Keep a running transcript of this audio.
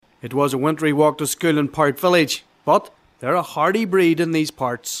It was a wintry walk to school in Part Village, but they're a hardy breed in these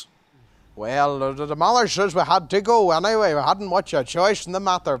parts. Well, the mother says we had to go anyway. We hadn't much a choice in the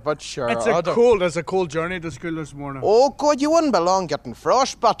matter, but sure. It's a cold journey to school this morning. Oh, God, you wouldn't belong getting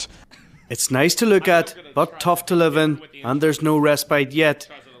frostbite. It's nice to look at, but tough to live in, and there's no respite yet.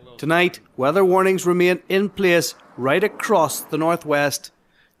 Tonight, weather warnings remain in place right across the northwest.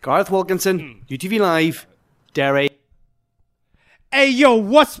 Garth Wilkinson, UTV Live, Derry. Hey, yo,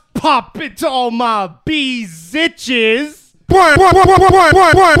 what's poppin' to all my beezitches?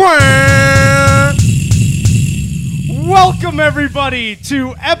 Welcome, everybody,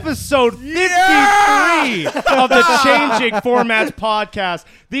 to episode 53 of the Changing Formats podcast,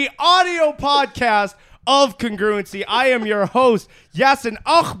 the audio podcast of Congruency. I am your host, Yasin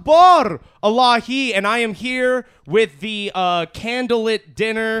Akhbar Allahi, and I am here with the candlelit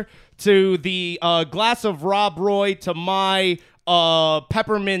dinner to the glass of Rob Roy to my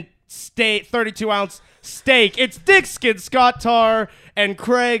peppermint steak, 32-ounce steak. It's Dick Skin Scott Tarr and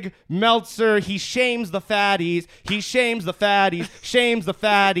Craig Meltzer. He shames the fatties. He shames the fatties. Shames the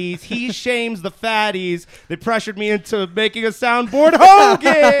fatties. He shames the fatties. They pressured me into making a soundboard.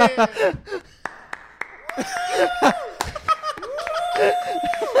 Hogan!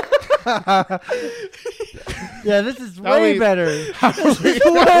 Yeah, this is way better. This is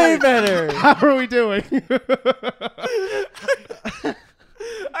way better. How are we doing?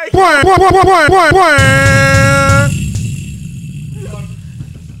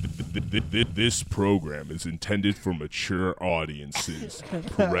 This program is intended for mature audiences.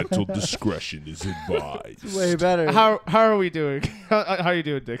 Parental discretion is advised. Way better. How are we doing? How are you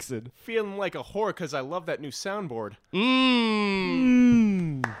doing, Dixon? Feeling like a whore because I love that new soundboard.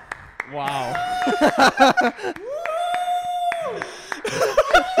 Wow.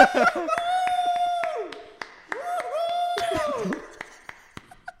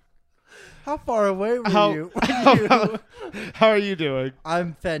 How far away were you? How are you doing?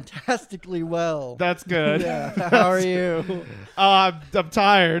 I'm fantastically well. That's good. Yeah. How are you? I'm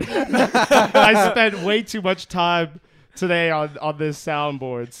tired. I spent way too much time today on this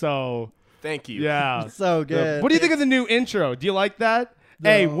soundboard, so Thank you. yeah. So good. What do you think of the new intro? Do you like that? No.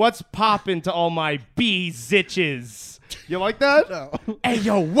 Hey, what's poppin' to all my beezitches? You like that? No. Hey,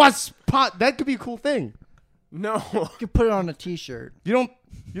 yo, what's pop? That could be a cool thing. No. You could put it on a t-shirt. You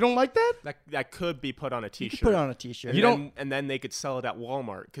don't like that? That could be put on a You t-shirt. could put it on a t-shirt. And then they could sell it at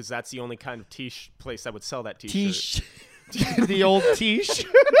Walmart because that's the only kind of place that would sell that t-shirt. T-shirt. The old tish.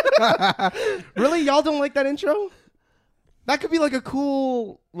 Really? Y'all don't like that intro? That could be like a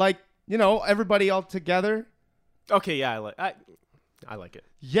cool, like, you know, everybody all together. Okay, yeah, I like it.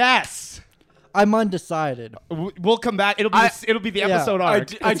 Yes. I'm undecided. We'll come back. It'll be the episode arc.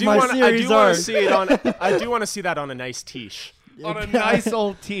 I It's do my want series to arc. see it on. I do want to see that on a nice tish. On a nice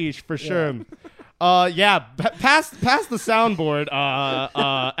old tish for sure. Past the soundboard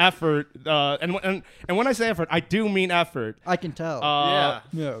effort. And when I say effort, I do mean effort. I can tell. Yeah.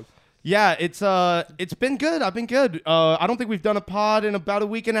 No. Yeah, it's been good. I've been good. I don't think we've done a pod in about a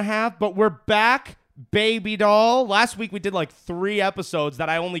week and a half, but we're back, baby doll. Last week we did like 3 episodes that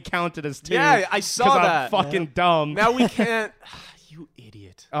I only counted as 2. Yeah, I saw 'cause that. I'm fucking dumb. Now we can't. You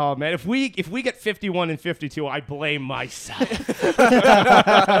idiot. Oh man, if we get 51 and 52, I blame myself.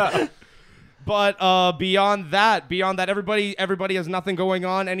 But beyond that, everybody has nothing going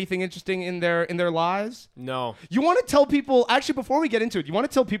on. Anything interesting in their lives? No. You want to tell people? Actually, before we get into it, you want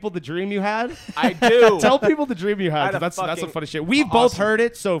to tell people the dream you had? I do. Tell people the dream you I had. had a 'Cause that's some fucking funny shit. We've both awesome- heard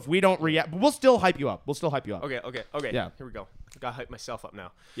it, so if we don't react, we'll still hype you up. Okay. Yeah. Here we go. Gotta hype myself up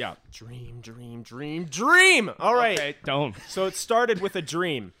now. Yeah. Dream. All right. Okay, don't. So it started with a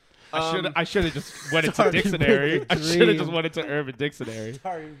dream. I should have just went into Started with dictionary. a I should have dream. just went into Urban Dictionary.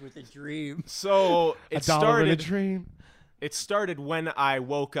 Sorry with a dream. So A it dollar in a started. dream. It started when I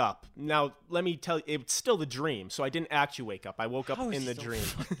woke up. Now let me tell you, it's still the dream. So I didn't actually wake up. I woke up How is in the he so dream.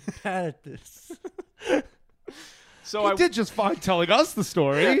 Bad at this. So You did just fine telling us the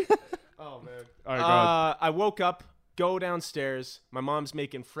story. Oh man. All right, go ahead. I woke up, go downstairs. My mom's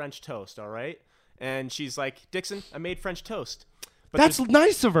making French toast. All right, and she's like, "Dixon, I made French toast." But That's this-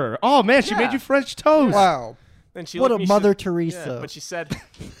 nice of her. Oh man, she Yeah. made you French toast. Wow. then she What looked a at me, she Mother said- Teresa. Yeah, but she said,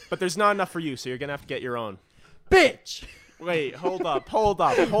 "But there's not enough for you, so you're gonna have to get your own." Bitch. Wait, hold up.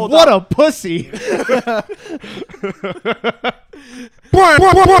 What a pussy.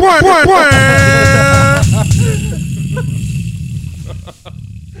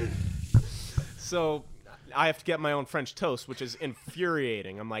 So I have to get my own French toast, which is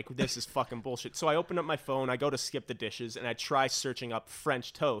infuriating. I'm like, this is fucking bullshit. So I open up my phone, I go to skip the dishes, and I try searching up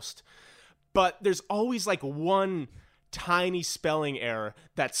French toast. But there's always like one tiny spelling error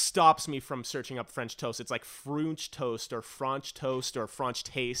that stops me from searching up French toast. It's like French toast or French toast or French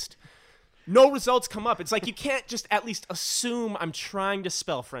taste. No results come up. It's like you can't just at least assume I'm trying to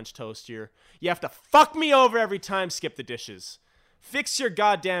spell French toast here. You have to fuck me over every time, Skip the Dishes. Fix your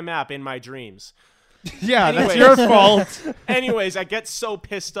goddamn app in my dreams. Yeah, that's Anyways. your fault. Anyways, I get so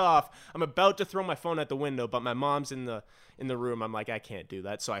pissed off. I'm about to throw my phone at the window, but my mom's in the room. I'm like, I can't do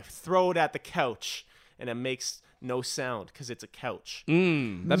that. So I throw it at the couch, and it makes no sound because it's a couch. That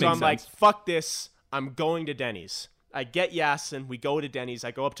makes So I'm sense. like, fuck this. I'm going to Denny's. I get Yasin. We go to Denny's.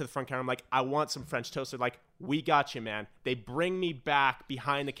 I go up to the front counter. I'm like, I want some French toast. They're like, we got you, man. They bring me back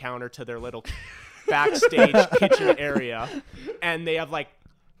behind the counter to their little backstage kitchen area, and they have like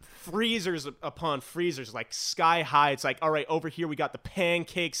freezers upon freezers, like sky high. It's like, all right, over here we got the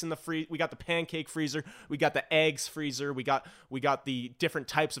pancakes in the we got the pancake freezer, we got the eggs freezer, we got the different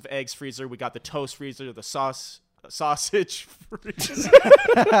types of eggs freezer, we got the toast freezer, the sausage freezer,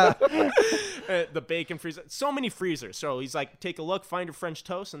 the bacon freezer, so many freezers. So he's like, take a look, find your French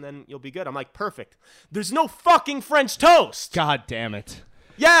toast, and then you'll be good. I'm like, perfect. There's no fucking French toast. God damn it.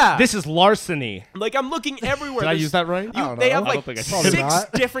 Yeah. This is larceny. Like, I'm looking everywhere. Did I use that right? I don't They know. have I like don't think I did. 6 Probably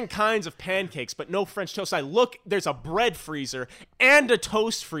not. different kinds of pancakes, but no French toast. I look, there's a bread freezer and a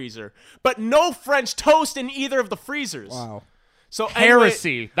toast freezer, but no French toast in either of the freezers. Wow. So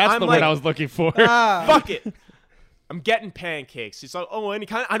Heresy. Anyway, That's I'm the like, word I was looking for. Fuck it. I'm getting pancakes. He's like, oh, any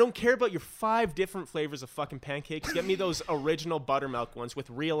kind. I don't care about your 5 different flavors of fucking pancakes. Get me those original buttermilk ones with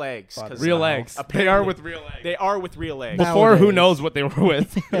real eggs. 'cause Real eggs. They are with real eggs. They are with real eggs. Before, who Nowadays. knows what they were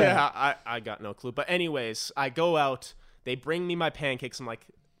with. Yeah, I got no clue. But anyways, I go out. They bring me my pancakes. I'm like,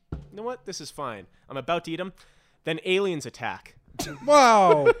 you know what? This is fine. I'm about to eat them. Then aliens attack.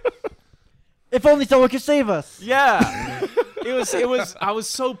 Wow. If only someone could save us. Yeah. It was I was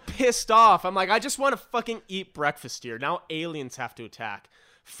so pissed off. I'm like, I just want to fucking eat breakfast here. Now aliens have to attack.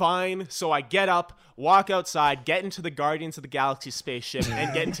 Fine. So I get up, walk outside, get into the Guardians of the Galaxy spaceship,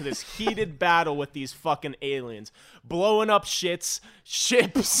 and get into this heated battle with these fucking aliens. Blowing up ships,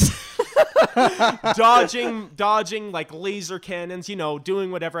 dodging like laser cannons,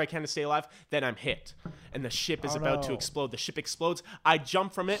 doing whatever I can to stay alive. Then I'm hit. And the ship is about to explode. The ship explodes. I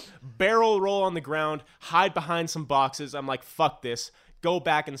jump from it, barrel roll on the ground, hide behind some boxes. I'm like, fuck this. Go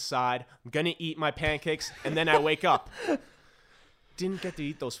back inside. I'm gonna eat my pancakes, and then I wake up. Didn't get to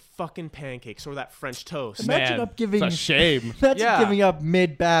eat those fucking pancakes or that French toast. Imagine Man, up giving. it's a shame. Imagine Yeah. giving up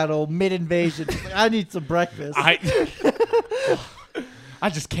mid-battle, mid-invasion. Like, I need some breakfast. I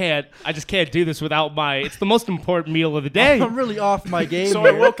just can't do this without it's the most important meal of the day. I'm really off my game. So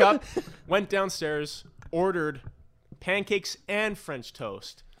I here. woke up, went downstairs, ordered pancakes and French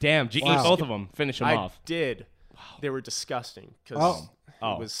toast. Damn, did you eat both of them? Finish them I off. did. They were disgusting because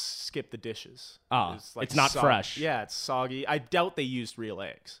Oh. it was skip the dishes. Oh, It was, like, it's not fresh. Yeah, it's soggy. I doubt they used real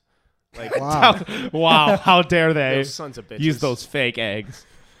eggs. Like, Wow. Wow, how dare they those sons of bitches. use those fake eggs.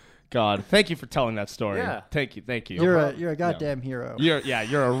 God, thank you for telling that story. Yeah. Thank you. You're a goddamn hero.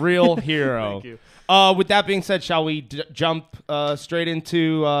 You're a real hero. Thank you. With that being said, shall we jump straight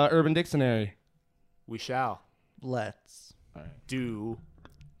into Urban Dictionary? We shall Let's. do.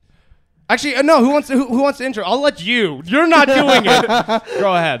 Actually, no. Who wants to intro? I'll let you. You're not doing it.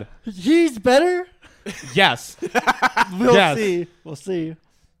 Go ahead. He's better. Yes. We'll Yes. see. We'll see.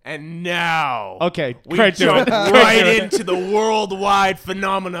 And now, Okay. we Craig, do jump it. right into the worldwide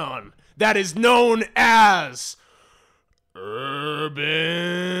phenomenon that is known as Urban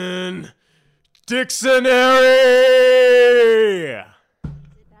Dictionary.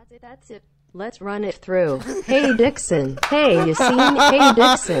 That's it. Let's run it through. Hey Dixon. Hey, you seen? Hey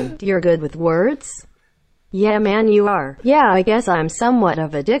Dixon. You're good with words? Yeah, man, you are. Yeah, I guess I'm somewhat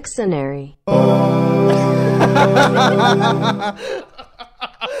of a dictionary.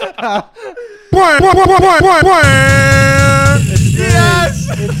 Yes!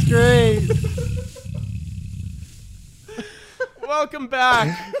 It's great. Welcome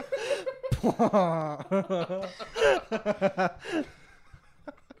back.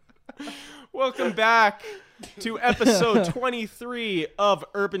 Welcome back to episode 23 of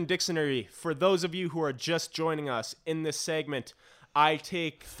Urban Dictionary. For those of you who are just joining us in this segment, I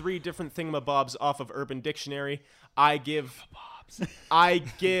take 3 different thingamabobs off of Urban Dictionary. I give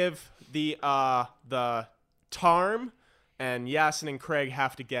the term, and Yasin and Craig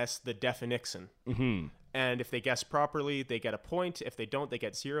have to guess the definition. Mm-hmm. And if they guess properly, they get a point. If they don't, they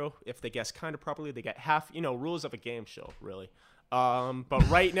get 0. If they guess kind of properly, they get half. Rules of a game show, really. But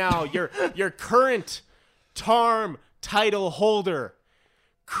right now, your current Tarm title holder,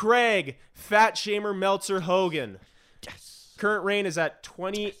 Craig Fat Shamer Meltzer Hogan. Yes. Current reign is at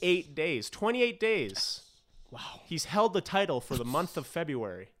 28 days. 28 days. Wow. He's held the title for the month of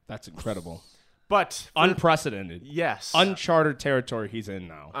February. That's incredible. But Unprecedented. yes. Uncharted territory he's in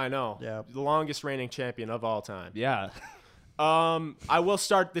now. I know. Yeah. The longest reigning champion of all time. Yeah. I will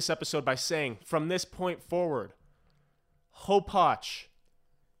start this episode by saying, from this point forward, Hopach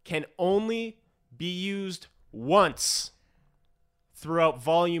can only be used once throughout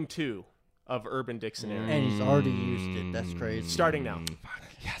Volume 2 of Urban Dictionary. And he's already used it. That's crazy. Starting now.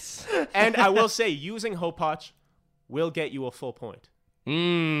 Yes. And I will say, using Hopach will get you a full point.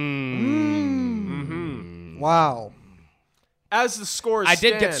 Wow. As the scores I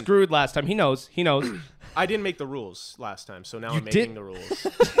did get stand- screwed last time. He knows. I didn't make the rules last time, so now I'm did- making the rules.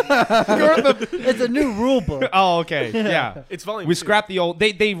 It's a new rule book. Oh, okay. Yeah. It's volume We 2. scrapped the old.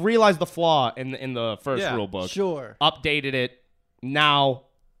 They realized the flaw in the first Yeah, rule book. Sure. Updated it. Now,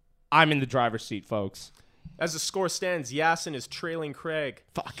 I'm in the driver's seat, folks. As the score stands, Yasin is trailing Craig.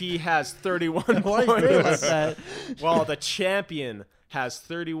 He has 31 Why do you say it like points, that? while the champion has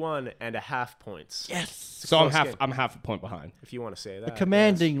 31.5 points. Yes. So close game. I'm half a point behind. If you want to say that.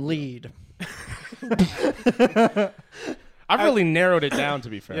 Commanding lead. I've really narrowed it down, to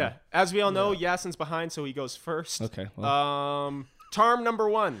be fair. Yeah. As we all know, Yasin's behind, so he goes first. Okay. Well, Term number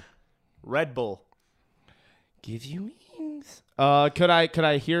 1, Red Bull. give you wings. Could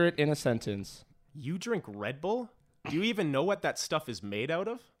I hear it in a sentence? You drink Red Bull? Do you even know what that stuff is made out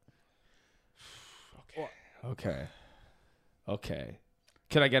of? Okay.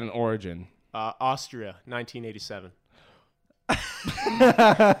 Could I get an origin? Austria, 1987.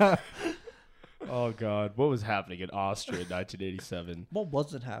 Oh God, what was happening in Austria in 1987? What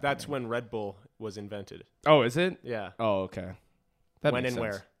wasn't happening? That's when Red Bull was invented. Oh, is it? Yeah. Oh, okay. That When makes and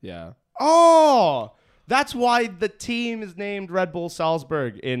sense. where? Yeah. Oh, that's why the team is named Red Bull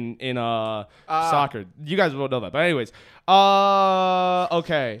Salzburg in soccer. You guys won't know that, but anyways.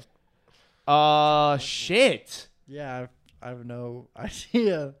 Okay. Shit. Yeah, I have no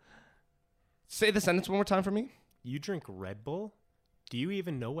idea. Say the sentence one more time for me. You drink Red Bull? Do you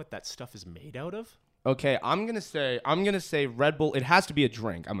even know what that stuff is made out of? Okay, I'm gonna say Red Bull. It has to be a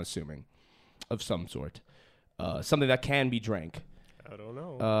drink. I'm assuming, of some sort, something that can be drank. I don't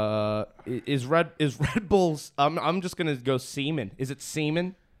know. Is Red Bull's? I'm just gonna go semen. Is it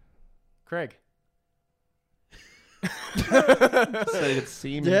semen? Craig. Say it's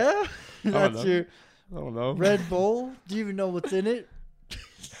semen. Yeah? That's know. your I don't know. Red Bull? Do you even know what's in it?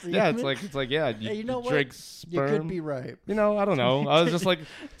 Yeah, it's Semen? like yeah. Hey, you know what? drink You sperm. could be right. You know, I don't know. I was just like,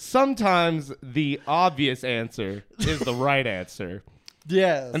 sometimes the obvious answer is the right answer,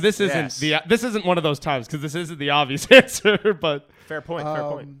 Yes. and this isn't Yes. this isn't one of those times because this isn't the obvious answer. But Fair point. Fair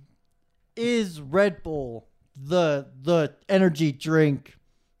point. Is Red Bull the energy drink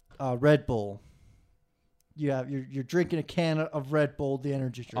Red Bull? You're drinking a can of Red Bull, the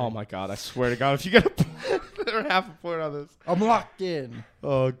energy drink. oh my God, I swear to God, if you get a half a point on this, I'm locked in.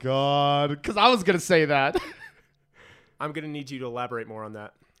 oh God, because I was gonna say that. I'm going to need you to elaborate more on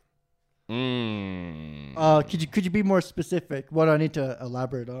that. Could you be more specific? What do I need to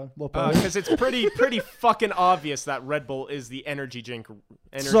elaborate on? What part? Because it's pretty fucking obvious that Red Bull is the energy drink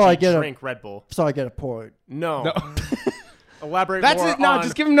Red Bull. So I get a point. No. Elaborate That's more it. No, on...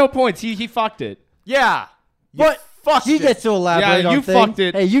 just give him no points. He fucked it. Yeah. What? Fucked He it. gets to elaborate Yeah, on you things. fucked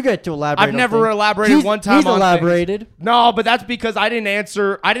it. Hey, you get to elaborate. I've on never things. elaborated one time He's on things. elaborated. No, but that's because I didn't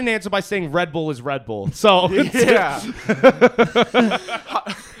answer. I didn't answer by saying Red Bull is Red Bull. So Yeah.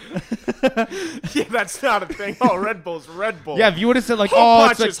 Yeah, that's not a thing. Oh, Red Bull's Red Bull. yeah, if you would have said like,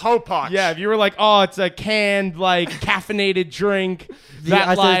 Hopach it's a, is Hopach. yeah, if you were like, oh, it's a canned like caffeinated drink that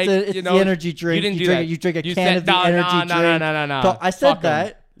I said like it's you the know energy drink. You didn't do drink that. it- you drink a You can said, of the energy drink. No. So I said Fuck 'em.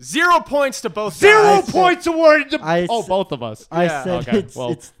 that. 0 points to both 0 guys. points awarded to I oh s- both of us. I Yeah. said Okay,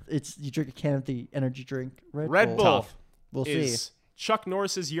 well. it's you drink a can of the energy drink Red Bull Tough. We'll see. is Chuck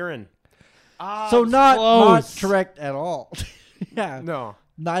Norris's urine. So not close. correct at all. Yeah. No.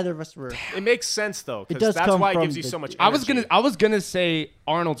 Neither of us were. It makes sense though, It because does that's come why it from gives you the- so much energy. I was gonna say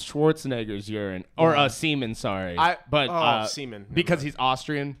Arnold Schwarzenegger's urine or semen. Sorry, semen. Never because mind. he's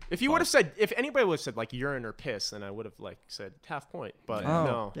Austrian. If you would have said, if anybody would have said like urine or piss, then I would have like said half point. But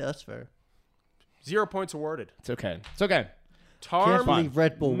no, Yeah, that's fair. 0 points awarded. It's okay. It's okay. Can't Term believe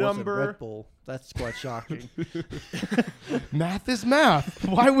Red Bull wasn't number Red Bull. That's quite shocking. Math is math.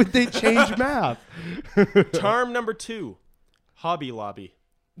 Why would they change math? term number 2, Hobby Lobby.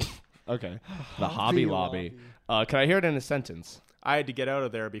 Okay. The Hobby Lobby. Can I hear it in a sentence? I had to get out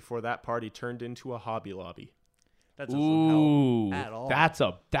of there before that party turned into a Hobby Lobby. That doesn't Ooh, help at all.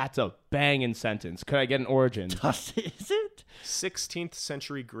 that's a banging sentence. Could I get an origin? Is it? 16th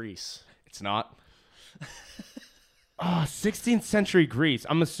century Greece. It's not. 16th century Greece.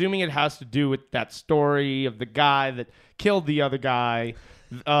 I'm assuming it has to do with that story of the guy that killed the other guy.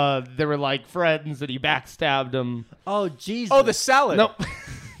 They were like friends and he backstabbed him. Oh, Jesus. Oh, the salad. Nope.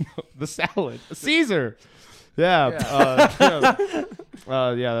 The salad. Caesar. Yeah.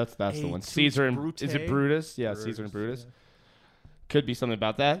 Yeah, that's the one. Caesar and Brute? is it Brutus? Yeah, Caesar and Brutus. Could be something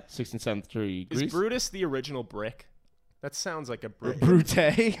about that. 16th century Greece. Is Brutus the original brick? That sounds like a brick. Brute.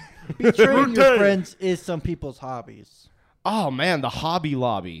 Betraying your friends is some people's hobbies. Oh man, the Hobby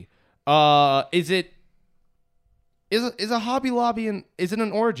Lobby. Is a Hobby Lobby is it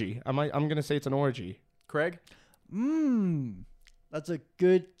an orgy? I'm gonna say it's an orgy. Craig? That's a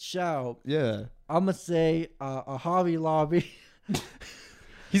good shout. Yeah. I'm going to say a Hobby Lobby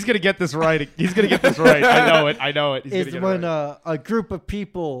He's gonna get this right. He's gonna get this right. I know it. He's is gonna get when it right. a group of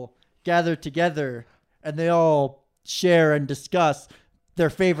people gather together and they all share and discuss their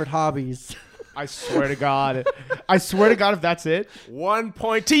favorite hobbies. I swear to God. I swear to God, if that's it. 1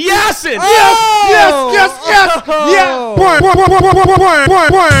 point to Yasin!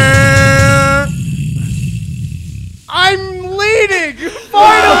 I'm leading!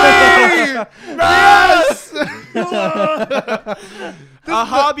 Finally! Yes! A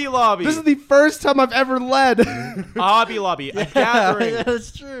Hobby Lobby. This is the first time I've ever led. A Hobby Lobby, a gathering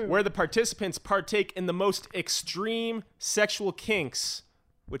That's true. where the participants partake in the most extreme sexual kinks,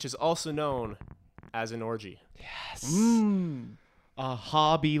 which is also known as an orgy. A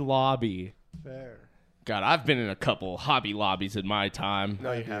Hobby Lobby. Fair. God, I've been in a couple Hobby Lobbies in my time.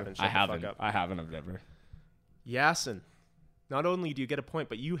 No, you haven't. Shut I the haven't. fuck up. I've never. Yasin, not only do you get a point,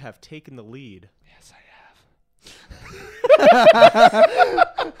 but you have taken the lead. Yes, I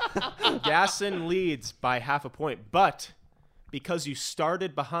Yasin leads by half a point, but because you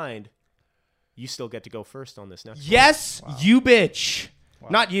started behind, you still get to go first on this next one. Yes, you bitch.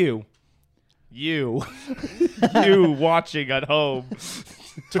 Not you. You. You watching at home.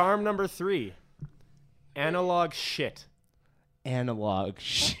 Term number 3. Analog shit. Analog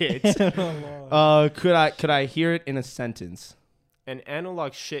shit. Could I hear it in a sentence? An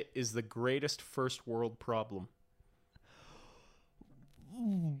analog shit is the greatest first world problem.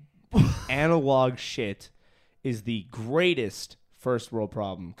 Analog shit is the greatest first world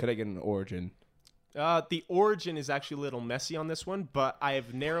problem. Could I get an origin? The origin is actually a little messy on this one, but I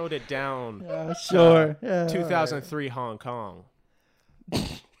have narrowed it down. Sure. Yeah, 2003 Hong Kong.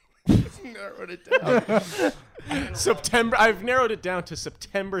 Narrowed it down. September. I've narrowed it down to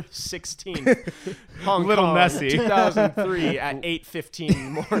September 16th. Hong Little Kong, messy. 2003 at 8:15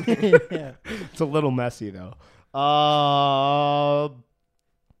 in the morning. yeah. It's a little messy though.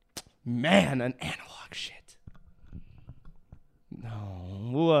 Man, an analog shit.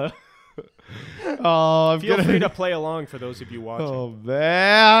 No. Feel free to play along for those of you watching. Oh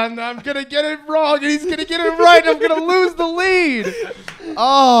man, I'm gonna get it wrong, and he's gonna get it right. And I'm gonna lose the lead.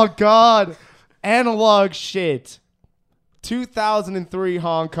 Oh God, analog shit. 2003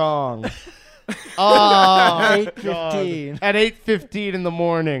 Hong Kong. Oh, 8:15. at 8:15 in the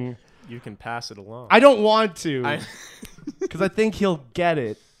morning. You can pass it along. I don't want to, because I think he'll get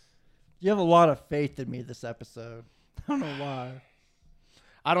it. You have a lot of faith in me this episode. I don't know why.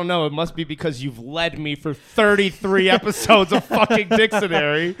 I don't know. It must be because you've led me for 33 episodes of fucking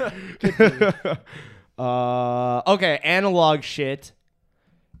Dictionary. Okay, analog shit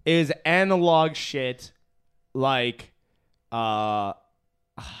is analog shit like I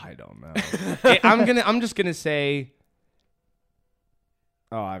don't know. I'm just gonna say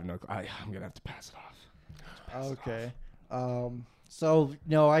I'm gonna have to pass it off. Okay. So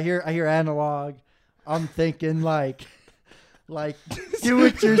no, I hear analog. I'm thinking like do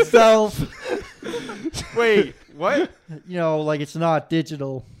it yourself. Wait, what? You know, like it's not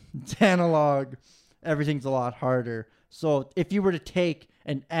digital. It's analog. Everything's a lot harder. So if you were to take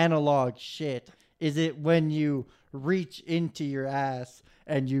an analog shit, is it when you reach into your ass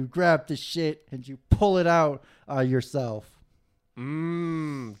and you grab the shit and you pull it out yourself?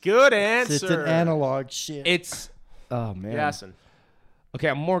 Good answer. It's an analog shit. It's oh man. Yasin. Okay,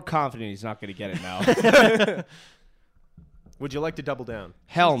 I'm more confident he's not gonna get it now. Would you like to double down?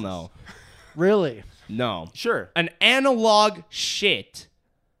 Hell no. Really? No. Sure. An analog shit.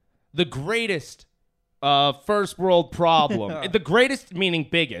 The greatest first world problem. The greatest meaning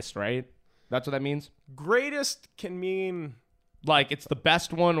biggest, right? That's what that means? Greatest can mean Like it's the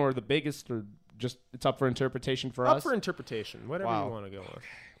best one or the biggest or just it's up for interpretation for us? up for interpretation. Whatever Wow. you want to go with.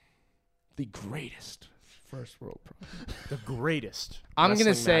 The greatest first world problem. The greatest. I'm gonna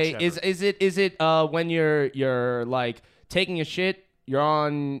wrestling say match is ever. it when you're like taking a shit, you're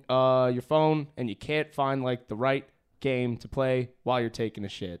on your phone and you can't find like the right game to play while you're taking a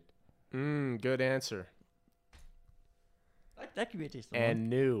shit. Good answer. That could be a decent one. and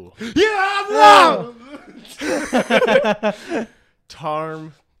new. Yeah,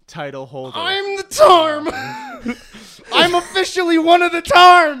 Tarm title holder. I'm the Tarm. I'm officially one of the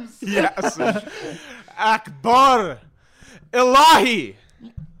Tarms. Yes. Akbar Ilahi.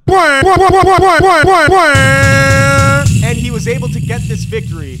 And he was able to get this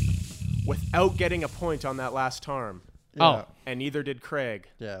victory without getting a point on that last Tarm. Yeah. And neither did Craig.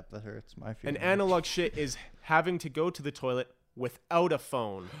 Yeah, that hurts my And feelings. analog shit is having to go to the toilet without a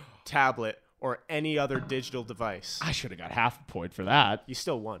phone, tablet, or any other digital device. I should have got half a point for that. You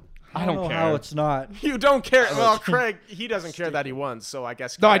still won. I I don't don't know care. how it's not. You don't care. Well, Craig, he doesn't care that he won, so I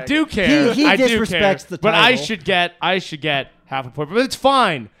guess. No, I Craig- do care. He I do care. disrespects the But I title. should get half a point. But it's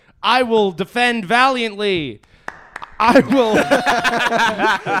fine. I will defend valiantly. I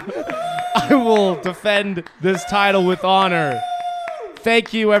will defend this title with honor.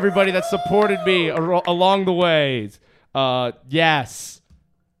 Thank you, everybody that supported me along the ways. Yes,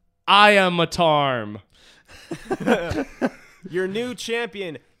 I am a Tarm. Your new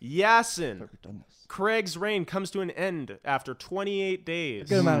champion, Yasin. Craig's reign comes to an end after 28 days.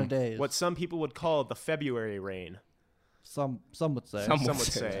 Good amount of days. What some people would call the February reign. Some would say. Some Some would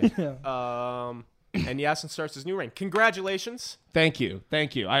say. And Yasin starts his new reign. Congratulations. Thank you.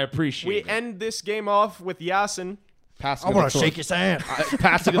 I appreciate We it. end this game off with Yasin. Passing the torch. his hand.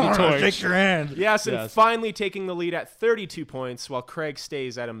 Passing the torch. Shake your hand. Yasin Yes. finally taking the lead at 32 points, while Craig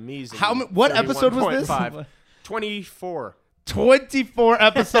stays at a measly. What episode was this? 31.5. 24. 24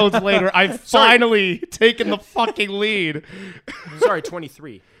 episodes later, I've finally taken the fucking lead. Sorry,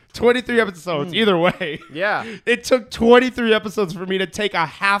 23. 23 episodes, either way. Yeah. It took 23 episodes for me to take a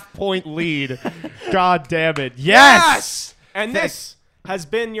half-point lead. God damn it. Yes! And this has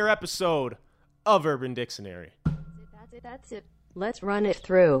been your episode of Urban Dictionary. That's it. Let's run it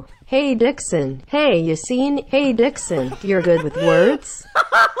through. Hey Dixon. Hey, you seen? Hey Dixon. You're good with words?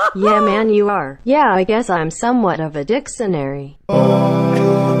 Yeah, man, you are. Yeah, I guess I'm somewhat of a dictionary.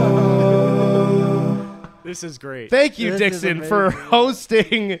 This is great. Thank you, This is Dixon, for amazing.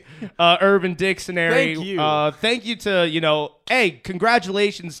 hosting Urban Dictionary. Thank you. Thank you to, hey,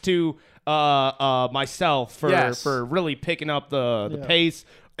 congratulations to myself for really picking up the pace.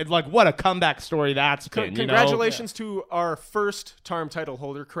 And, what a comeback story that's been. Congratulations to our first Tarm title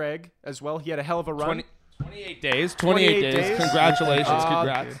holder, Craig, as well. He had a hell of a run. 28 days. 28 days. Congratulations.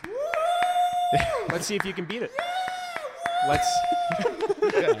 Congrats. Let's see if you can beat it.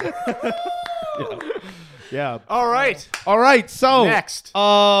 Yeah. All right. All right, so Next.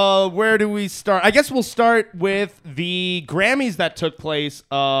 where do we start? I guess we'll start with the Grammys that took place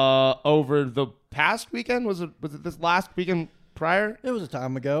over the past weekend. Was it this last weekend prior? It was a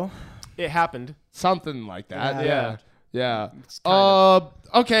time ago. It happened. Something like that. Yeah. Yeah. kind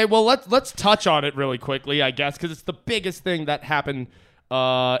Okay, well let's touch on it really quickly, I guess, because it's the biggest thing that happened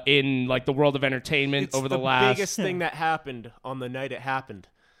in the world of entertainment It's over the the last biggest thing that happened on the night it happened.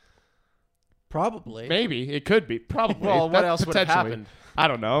 Probably. maybe it could be probably. Well, what That- else would have potentially. happened? I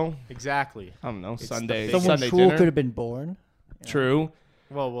don't know. Exactly. I don't know. the Sunday biggest- Someone Sunday cool dinner. could have been born. True.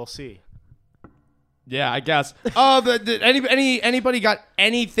 Well, we'll see. Yeah, I guess. Did anybody got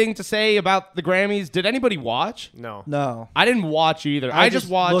anything to say about the Grammys? Did anybody watch? No. No. I didn't watch either. I just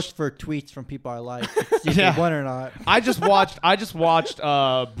watched. looked for tweets from people I like. to see if Yeah. they won or not. I just watched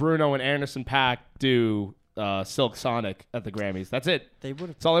Bruno and Anderson .Paak do Silk Sonic at the Grammys. That's it. They would have.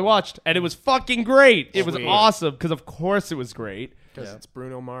 That's all I watched, and it was fucking great. It was Sweet. awesome because of course it was great. Because it's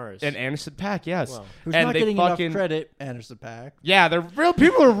Bruno Mars. And Anderson .Paak, yes. Well. Who's and not they getting fucking enough credit? Anderson .Paak. yeah, they're real.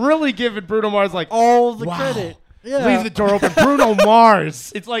 People are really giving Bruno Mars All the wow. credit. Yeah. Leave the door open. Bruno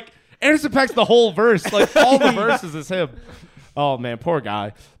Mars. It's like Anderson .Paak's the whole verse. Like all the verses is him. Oh man, poor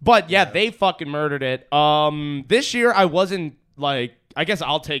guy. But yeah, they fucking murdered it. This year I wasn't I guess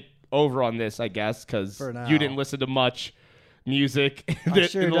I'll take over on this. I guess because For now. you didn't listen to much music in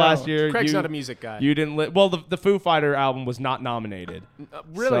sure the last don't. year. Craig's You- not a music guy. You didn't. Well, the Foo Fighter album was not nominated.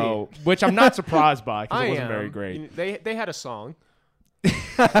 Really? So, which I'm not surprised by because I it wasn't am. very great. They had a song.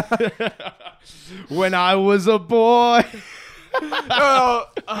 When I was a boy. Oh,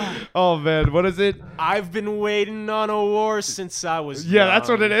 Oh man, what is it? I've been waiting on a war since I was Yeah, that's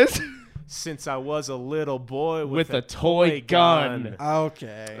what it is. Since I was a little boy With with a toy gun.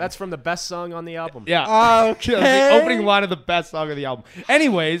 Okay. That's from the best song on the album. Yeah. Okay. The opening line of the best song of the album.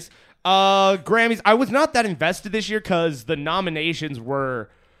 Anyways, Grammys. I was not that invested this year because the nominations were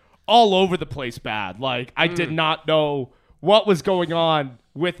all over the place bad. Like, I did not know what was going on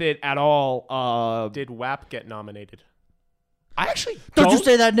with it at all. Did WAP get nominated? I actually Don't you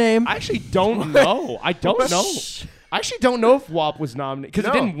say that name. I actually don't know. I don't know. I actually don't know if WAP was nominated because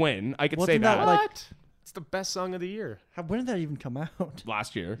No. it didn't win. I could say Wasn't that that. like- What? It's the best song of the year. When did that even come out?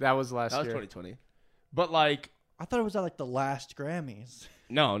 Last year. That was last That was year. 2020. But like, I thought it was at like the last Grammys.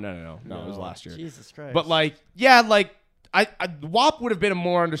 no, it was last year. Jesus Christ. But like, yeah, like I WAP would have been a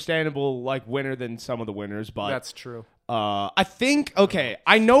more understandable like winner than some of the winners, but That's true. I think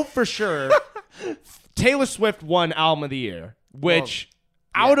I know for sure Taylor Swift won Album of the Year, which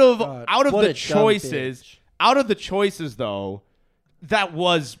out of What the a dumb choices, bitch. out of the choices though, that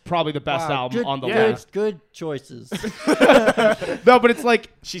was probably the best Wow, album good, on the good, list. good choices. No, but it's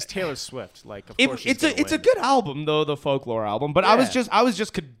like She's Taylor Swift. Like, of course she's it's a gonna win. good album though, the Folklore album. But I was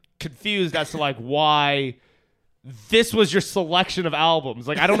just confused as to like why this was your selection of albums.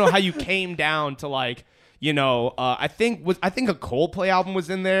 Like I don't know how you came down to like I think a Coldplay album was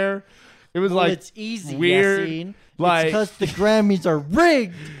in there. It was Well, like it's easy, weird, Yassine. like It's because the Grammys are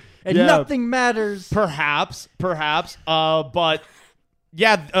rigged and Yeah. nothing matters. perhaps. But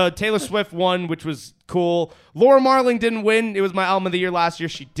yeah, Taylor Swift won, which was cool. Laura Marling didn't win. It was my album of the year last year.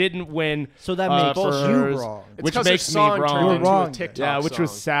 She didn't win. So that makes for you hers, wrong. It's which 'cause her makes me song wrong. turned You're into wrong. a TikTok Yeah, which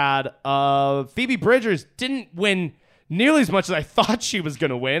was song. sad. Phoebe Bridgers didn't win nearly as much as I thought she was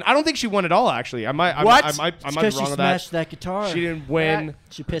gonna win. I don't think she won at all. Actually, I might. What? I might be Because she wrong on smashed that. that guitar. She didn't win.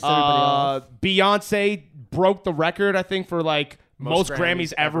 She pissed everybody off. Beyonce broke the record. I think for like most Most Grammys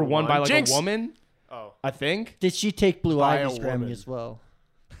Grammys ever ever won by won. like Jinx. a woman. Oh. I think. Did she take Blue By a Ivy's Grammy woman. as well?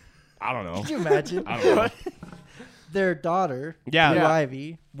 I don't know. Could you imagine? I don't know. Their daughter, Yeah. Blue Yeah.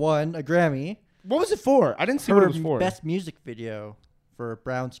 Ivy, won a Grammy What was it for? I didn't see what for it was for. best music video for a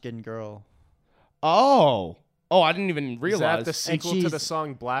brown skinned girl. Oh, I didn't even Is realize. that the sequel to she's the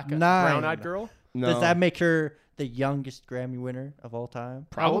song nine. Brown Eyed Girl? No. Does that make her the youngest Grammy winner of all time?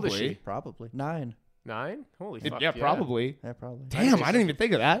 How old is Probably. she? Probably 9. 9? Holy fuck. Yeah, probably. Yeah, probably. Damn, I didn't even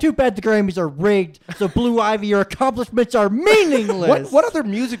think of that. Too bad the Grammys are rigged, so Blue Ivy, your accomplishments are meaningless. What other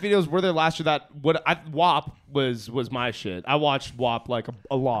music videos were there last year that WAP was my shit? I watched WAP like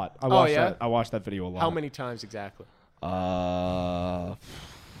a lot. I watched yeah? that. I watched that video a lot. How many times exactly?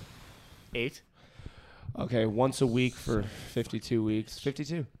 8? Okay, once a week for 52 weeks.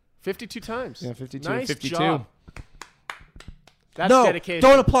 52. 52 times. Yeah, 52. Nice 52. job. That's No, dedication.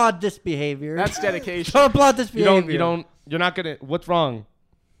 don't applaud this behavior. That's dedication. Don't applaud this behavior. You're not gonna. What's wrong?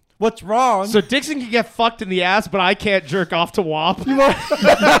 What's wrong? So Dixon can get fucked in the ass, but I can't jerk off to WAP. Don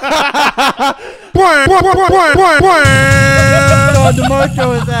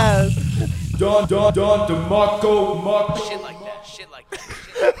DeMarco his ass. Don DeMarco.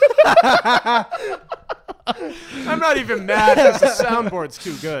 I'm not even mad because the soundboard's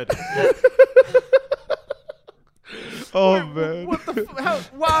too good. Oh man. What the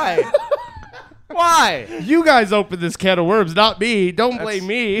why? Why? You guys opened this can of worms, not me. Don't blame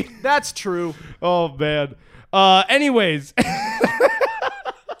me. That's true. Oh man. Anyways.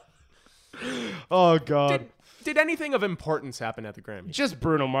 Oh god. Did anything of importance happen at the Grammys? Just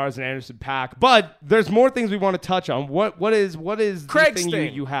Bruno Mars and Anderson .Paak, but there's more things we want to touch on. What is Craig's the thing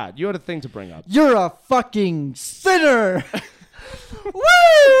thing. you had? You had a thing to bring up. You're a fucking sinner. Woo!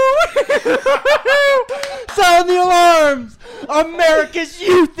 Sound the alarms. America's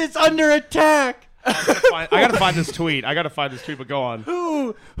youth is under attack. I gotta find this tweet. But go on.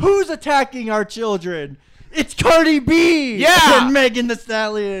 Who's attacking our children? It's Cardi B. Yeah. And Megan Thee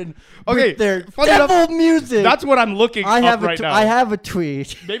Stallion. Okay, With their funny devil enough, music. That's what I'm looking I up have right now. I have a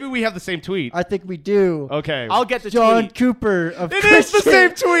tweet. Maybe we have the same tweet. I think we do. Okay. I'll get the John tweet. Cooper of It is the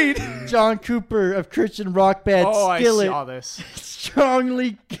Christian- same tweet. John Cooper of Christian rock band Oh, I Skillet saw this.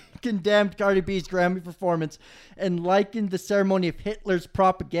 strongly condemned Cardi B's Grammy performance and likened the ceremony of Hitler's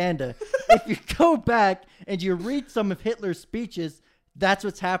propaganda. If you go back and you read some of Hitler's speeches, that's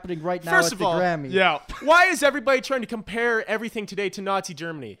what's happening right now First at of the all, Grammy. Yeah. Why is everybody trying to compare everything today to Nazi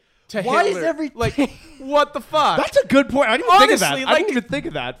Germany? To Why is Hitler? everything- Like, what the fuck? That's a good point. I didn't even think of that. Honestly, I didn't like, even think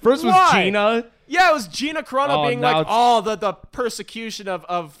of that. First was why? Gina. Yeah, it was Gina Carano Oh, being now like, it's- oh, the persecution of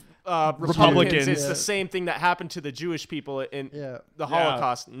Republicans is Yeah. the same thing that happened to the Jewish people in Yeah. the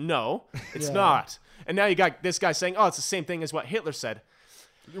Holocaust. No, it's not. And now you got this guy saying, oh, it's the same thing as what Hitler said.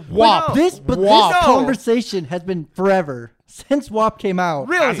 WAP. This conversation has been forever since WAP came out.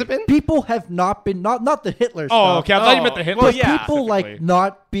 Really? Has it been? People have not been not the Hitler stuff. Oh, okay. I thought you meant the Oh, Hitler. well, But yeah. people like specifically.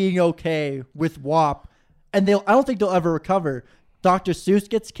 not being okay with WAP, and I don't think they'll ever recover. Dr. Seuss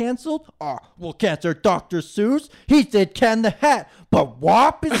gets canceled. Oh, we'll cancel Dr. Seuss. He said "Can the Hat," but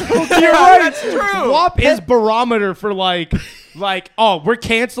WAP is okay. You're right. That's true. WAP is barometer for like, oh, we're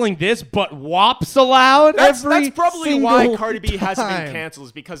canceling this, but WAP's allowed. That's Every probably why single Cardi B hasn't time. been canceled,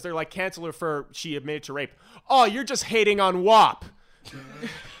 is because they're like, cancel her for she admitted to rape. Oh, you're just hating on WAP.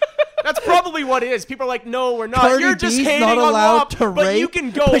 That's probably what it is. People are like, no, we're not. Cardi You're just B's hating not on allowed WAP, to but you rape,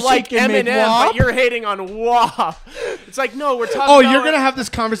 can go but she like can make Eminem, WAP? but you're hating on WAP. It's like, no, we're talking Oh, about... you're going to have this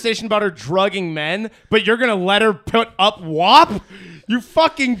conversation about her drugging men, but you're going to let her put up WAP? You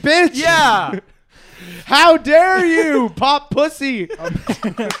fucking bitch. Yeah. How dare you, pop pussy?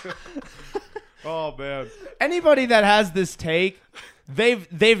 Oh, man. Anybody that has this take,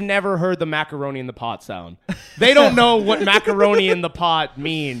 they've never heard the macaroni in the pot sound. They don't know what macaroni in the pot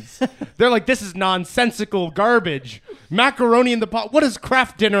means. They're like, this is nonsensical garbage. Macaroni in the pot. What does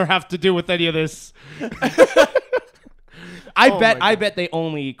Kraft Dinner have to do with any of this? I bet they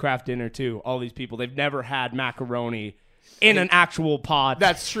only eat Kraft Dinner too. All these people, they've never had macaroni in an actual pot.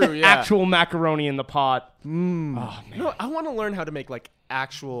 That's true, yeah. Actual macaroni in the pot. Oh, man. No, I want to learn how to make like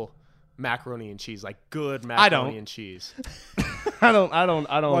actual macaroni and cheese, like good macaroni and cheese. I don't. Why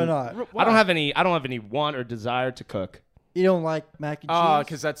not? I don't have any want or desire to cook. You don't like mac and cheese? Oh,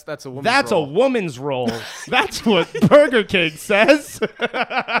 because that's a woman's That's role. a woman's role. That's what Burger King says.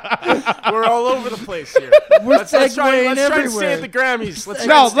 We're all over the place here. We're Let's try segueing to stay everywhere. at the Grammys.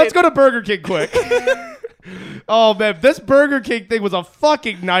 Let's go to Burger King quick. Oh man, this Burger King thing was a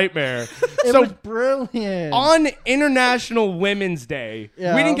fucking nightmare. It was brilliant. On International Women's Day,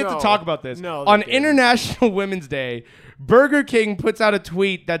 Yeah. we didn't get to No. talk about this. No, they On didn't. International Women's Day, Burger King puts out a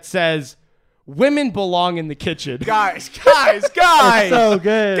tweet that says, "Women belong in the kitchen." Guys. It's so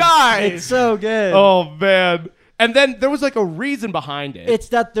good. Guys. It's so good. Oh man. And then there was like a reason behind it. It's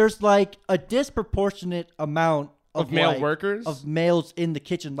that there's like a disproportionate amount Of male like, workers? of males in the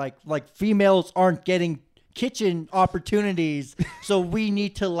kitchen. Like females aren't getting kitchen opportunities, so we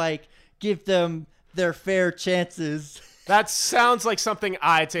need to like give them their fair chances. That sounds like something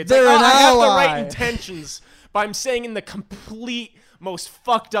I'd say. It's They're like, an I have the ally. right intentions, but I'm saying in the complete most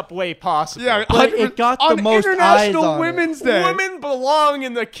fucked up way possible. yeah, But it got the on most International eyes on Women's Day. Women belong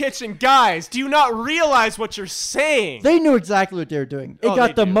in the kitchen. Guys, do you not realize what you're saying? They knew exactly what they were doing. It Oh, got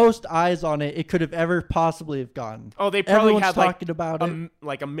they the do. most eyes on it could have ever possibly have gotten. Oh, they probably Everyone's had talking about it.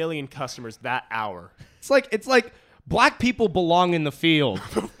 like a million customers that hour. It's like black people belong in the field.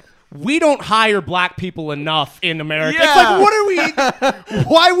 We don't hire black people enough in America. It's Yeah. like, what are we?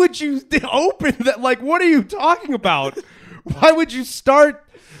 Why would you open that? Like, what are you talking about? Why would you start?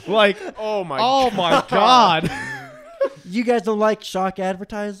 Like, Oh my my god, You guys don't like shock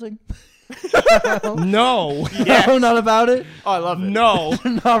advertising? no, No, not about it. Oh, I love it. no,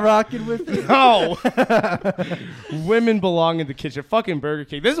 Not rocking with it. no. Women belong in the kitchen. Fucking Burger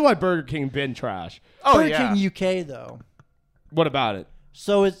King. This is why Burger King been trash. Oh Burger yeah. King UK though. What about it?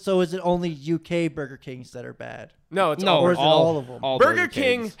 So is it only UK Burger Kings that are bad? No, it's No, all. Or is it all of them? all Burger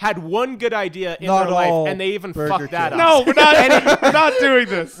King Kings. had one good idea in Not their life, all and they even Burger fucked that King. up. No, we're not doing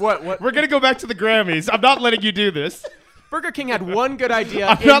this. What? We're gonna go back to the Grammys. I'm not letting you do this. Burger King had one good idea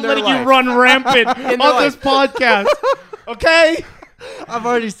I'm in not their letting life. you run rampant their on this life. podcast. Okay? I've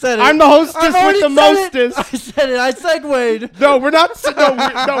already said it. I'm the hostess I've with already the said it. mostest. I said it. I segued. No, we're not.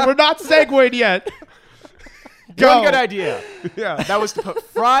 We're not segued yet. Go. One good idea. Yeah. That was to put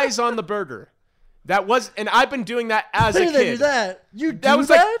fries on the burger. That was, and I've been doing that as When a did they kid. do that? You do That was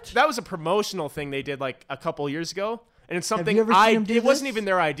that? like that was a promotional thing they did like a couple years ago, and it's something you ever seen them do it wasn't this? even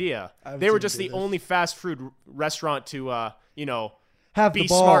their idea. haven't They were seen just them the do this. only fast food restaurant to Have be the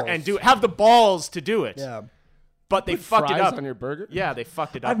smart balls. and have the balls to do it. Yeah. But they fucked it Fries up. on your burger? Yeah, they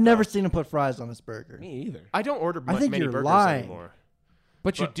fucked it up. I've never though. seen him put fries on his burger. Me either. I don't order I think many you're burgers lying. anymore.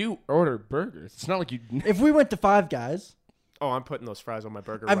 But you do order burgers. It's not like you. If we went to Five Guys, Oh, I'm putting those fries on my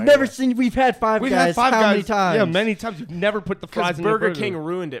burger. I've right never away. seen. We've had Five We've Guys. had Five how Guys. many times? Yeah, many times. You've never put the fries Because in your Burger burger. King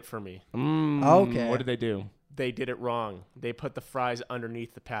ruined it for me. Okay. What did they do? They did it wrong. They put the fries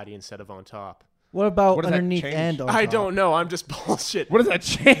underneath the patty instead of on top. What about What does that underneath change? and on I top? don't know. I'm just bullshit. What does that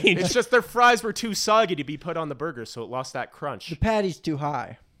change? It's just their fries were too soggy to be put on the burger, so it lost that crunch. The patty's too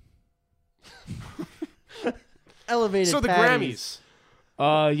high. Elevated. So the patties,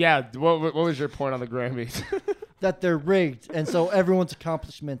 Grammys. Yeah. What was your point on the Grammys? that they're rigged, and so everyone's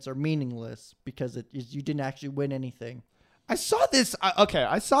accomplishments are meaningless because you didn't actually win anything. I saw this.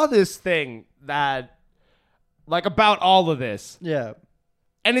 I saw this thing that, like, about all of this, Yeah.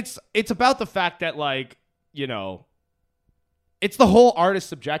 and it's about the fact that, like, you know, it's the whole artist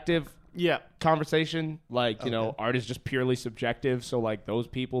subjective Yeah. conversation. Like, you know, art is just purely subjective. So, like, those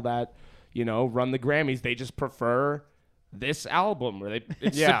people that, you know, run the Grammys, they just prefer this album, or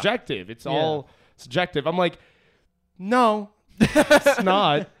it's Yeah. subjective. It's all subjective. I'm like, no, it's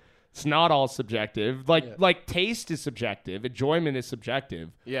not. It's not all subjective. Like taste is subjective, enjoyment is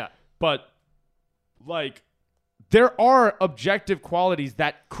subjective. Yeah. But, like, there are objective qualities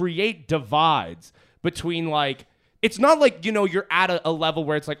that create divides between, like, it's not like, you know, you're at a level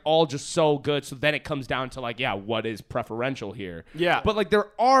where it's like all just so good. So then it comes down to like, yeah, what is preferential here? Yeah. But like there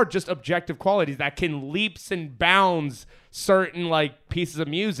are just objective qualities that can leaps and bounds certain like pieces of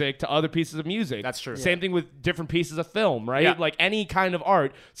music to other pieces of music. That's true. Same thing with different pieces of film, right? Yeah. Like any kind of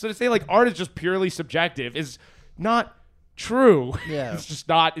art. So to say like art is just purely subjective is not true. Yeah. It's just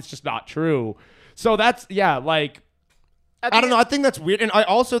not true. So that's, yeah, like, At I the don't know. I think that's weird. And I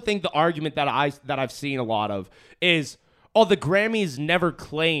also think the argument that I've seen a lot of is, oh, the Grammys never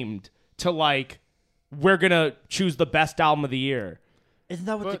claimed to like, we're going to choose the best album of the year. Isn't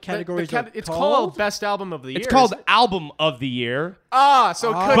that what the But categories are it's called? called Best Album of the Year. It's called isn't it? Album of the Year. So it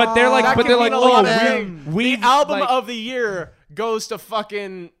could, But they're like, that but could they're mean like, a lot oh, of things. we The album like, of the year goes to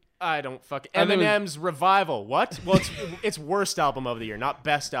fucking think it was- Eminem's Revival. What? Well, it's worst album of the year, not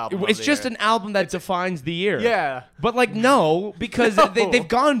best album. It's of the just year. an album that defines the year. Yeah. But like no, because No. they've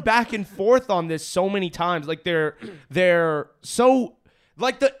gone back and forth on this so many times. Like they're so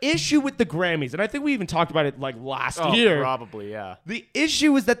like the issue with the Grammys, and I think we even talked about it like last year. Probably, yeah. The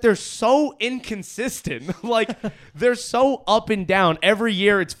issue is that they're so inconsistent. Like they're so up and down. Every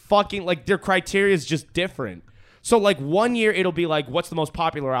year it's fucking like their criteria is just different. So like one year it'll be like, what's the most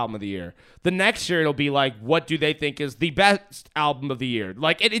popular album of the year? The next year it'll be like, what do they think is the best album of the year?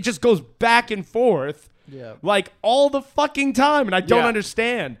 Like it just goes back and forth. Yeah. Like all the fucking time, and I don't Yeah.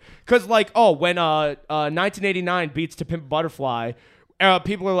 understand. Cause like, oh, when 1989 beats To Pimp a Butterfly,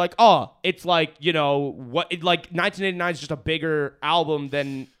 people are like, oh, it's like, you know, like 1989 is just a bigger album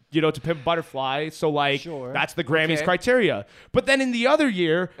than, you know, To Pimp a Butterfly. So like, Sure. that's the Grammys Okay. criteria. But then in the other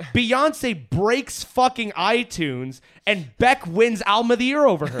year, Beyonce breaks fucking iTunes and Beck wins Album of the Year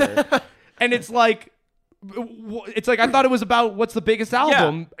over her. And it's like, I thought it was about what's the biggest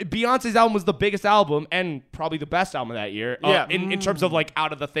album. Beyonce's album was the biggest album and probably the best album of that year. Yeah. In terms of like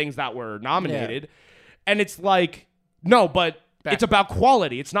out of the things that were nominated. And it's like, no, but it's about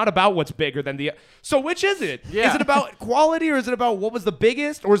quality. It's not about what's bigger than the. So which is it? Yeah. Is it about quality or is it about what was the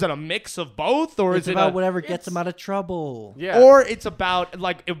biggest? Or is it a mix of both? Or It's is it about whatever gets them out of trouble. Yeah. Or it's about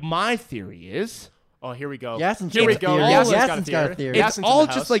like my theory is. Oh, here we go. Yasin's Here we got a go. theory. Yasin's Yasin's got a theory. It's Yasin's in all the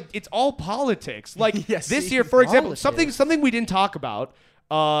just house. like it's all politics. Like Yes, this see? year, for example, Politics. something we didn't talk about.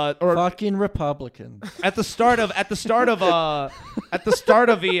 Or Fucking Republicans. at the start of the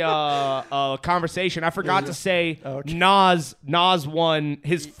conversation, I forgot to say Okay. Nas won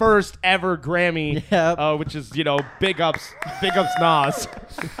his first ever Grammy, Yep. which is, you know, big ups Nas.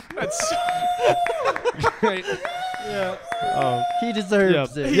 Right? He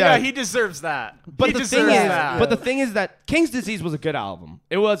deserves Yeah. it. Yeah, he deserves that. But he the deserves thing is, that. but the thing is that King's Disease was a good album.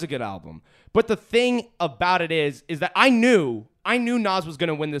 It was a good album. But the thing about it is that I knew Nas was going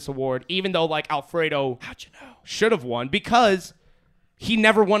to win this award, even though like Alfredo should have won because he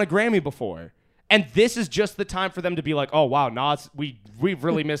never won a Grammy before. And this is just the time for them to be like, oh wow, Nas, we've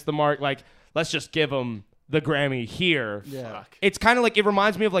really missed the mark. Like, let's just give him the Grammy here. Yeah. It's kind of like, it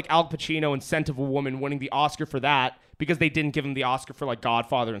reminds me of like Al Pacino and Scent of a Woman winning the Oscar for that because they didn't give him the Oscar for like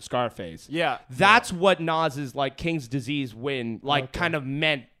Godfather and Scarface. Yeah. That's what Nas's like King's Disease win kind of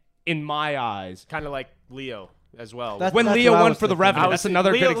meant in my eyes. Kind of like Leo as well. That's- When what Leo I won was for The thinking. Revenant, I was that's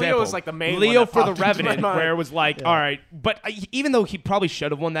another Leo- good example. Leo is like the main Leo one that for The popped into my Revenant, mind. where it was like, all right, but even though he probably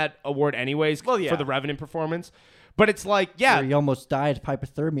should have won that award anyways Well, yeah. for The Revenant performance, but it's like, yeah, Where he almost died of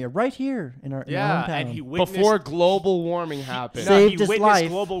hypothermia right here in our yeah, hometown. and he witnessed, before global warming happened. no, Saved he his witnessed life.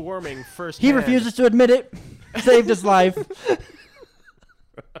 global warming first. He refuses to admit it. Saved his life.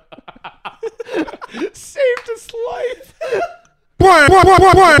 Saved his life.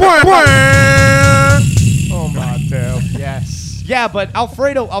 Oh my damn. Yes. Yeah, but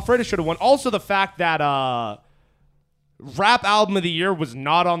Alfredo should have won. Also, the fact that Rap Album of the Year was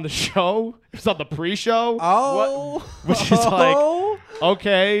not on the show. It was on the pre-show. Oh. Which is like,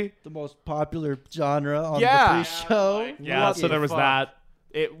 okay. the most popular genre on Yeah. the pre-show. Yeah, What so the there was fuck? that.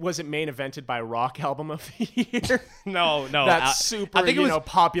 It wasn't main evented by Rock Album of the Year. No. That's super, I think it was,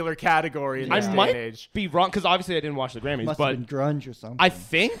 popular category in this I day might and age. be wrong because obviously I didn't watch the Grammys, Must but have been grunge or something. I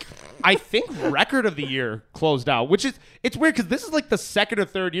think Record of the Year closed out, which is it's weird because this is like the second or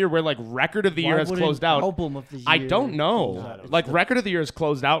third year where like Record of the Year Why has wouldn't closed out. Album of the year. I don't know. No, Like Record of the Year has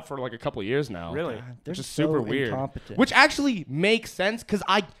closed out for like a couple of years now. Really? They're Which is so super weird. incompetent. Which actually makes sense because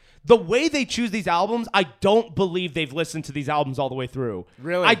the way they choose these albums, I don't believe they've listened to these albums all the way through.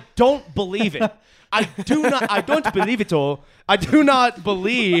 Really? I don't believe it. I don't believe it all. I do not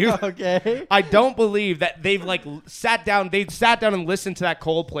believe. Okay. I don't believe that they've like sat down and listened to that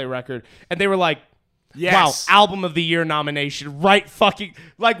Coldplay record and they were like, Yes. wow, album of the year nomination, right fucking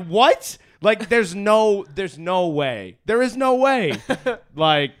like what? Like there's no way. There is no way.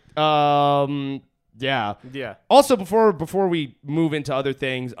 Like Yeah. Yeah. Also, before we move into other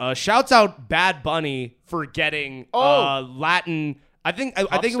things, shouts out Bad Bunny for getting Latin. I think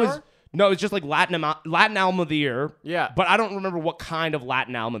it was star? no, it's just like Latin album of the year. Yeah. But I don't remember what kind of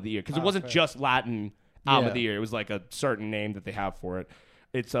Latin album of the year because it wasn't just Latin album of the year. It was like a certain name that they have for it.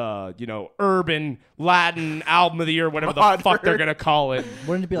 It's urban Latin album of the year, whatever the fuck they're gonna call it.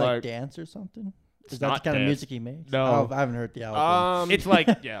 Wouldn't it be like dance or something? Is that the not kind of dance. music he makes? No. I haven't heard the album. It's like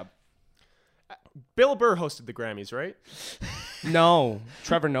Bill Burr hosted the Grammys, right? No,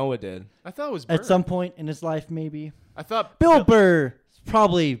 Trevor Noah did. I thought it was Burr. At some point in his life, maybe. I thought Bill Burr's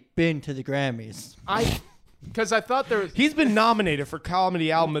probably been to the Grammys. Because I thought there was. He's been nominated for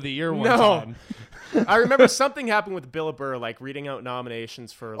Comedy Album of the Year one No. time. I remember something happened with Bill Burr, like reading out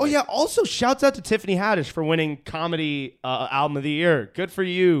nominations for. Oh yeah! Also, shouts out to Tiffany Haddish for winning Comedy Album of the Year. Good for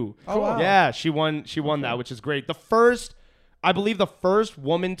you. Oh, wow. Yeah, she won that, which is great. I believe the first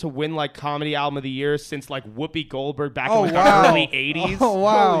woman to win like Comedy Album of the Year since like Whoopi Goldberg back in like, the early '80s. Oh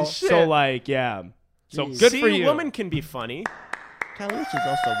wow! Holy shit. So like, yeah. So Jeez. good See, for you. woman can be funny. Caliucci's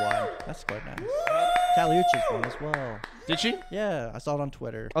also won. That's quite nice. Caliucci's won as well. Did she? Yeah, I saw it on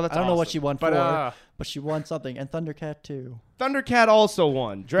Twitter. Oh, that's I don't know what awesome. she won But, for, but she won something. And Thundercat too. Thundercat also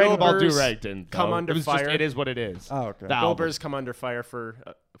won. Dragon Ball Burr's Durag didn't. come though. under It was fire. Just, it is what it is. Oh, okay. The Bill album. Burr's come under fire for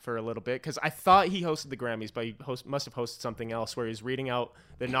a little bit because I thought he hosted the Grammys, but he must have hosted something else where he's reading out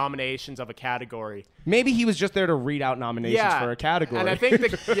the nominations of a category. Maybe he was just there to read out nominations for a category. And I think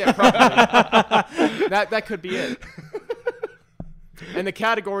probably that could be it. And the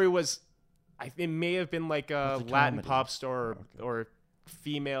category was, it may have been like a Latin comedy? pop star or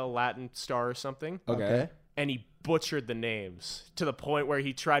female Latin star or something. Okay. And he butchered the names to the point where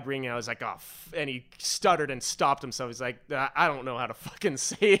he tried reading it. I was like, and he stuttered and stopped himself. He's like, I don't know how to fucking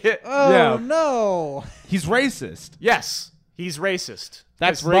say it. Oh Yeah. no! He's racist. Yes, he's racist.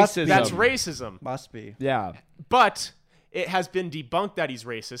 That's 'Cause racism. That's racism. Must be. Yeah. But it has been debunked that he's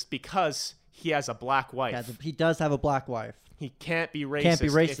racist because he has a black wife. He does have a black wife. He can't be racist, Can't be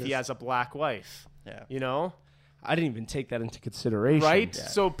if racist. he has a black wife. Yeah. You know? I didn't even take that into consideration. Right?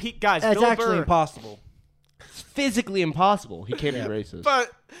 So, guys, It's Bill actually Burr, impossible. It's physically impossible. He can't be racist.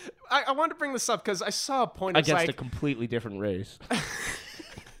 But I wanted to bring this up because I saw a point. It's Against like, a completely different race.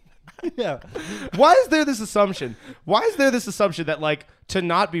 Yeah. Why is there this assumption? That like to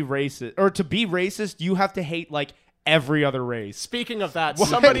not be racist or to be racist, you have to hate like every other race? speaking of that,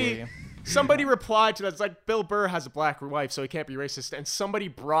 Really? somebody replied to that. It's like, Bill Burr has a black wife, so he can't be racist. And somebody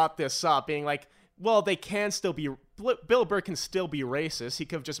brought this up, being like, well, they can still be. Bill Burr can still be racist. He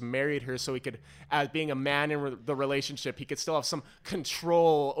could have just married her, so he could, as being a man in the relationship, he could still have some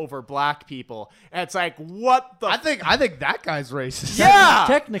control over black people. And it's like, what the? I think that guy's racist. Yeah.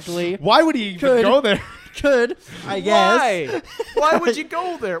 Technically, Why would he even Could. go there? could I guess? Why? Why would you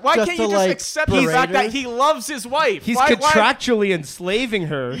go there? Why Just can't you to, just like, accept the berate fact her? that he loves his wife? He's Why- contractually enslaving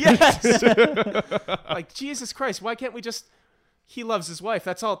her. Yes. Like, Jesus Christ, why can't we just? He loves his wife.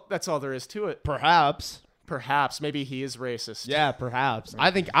 That's all. That's all there is to it. Perhaps. Perhaps, maybe he is racist. Yeah, perhaps. I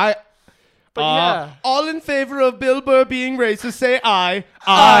think But yeah. all in favor of Bill Burr being racist, say aye.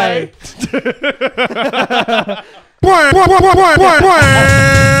 Aye.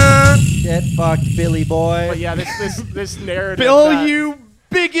 Get fucked, Billy boy. But yeah, this narrative. Bill, that you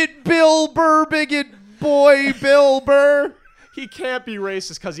bigot, Bill Burr, bigot boy, Bill Burr. he can't be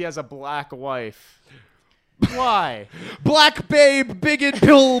racist because he has a black wife. Why? Black babe, bigot,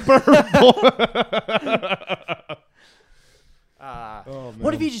 Bill Burr.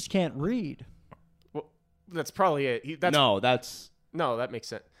 What if you just can't read? Well, that's probably it. No, that makes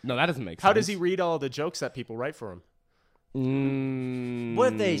sense. doesn't make sense. How does he read all the jokes that people write for him?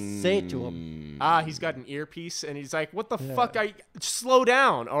 What if they say to him? He's got an earpiece and he's like, "What the fuck? Slow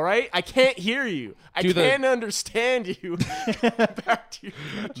down, all right? I can't hear you. I can't understand you." Back to you.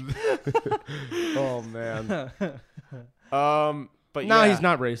 Oh man. But No, yeah. he's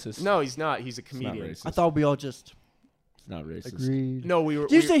not racist. No, he's not. He's a It's not comedian. racist. I thought we all just It's not racist. agreed. No, we were.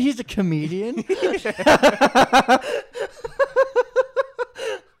 Did you say he's a comedian?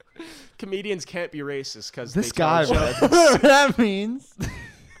 Comedians can't be racist because This guy, man. Whatever that means.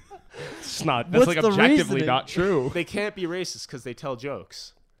 It's not. That's What's like the objectively reasoning? not true. They can't be racist because they tell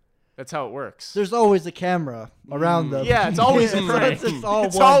jokes. That's how it works. There's always a camera around them. Yeah, it's always a It's- prank. It's all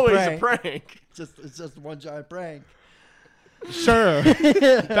It's one always prank. a prank. It's just one giant prank. Sure.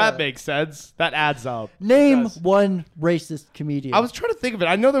 That makes sense. That adds up. Name does. one racist comedian. I was trying to think of it.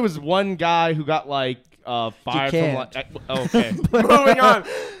 I know there was one guy who got like fired from can't. like. Okay. Moving on.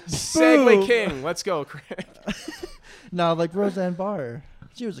 Segue King. Let's go, Craig. No, like Roseanne Barr.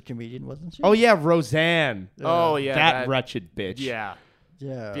 She was a comedian, wasn't she? Oh yeah, Roseanne. Oh yeah, that wretched bitch. Yeah,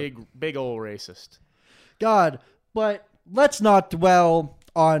 yeah. big old racist. God. But let's not dwell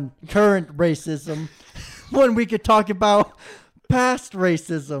on current racism when we could talk about past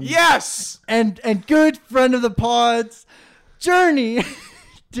racism. Yes. And good friend of the pod's journey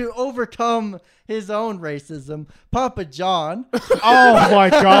to overcome his own racism, Papa John. Oh my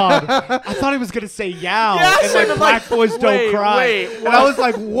God! I thought he was gonna say "yow" Yes, and like I'm black boys don't wait, cry. wait, and I was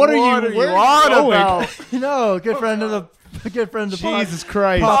like, "What are you on going? about? No, good friend of the pod. Jesus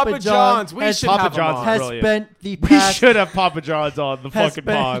Christ! Papa John's. We has- should Papa have him John's on. has brilliant. spent the We past should have Papa John's on the has fucking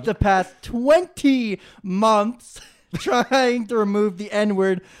spent pod the past 20 months trying to remove the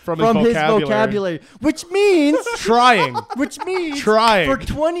N-word From from his his vocabulary. vocabulary, which means trying. Trying. for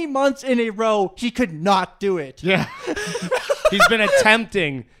 20 months in a row he could not do it. Yeah, he's been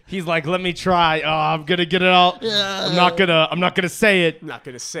attempting. He's like, let me try. Oh, I'm gonna get it out. I'm not gonna say it. Not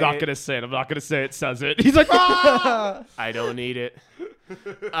gonna say Not it. gonna say it. I'm not gonna say it. Says it. He's like, ah! I don't need it.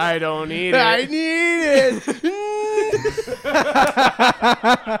 I don't need it. I need it.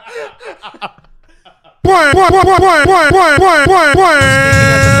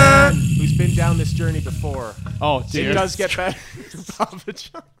 Who's been down this journey before? Oh, It dear. does get better. Papa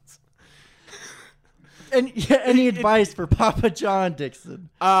John's. Any advice for Papa John, Dixon?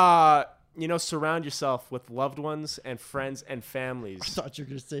 Surround yourself with loved ones and friends and I families. thought you were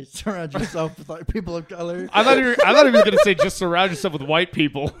going to say surround yourself with like people of color. I thought he was gonna say just surround yourself with white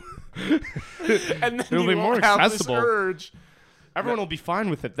people. And then It'll you be more won't have accessible. this urge. Everyone will be fine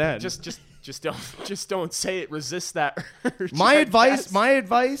with it then. Just don't say it. Resist that urge. my I advice. guess. My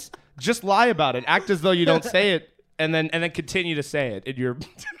advice. Just lie about it. Act as though you don't say it, and then continue to say it in your.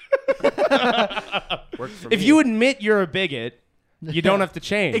 Worked for If me. you admit you're a bigot, you don't have to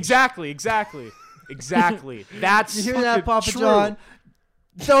change. exactly. That's You hear that, fucking Papa true. John?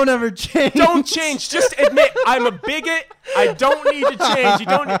 Don't ever change. Don't change. Just admit I'm a bigot. I don't need to change. You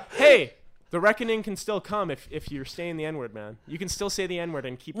don't. Hey, the reckoning can still come if you're saying the N-word, man. You can still say the N-word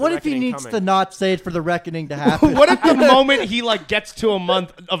and keep. What the if he reckoning needs coming. to not say it for the reckoning to happen? What if the moment he like gets to a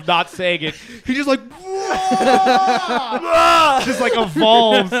month of not saying it, he just like just like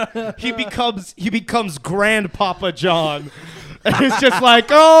evolves. He becomes Grandpapa John. And it's just like,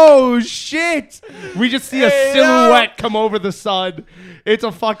 oh shit. We just see a silhouette come over the sun. It's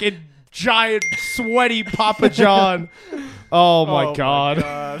a fucking giant sweaty Papa John. Oh my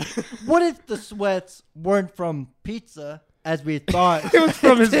god. What if the sweats weren't from pizza, as we thought? It was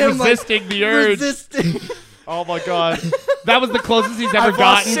from his Him, like, resisting the urge. resisting. Oh my god. That was the closest he's ever I've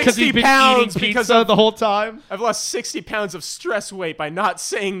lost gotten because 60 he's been pounds eating because pizza the whole time. I've lost 60 pounds of stress weight by not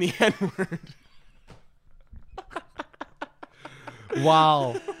saying the N-word.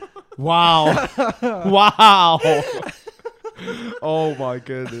 Wow. Wow. Wow. Oh my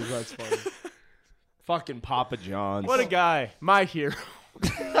goodness, that's funny. Fucking Papa John's. What a guy. My hero.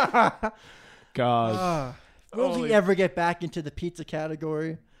 god. Will he ever get back into the pizza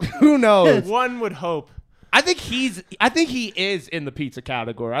category? Who knows? One would hope. I think he is in the pizza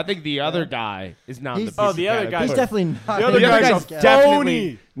category. I think the other guy is not in the He's- pizza Oh, the other category. guy's He's definitely not. The other in guy's pizza a category.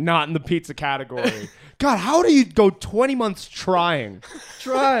 Definitely not in the pizza category. God, how do you go 20 months trying?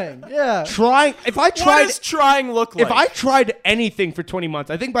 Trying. Yeah. Trying. If I What tried does trying look like? If I tried anything for 20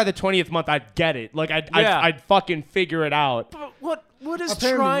 months, I think by the 20th month I'd get it. Like I'd fucking figure it out. But what does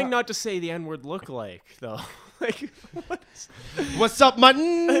Apparently trying not. not to say the N-word look like, though? Like, what is... What's up, my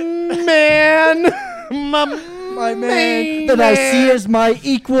man? My man that I see as my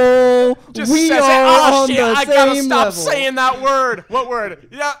equal. Just We says it. are Oh on shit! the I gotta same stop level. saying that word. What word?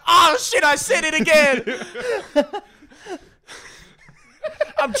 Yeah. Oh shit! I said it again.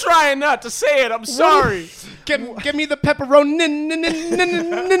 I'm trying not to say it. I'm sorry. Give me the pepperoni.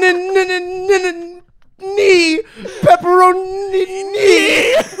 Pepperoni.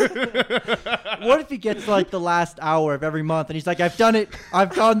 What if he gets like the last hour of every month and he's like, I've done it.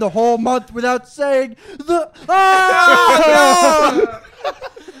 I've gone the whole month without saying the. Ah!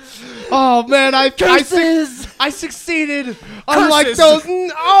 Oh man, I Curses! succeeded. Unlike Curses. those.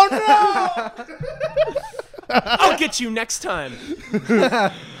 Oh no. I'll get you next time.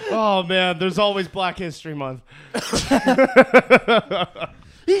 Oh man, there's always Black History Month.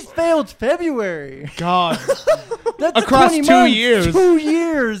 He's failed February. God. That's Across 20 2 months. years. 2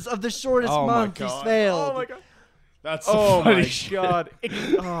 years of the shortest Oh my month he's God. failed. Oh my god. That's Oh funny my shit. god.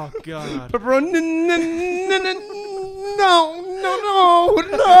 Oh god. Pepperoni. No.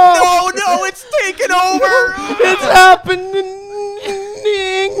 Oh no! It's taking over. It's happening.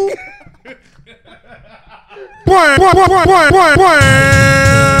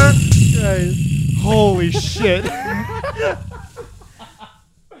 Holy shit.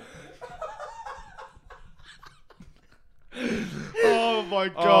 Oh my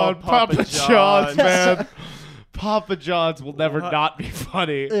god, Oh, Papa Papa John's, man. Papa John's will never not be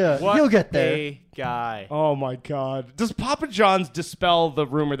funny. Yeah, What you'll get there. a guy. Oh my God. Does Papa John's dispel the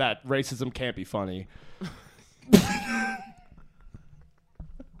rumor that racism can't be funny?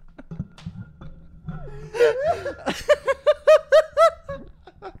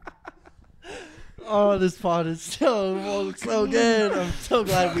 Oh, this pod is so good. I'm so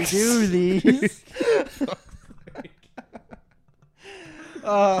glad we do these.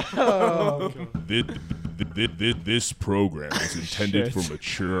 This program is intended for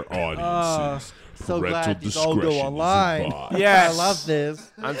mature audiences. So Parental glad these all go discretion is online. advised. Yes. I love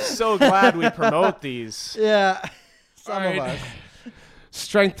this. I'm so glad we promote these. Yeah, some All of right. us.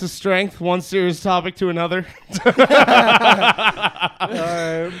 Strength to strength, one serious topic to another.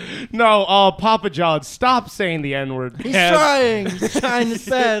 No, Papa John, stop saying the N-word. He's man. trying. He's trying his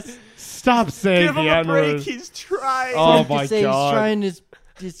best. Stop saying Give the him a break. N-word. He's trying. Oh You could my say God. He's trying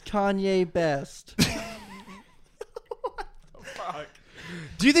his Kanye best.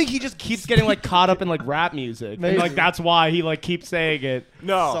 Do you think he just keeps getting like caught up in like rap music? Maybe. And like that's why he like keeps saying it.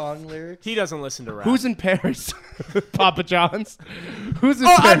 No. Song lyrics. He doesn't listen to rap. Who's in Paris? Papa John's. Who's in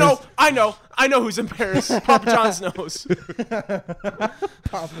Oh, Paris? I know who's in Paris. Papa John's knows.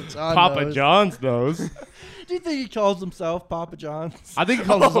 Papa John. Papa knows. John's knows. Do you think he calls himself Papa John's? I think he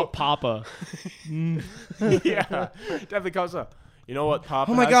calls himself Papa. Yeah. Definitely comes up. You know what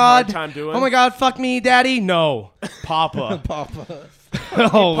Papa Oh my has a hard God. time doing? Oh my God, fuck me, Daddy. No. Papa. Papa.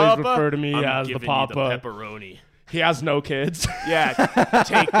 Always Papa? refer to me I'm as the giving Papa. you the pepperoni. He has no kids. Yeah,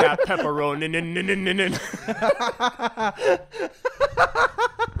 take that pepperoni.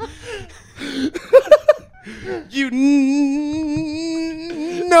 You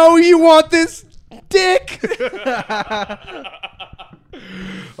know you want this dick.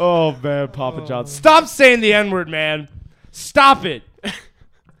 Oh man, Papa John. Stop saying the N-word, man. Stop it.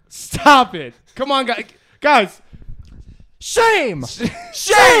 Stop it. Come on, guys. Shame!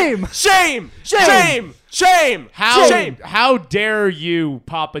 Shame! Shame! Shame! Shame! How dare you,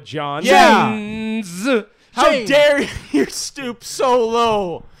 Papa John? Yeah. Shins. How Shame. dare you stoop so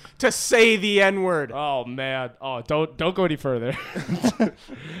low to say the N-word? Oh man. Oh, don't go any further.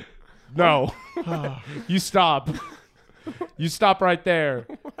 No. You stop. You stop right there.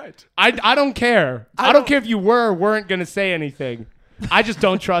 What? I don't care. I don't care if you were or weren't going to say anything. I just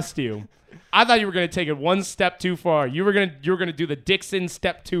don't trust you. I thought you were going to take it one step too far. You were going to do the Dixon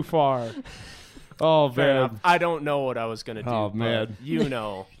step too far. Oh, Fair enough. man. I don't know what I was going to do. Oh, but man. You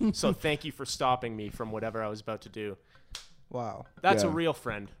know. So thank you for stopping me from whatever I was about to do. Wow. That's Yeah. a real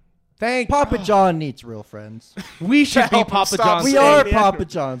friend. Papa John needs real friends. We should be Help him Papa stop John's. We saying are the Papa N-word.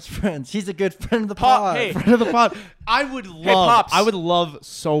 John's friends. He's a good friend of the Pa- pod. hey. Friend of the pod. I would Pops. love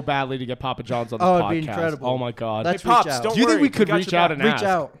so badly to get Papa John's on the Oh, podcast. it'd be incredible. Oh my God. Let's Hey, Pops, reach out. don't Do you think worry, we could got reach your out back. and Reach ask?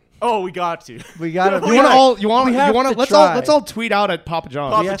 out. Oh, we got to. We got to. You want to all? We have to Let's try. all tweet out at Papa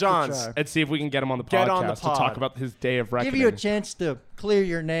John's. Papa We have to John's. try. And see if we can get him on the Get on the podcast to talk pod. about his day of reckoning. Give you a chance to clear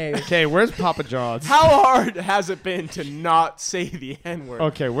your name. Okay, where's Papa John's? How hard has it been to not say the N-word?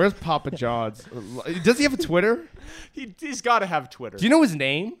 Okay, where's Papa John's? Does he have a Twitter? He's got to have Twitter. Do you know his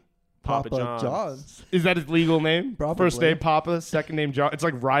name? Papa Papa John's. John's. Is that his legal name? Probably. First name Papa, second name John. It's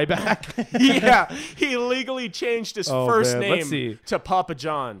like Ryback. Yeah, he legally changed his Oh, first man, let's name see. to Papa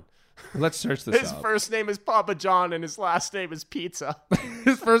John. Let's search this His up. first name is Papa John and his last name is Pizza.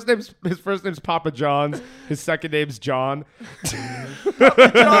 His first name's Papa John's. His second name's John.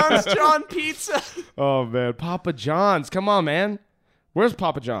 John's John Pizza. Oh man, Papa John's. Come on, man. Where's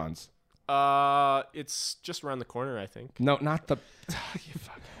Papa John's? It's just around the corner, I think. No, not the. You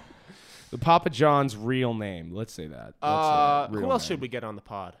fuck. The Papa John's real name. Let's say that. Who else should we get on the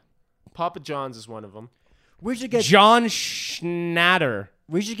pod? Papa John's is one of them. We should get. John Schnatter.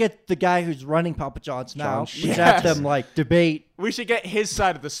 We should get the guy who's running Papa John's now. John We should have Yes. them like debate. We should get his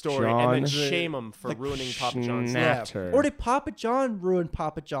side of the story and then John shame him for ruining Papa John's. Schnatter. name. Yeah. Or did Papa John ruin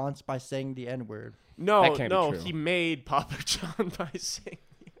Papa John's by saying the N-word? No, That can't be no, true. he made Papa John by saying.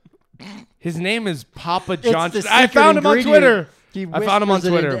 His name is Papa John. It's the I secret found him on ingredient. Twitter. He I found him on whispers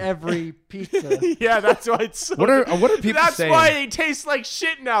it Twitter. into every pizza. Yeah, that's why it's so. What are people That's saying? why they taste like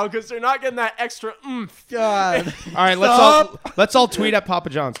shit now because they're not getting that extra oomph. God. All right, let's all tweet at Papa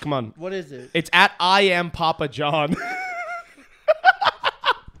John's. Come on. What is it? It's at I am Papa John.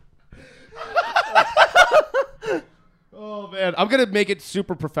 Oh man, I'm gonna make it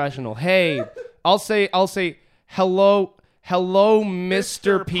super professional. Hey, I'll say hello,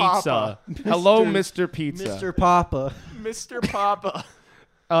 Mr. Pizza. Papa. Hello, Mr. Pizza. Mr. Papa. Mr. Papa.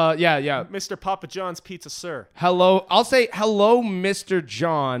 Yeah. Mr. Papa John's Pizza, sir. Hello. I'll say hello, Mr.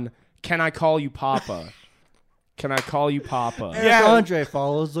 John. Can I call you Papa? Can I call you Papa? Eric Andre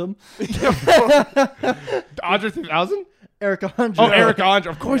follows him. Andre 3000? Eric Andre. Oh, Eric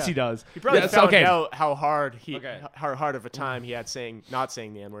Andre. Of course he does. He probably Yes, found okay. out how hard Okay. how hard of a time he had not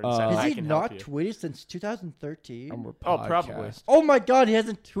saying the N-word. And said, Has I he can help not you. tweeted since 2013? Oh, probably. Oh my god, he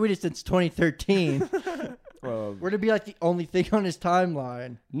hasn't tweeted since 2013. Would it be like the only thing on his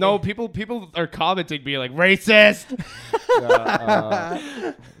timeline? No, people are commenting, being like racist.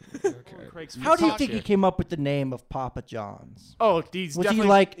 Craig's How do you talk think he shit. came up with the name of Papa John's? Oh, he's Was he definitely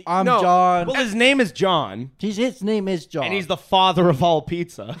like, I'm no. John? Well, his name is John, His name is John. and he's the father of all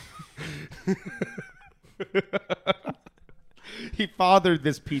pizza. He fathered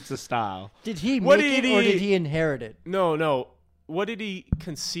this pizza style. Did he What make did it or he- did he inherit it? No. What did he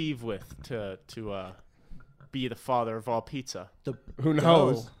conceive with to be the father of all pizza? Who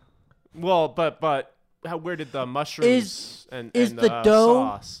knows? Well, but where did the mushrooms and is the the dough-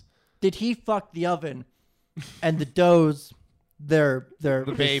 sauce? Did he fuck the oven and the dough's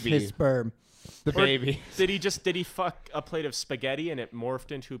baby. his sperm? The Or baby. Did he fuck a plate of spaghetti and it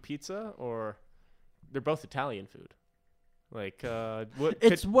morphed into a pizza? Or they're both Italian food. Like what?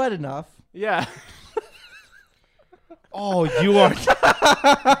 It's wet enough. Yeah. Oh, you are.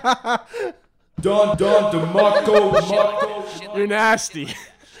 Don DeMarco. You're nasty.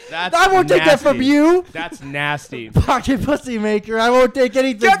 That's I won't take that from nasty. you, That's nasty. pocket pussy maker. I won't take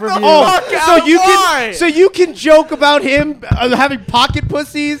anything from you. So you can joke about him having pocket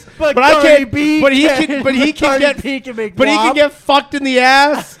pussies, but I Cardi can't. B But he can. But he can Cardi get. B can make But he can WAP. get fucked in the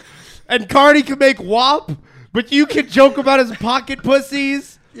ass, and Cardi can make WAP. But you can joke about his pocket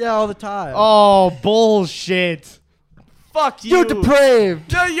pussies. Yeah, all the time. Oh bullshit! Fuck you. You're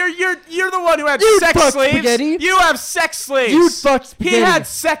depraved. No, you're the one who had You'd sex fuck slaves. spaghetti. You have sex slaves. You'd fuck spaghetti. He had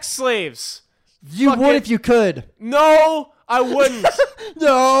sex slaves. You Fuck would it. if you could. No, I wouldn't.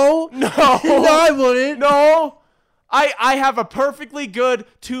 No. No. No, I wouldn't. No. I have a perfectly good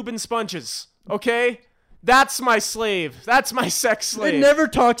tube and sponges. Okay? That's my slave. That's my sex slave. It never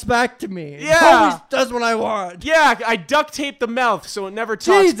talks back to me. It Yeah. always does what I want. Yeah, I duct tape the mouth so it never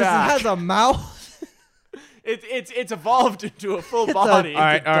talks Jesus, back. it has a mouth. It's evolved into a full body. All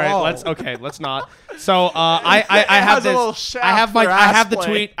right, dog. let's not. So I have has a little this. shaft I have my. for I have ass the play.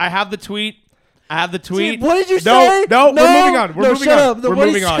 tweet. I have the tweet. What did you No, say? no, No, we're moving on. We're no, moving shut on. up. We're What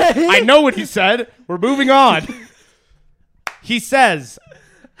did he moving on. say? I know what he said. We're moving on. He says,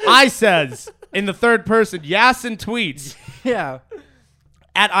 I says in the third person. Yasin tweets Yeah.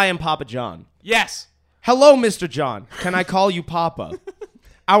 at I am Papa John. Yes. Hello, Mr. John. Can I call you Papa?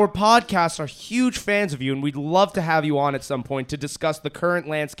 Our podcasts are huge fans of you, and we'd love to have you on at some point to discuss the current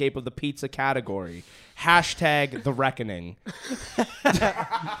landscape of the pizza category. Hashtag the reckoning.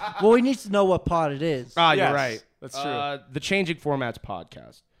 Well, he needs to know what pot it is. Ah, Yes, you're right. that's true. The Changing Formats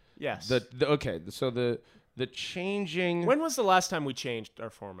podcast. Yes. The changing. When was the last time we changed our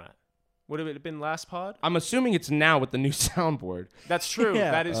format? Would it have been last pod? I'm assuming it's now with the new soundboard. That's true.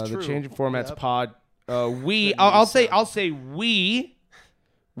 Yeah. That is The true. Changing Formats pod. I'll say we,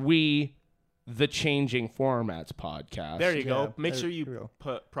 the Changing Formats podcast. There you Yeah, go. Make there sure we you go.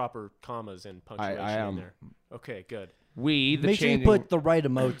 put proper commas and punctuation I am. in there. Okay, good. We, the Make sure you changing. put the right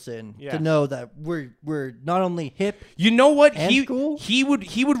emotes in Yes. to know that we're not only hip. You know what? And cool? He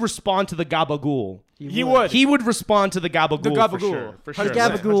would respond to the gabagool. He would. He would respond to the gabagool. The For gabagool. sure. For The sure.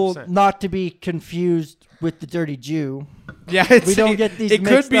 gabagool, 100%. not to be confused with the dirty Jew. Yeah, We don't get these It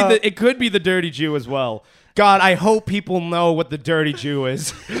could mixed be up. it could be the dirty Jew as well. God, I hope people know what the dirty Jew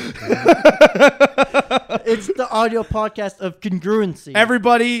is. It's the audio podcast of congruency.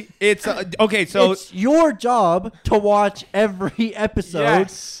 Everybody, it's okay. So it's your job to watch every episode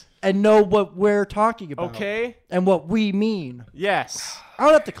Yes. and know what we're talking about. Okay. And what we mean. Yes. I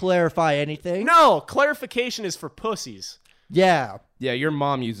don't have to clarify anything. No, clarification is for pussies. Yeah. yeah, your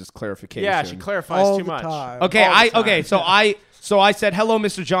mom uses clarification. Yeah, she clarifies All too the much. time. Okay, All the time. So I said, hello,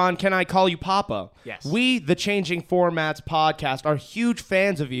 Mr. John. Can I call you Papa? Yes. We, the Changing Formats podcast, are huge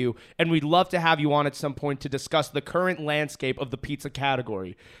fans of you, and we'd love to have you on at some point to discuss the current landscape of the pizza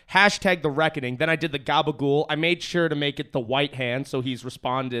category. Hashtag the reckoning. Then I did the gabagool. I made sure to make it the white hand so he's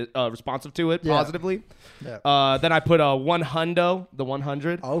responsive to it Yeah. positively. Yeah. Then I put a 100, the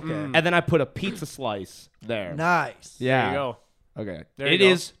 100. Okay. And then I put a pizza slice there. Nice. Yeah. There you go. Okay. There you It go.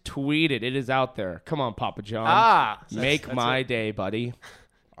 is tweeted. It is out there. Come on, Papa John. Make that's my it. day, buddy.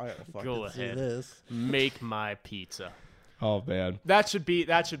 I gotta fucking Go see ahead. this. Make my pizza. Oh man. That should be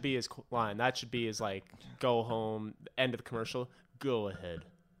his line. That should be his like go home end of the commercial. Go ahead.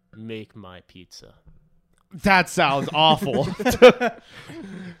 Make my pizza. That sounds awful.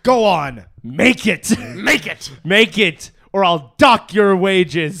 Go on. Make it. Make it. Make it, or I'll dock your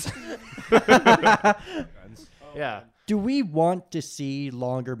wages. Yeah. Do we want to see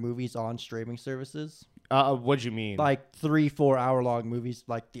longer movies on streaming services? What do you mean? Like 3-4 hour long movies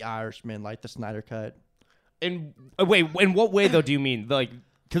like The Irishman, like the Snyder Cut. In what way though do you mean? Like,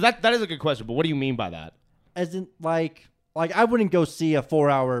 because that is a good question, but what do you mean by that? As in, like I wouldn't go see a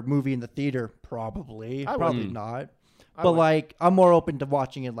 4-hour movie in the theater, probably. Probably not. But like, I'm more open to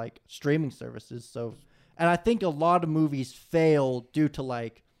watching it like streaming services. So, and I think a lot of movies fail due to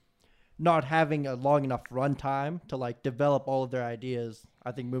like not having a long enough runtime to like develop all of their ideas.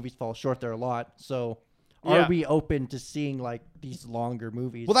 I think movies fall short there a lot. So, are we open to seeing like these longer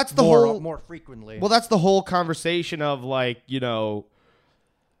movies? Well, that's the more frequently. Well, that's the whole conversation of like, you know,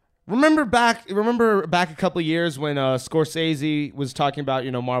 remember back a couple of years when Scorsese was talking about,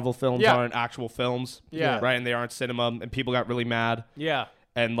 you know, Marvel films aren't actual films, right, and they aren't cinema, and people got really mad,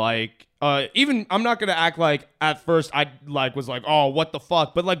 and like even I'm not gonna act like at first I like was like, oh, what the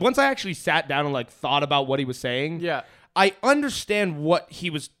fuck, but like once I actually sat down and like thought about what he was saying, I understand what he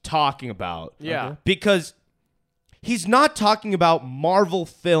was talking about, because he's not talking about Marvel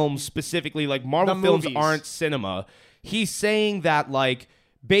films specifically, like Marvel films aren't cinema. He's saying that like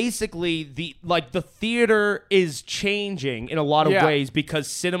basically the theater is changing in a lot of ways because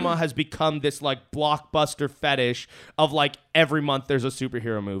cinema has become this like blockbuster fetish of like every month there's a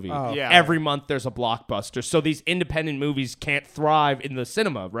superhero movie. Every month there's a blockbuster. So these independent movies can't thrive in the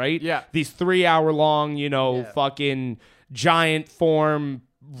cinema, right? These 3-hour long, you know, fucking giant form,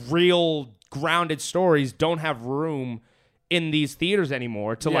 real grounded stories don't have room in these theaters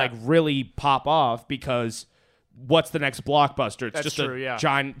anymore to like really pop off because what's the next blockbuster? It's just a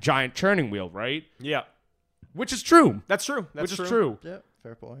giant churning wheel, right? Yeah. Which is true. That's true. Which is true. Yeah,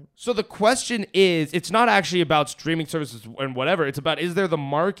 fair point. So the question is, it's not actually about streaming services and whatever. It's about, is there the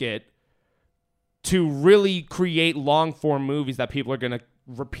market to really create long-form movies that people are going to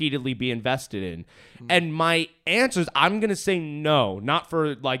repeatedly be invested in? And my answer is, I'm going to say no, not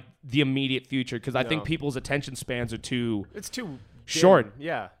for like the immediate future, because I think people's attention spans are too short.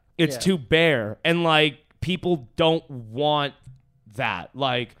 It's too bare. And like, people don't want that.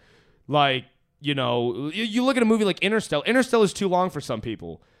 Like, you know, you look at a movie like Interstellar. Interstellar is too long for some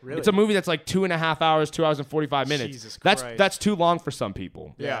people. Really? It's a movie that's like 2.5 hours, 2 hours and 45 minutes. Jesus Christ. That's too long for some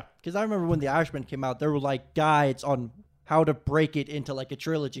people. Yeah. Because I remember when The Irishman came out, there were like guides on how to break it into like a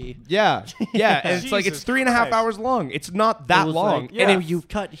trilogy. Yeah. And it's like, it's 3.5 hours long. It's not that long. Like, and then you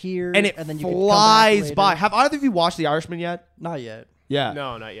cut here, and then you flies can by. Have either of you watched The Irishman yet? Not yet. Yeah.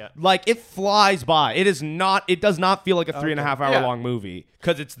 No, not yet. Like, it flies by. It does not feel like a 3.5 hour long movie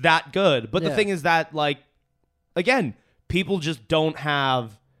because it's that good. But the thing is that, like, again, people just don't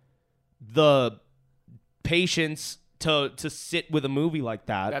have the patience to sit with a movie like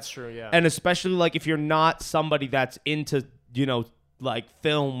that. That's true, yeah. And especially, like, if you're not somebody that's into, you know, like,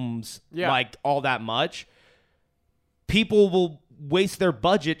 films, like, all that much, people will waste their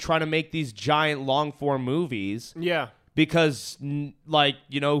budget trying to make these giant long-form movies. Yeah. Because, like,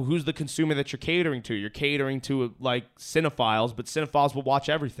 you know, who's the consumer that you're catering to? You're catering to, like, cinephiles, but cinephiles will watch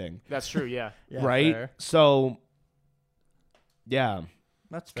everything. That's true, yeah. Right? Fair. So, yeah.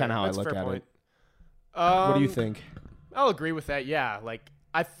 That's kind of how That's I look fair at point. it. What do you think? I'll agree with that, yeah. Like,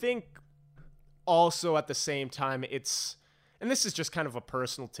 I think also at the same time, it's, and this is just kind of a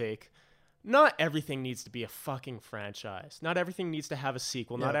personal take, not everything needs to be a fucking franchise. Not everything needs to have a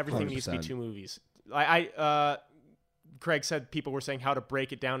sequel. Not everything 100%. needs to be 2 movies. Craig said people were saying how to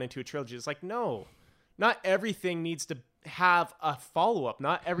break it down into a trilogy. It's like, no, not everything needs to have a follow-up.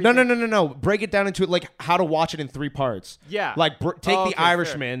 Not everything. No. Break it down into like how to watch it in 3 parts. Yeah. Like take The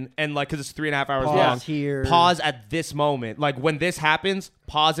Irishman and like, because it's 3.5 hours Pause long. here. Pause at this moment. Like when this happens,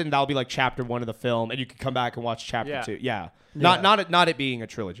 pause it, and that'll be like chapter 1 of the film, and you can come back and watch chapter 2. Yeah. Not it being a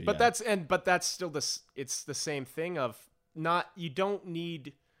trilogy. But that's still this. It's the same thing of you don't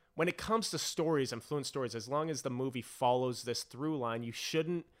need. When it comes to stories and fluent stories, as long as the movie follows this through line, you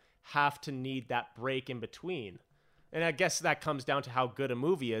shouldn't have to need that break in between. And I guess that comes down to how good a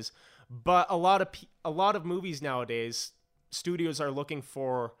movie is. But a lot of movies nowadays, studios are looking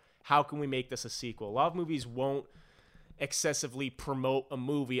for, how can we make this a sequel? A lot of movies won't excessively promote a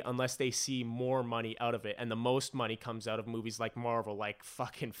movie unless they see more money out of it. And the most money comes out of movies like Marvel, like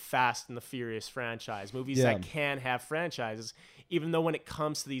fucking Fast and the Furious franchise. Movies that can have franchises, even though when it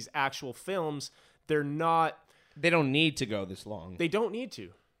comes to these actual films, they don't need to go this long. They don't need to.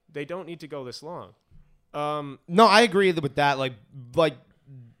 They don't need to go this long. No, I agree with that. Like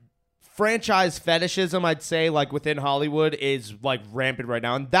franchise fetishism, I'd say, like within Hollywood is like rampant right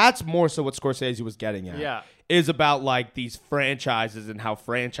now. And that's more so what Scorsese was getting at. Yeah. Is about like these franchises and how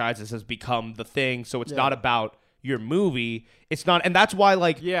franchises has become the thing. So it's not about your movie. It's not, and that's why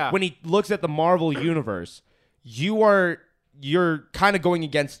like when he looks at the Marvel universe, you're kind of going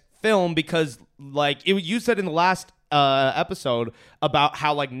against film because like you said in the last episode about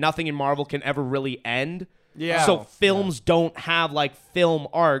how like nothing in Marvel can ever really end. Yeah. So films don't have like film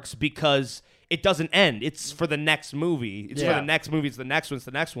arcs because it doesn't end. It's for the next movie. It's for the next movie. It's the next one. It's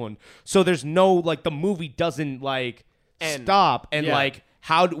the next one. So there's no like the movie doesn't like stop and like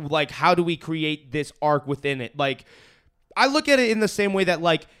how do we create this arc within it? Like I look at it in the same way that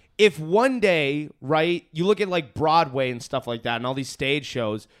like if one day, right, you look at like Broadway and stuff like that and all these stage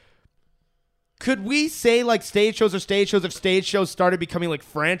shows, could we say like stage shows if stage shows started becoming like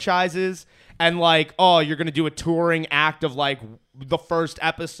franchises and like, oh, you're going to do a touring act of like the first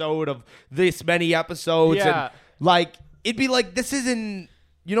episode of this many episodes and like it'd be like this isn't,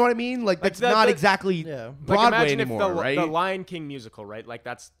 you know what I mean? Like that's not exactly Broadway like imagine anymore, if right? The Lion King musical, right? Like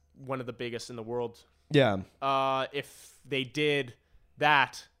that's one of the biggest in the world. Yeah. If they did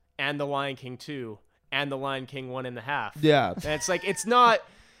that and The Lion King 2 and The Lion King 1.5. Yeah. And it's like it's not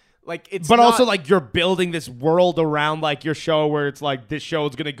like it's but not, also like you're building this world around like your show where it's like this show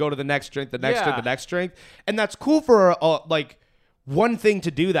is going to go to the next strength, the next strength, the next strength. And that's cool for like one thing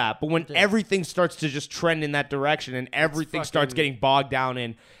to do that. But when everything starts to just trend in that direction and everything starts getting bogged down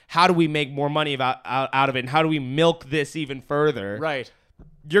in how do we make more money out of it and how do we milk this even further? Right.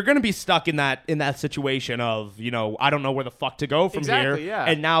 You're going to be stuck in that situation of, you know, I don't know where the fuck to go from here. Yeah.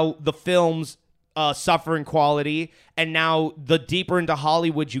 And now the films suffer in quality. And now the deeper into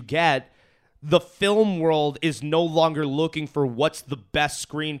Hollywood you get, the film world is no longer looking for what's the best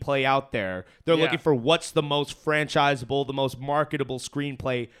screenplay out there. They're looking for what's the most franchisable, the most marketable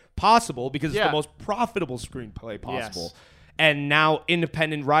screenplay possible because it's the most profitable screenplay possible. Yes. And now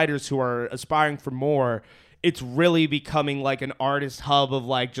independent writers who are aspiring for more, it's really becoming like an artist hub of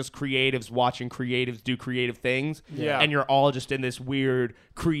like just creatives watching creatives do creative things. Yeah. And you're all just in this weird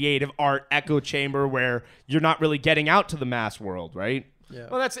creative art echo chamber where you're not really getting out to the mass world, right? Yeah.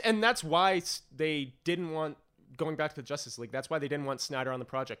 Well, that's why they didn't want, going back to the Justice League, that's why they didn't want Snyder on the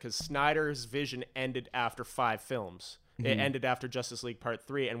project, because Snyder's vision ended after 5 films. It ended after Justice League Part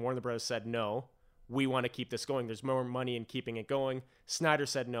 3, and Warner Bros. Said, no, we want to keep this going. There's more money in keeping it going. Snyder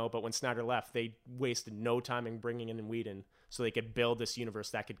said no, but when Snyder left, they wasted no time in bringing in Whedon so they could build this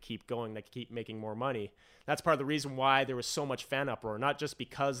universe that could keep going, that could keep making more money. That's part of the reason why there was so much fan uproar, not just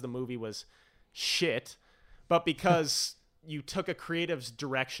because the movie was shit, but because you took a creator's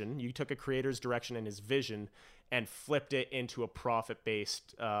direction and his vision and flipped it into a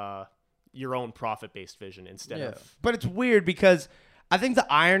profit-based, your own profit-based vision instead of... But it's weird because I think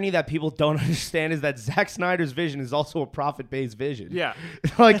the irony that people don't understand is that Zack Snyder's vision is also a profit-based vision. Yeah.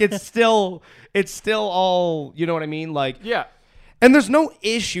 Like it's still all, you know what I mean? Like, yeah. And there's no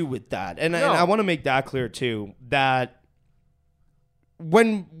issue with that. And No. I want to make that clear too, that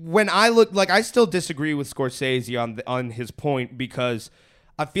when I look, like I still disagree with Scorsese on his point because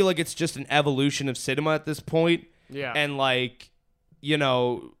I feel like it's just an evolution of cinema at this point. Yeah. And like, you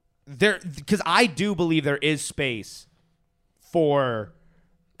know, because I do believe there is space for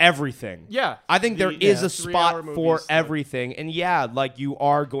everything. Yeah. I think there is a spot 3-hour for movies, everything. And yeah, like you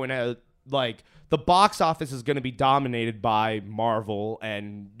are going to like the box office is going to be dominated by Marvel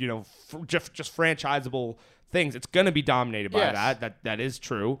and, you know, just franchisable things. It's going to be dominated by that is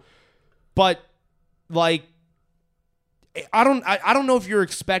true. But like I don't know if you're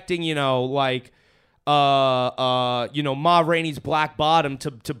expecting, you know, like you know, Ma Rainey's Black Bottom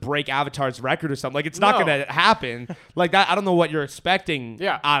to break Avatar's record or something. Like it's not going to happen like that. I don't know what you're expecting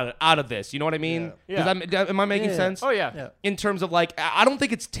out of this. You know what I mean? Yeah. Am I making sense? Oh, yeah. In terms of like, I don't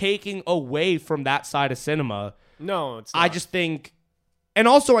think it's taking away from that side of cinema. No, it's not. I just think, and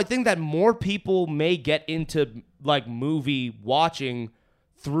also I think that more people may get into like movie watching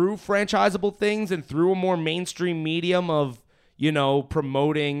through franchisable things and through a more mainstream medium of, you know,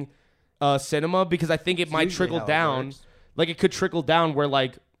 promoting cinema, because I think it might trickle down. Like it could trickle down where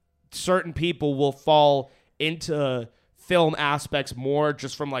like certain people will fall into film aspects more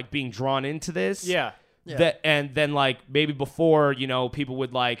just from like being drawn into this. Yeah. And then like maybe before, you know, people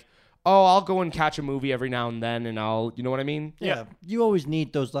would like, oh, I'll go and catch a movie every now and then and I'll, you know what I mean? Yeah. You always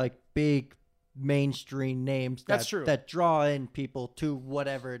need those like big mainstream names That's true. that draw in people to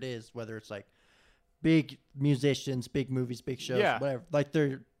whatever it is, whether it's like big musicians, big movies, big shows, whatever. Like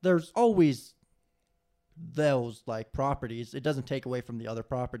there's always those like properties. It doesn't take away from the other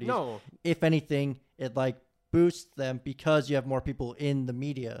properties. No. If anything, it like boosts them because you have more people in the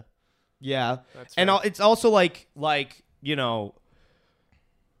media. Yeah. That's and fair. it's also like, you know,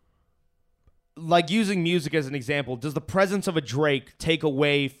 like using music as an example, does the presence of a Drake take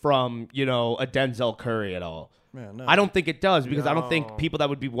away from, you know, a Denzel Curry at all? Yeah, no. I don't think it does, because I don't think No. people that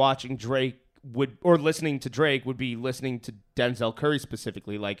would be watching Drake would, or listening to Drake would be listening to Denzel Curry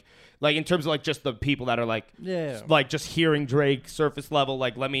specifically, like in terms of like just the people that are like like just hearing Drake surface level,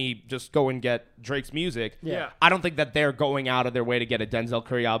 like let me just go and get Drake's music. Yeah. I don't think that they're going out of their way to get a Denzel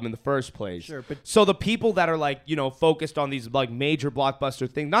Curry album in the first place. Sure, but so the people that are like, you know, focused on these like major blockbuster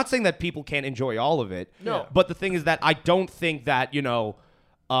things, not saying that people can't enjoy all of it. No. But the thing is that I don't think that, you know,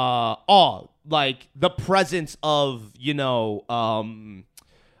 like the presence of, you know,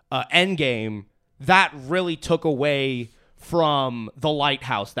 Endgame, that really took away from The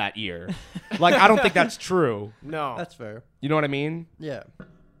Lighthouse that year. Like, I don't think that's true. No. that's fair. You know what I mean? Yeah.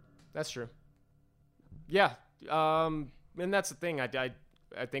 That's true. Yeah. And that's the thing. I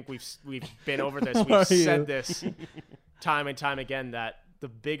think we've been over this. We've said this time and time again that the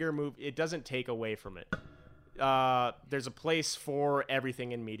bigger move, it doesn't take away from it. There's a place for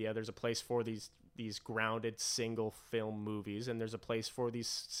everything in media. There's a place for these grounded single film movies, and there's a place for these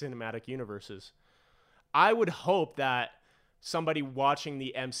cinematic universes. I would hope that somebody watching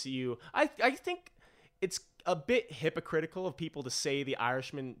the MCU, I think it's a bit hypocritical of people to say The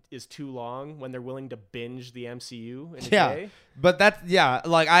Irishman is too long when they're willing to binge the MCU in a day. But that's,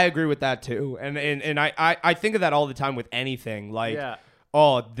 like I agree with that too. And I think of that all the time with anything. Like,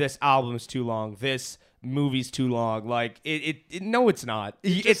 oh, this album's too long. This movie's too long. Like no, it's not.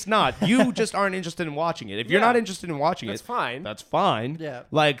 It's not. You just aren't interested in watching it. If you're not interested in watching that's it, fine. That's fine. Yeah.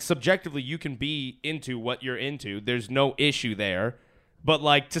 Like subjectively, you can be into what you're into. There's no issue there. But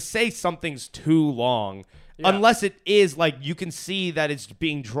like to say something's too long, unless it is like you can see that it's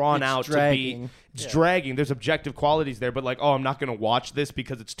being drawn out dragging. to be. It's dragging. There's objective qualities there, but like, oh, I'm not gonna watch this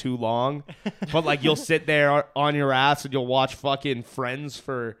because it's too long. But like, you'll sit there on your ass and you'll watch fucking Friends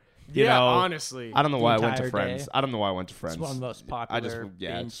for. You know, honestly. I don't know why I went to entire Friends. day. I don't know why I went to Friends. It's one of the most popular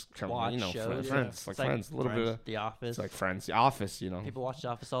binge watch shows. Friends, like Friends, a little bit of The Office. it's like Friends, The Office. You know, People watch The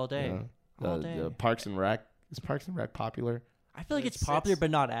Office all day. all day. Parks and Rec. Is Parks and Rec popular? I feel like it's popular,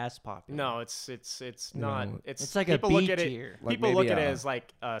 but not as popular. No, it's not. It's like a people look B at it. tier. Like People look maybe at it a- as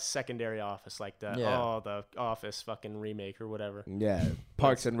like a secondary Office, like the the Office fucking remake or whatever. Yeah,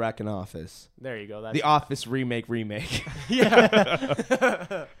 Parks and Rec and Office. There you go. That's The Office remake.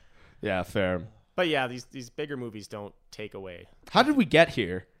 yeah. Yeah, fair. But yeah, these bigger movies don't take away. How did we get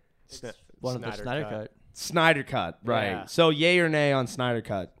here? One of the Snyder Cut. Snyder Cut, right? Yeah. So, yay or nay on Snyder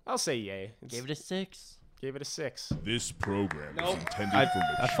Cut? I'll say yay. Gave it a 6. Gave it a 6. This program is intended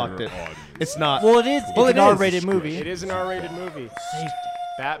I for fucked mature it. audience. It's not. Well, it is. It's an R-rated movie. It is an R-rated movie.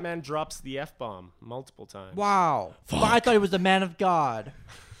 Batman drops the F-bomb multiple times. Wow. But I thought he was a man of God.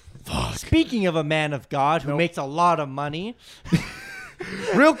 Speaking of a man of God who makes a lot of money,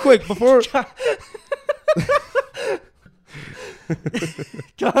 Real quick before.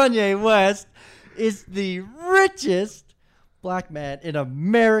 Kanye West is the richest black man in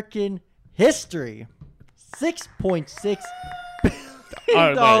American history. $6.6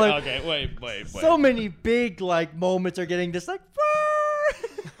 billion. Okay, wait. So many big like moments are getting just like.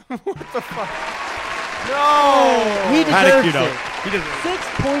 What the fuck? No, he deserves you know, it. he doesn't.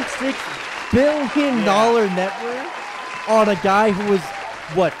 $6.6 billion net worth on a guy who was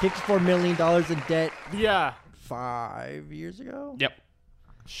what $54 million in debt Yeah. 5 years ago. Yep.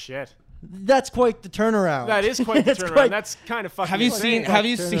 Shit. That's quite the turnaround. That is quite the That's turnaround. quite- That's kind of fucking Have you insane. seen? Have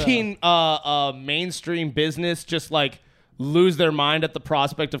you Turn it seen mainstream business just like lose their mind at the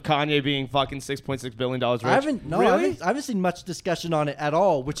prospect of Kanye being fucking $6.6 billion rich? I haven't. No, Really? I haven't seen much discussion on it at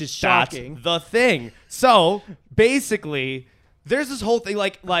all, which is That's shocking. the thing. So basically, there's this whole thing.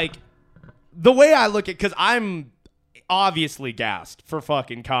 Like the way I look at, because I'm obviously gassed for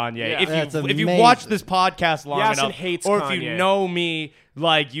fucking Kanye. Yeah. That's If you amazing. watch this podcast long Yasin enough, hates or if Kanye. you know me,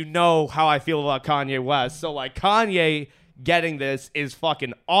 like you know how I feel about Kanye West. So like Kanye getting this is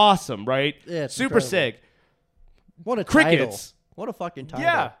fucking awesome, right? Yeah, it's super incredible. sick. What a Crickets. title. What a fucking title.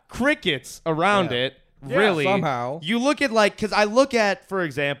 Yeah. Crickets around Yeah. it. Yeah, Really, somehow. you look at like, because I look at, for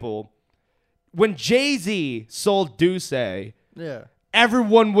example, when Jay-Z sold Duce, Yeah.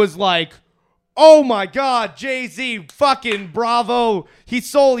 everyone was like, "Oh my God, Jay-Z, fucking bravo! He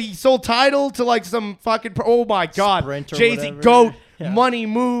sold Tidal to like some fucking oh my God, Sprint or Jay-Z whatever. goat, Yeah. money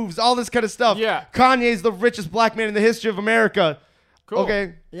moves, all this kind of stuff." Yeah. Kanye's the richest black man in the history of America. Cool.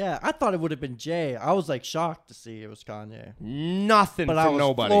 Okay, Yeah, I thought it would have been Jay. I was like shocked to see it was Kanye. nothing But for I was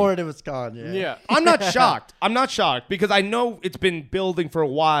nobody. floored it was Kanye. Yeah. I'm not shocked. I'm not shocked because I know it's been building for a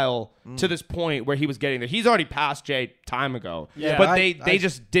while to this point where he was getting there. He's already passed Jay time ago. Yeah. But I- they I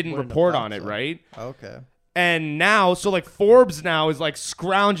just didn't wouldn't have report thought on it, so. right? Okay. And now, so like Forbes now is like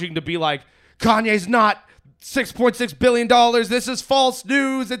scrounging to be like, Kanye's not $6.6 billion. This is false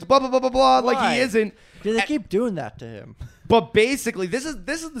news. It's blah, blah, blah, blah, blah. Like Why? he isn't. Dude, they keep doing that to him. But basically, this is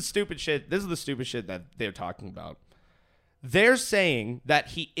the stupid shit. This is the stupid shit that they're talking about. They're saying that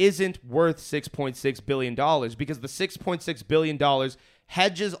he isn't worth $6.6 billion because the $6.6 billion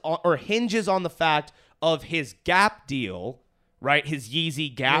hinges on the fact of his Gap deal, right? His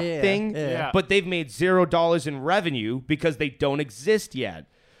Yeezy Gap thing. Yeah. But they've made $0 in revenue because they don't exist yet.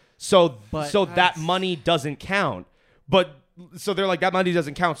 So that money doesn't count. So they're like, that money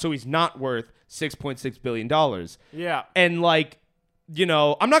doesn't count, so he's not worth $6.6 billion. Yeah. And like, you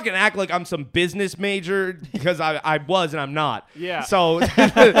know, I'm not going to act like I'm some business major because I was and I'm not. Yeah. So,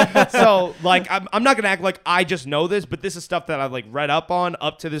 like, I'm not going to act like I just know this, but this is stuff that I've, like, read up on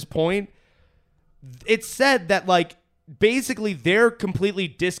up to this point. It's said that, like, basically they're completely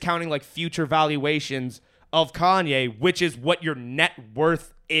discounting, like, future valuations of Kanye, which is what your net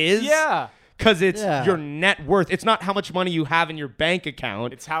worth is. Yeah. Because it's your net worth. It's not how much money you have in your bank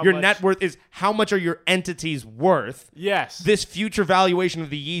account. It's how your much... net worth is how much are your entities worth. Yes. This future valuation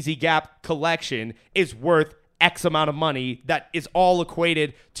of the Yeezy Gap collection is worth X amount of money that is all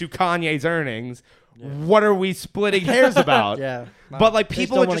equated to Kanye's earnings. Yeah. What are we splitting hairs about? Yeah. But like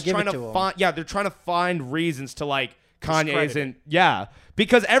people are just give trying it to find they're trying to find reasons to like Kanye Discredit isn't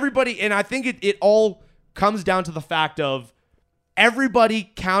because everybody, and I think it all comes down to the fact of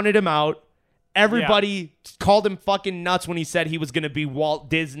everybody counted him out. Everybody called him fucking nuts when he said he was going to be Walt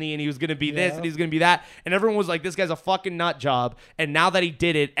Disney and he was going to be this and he was going to be that. And everyone was like, this guy's a fucking nut job. And now that he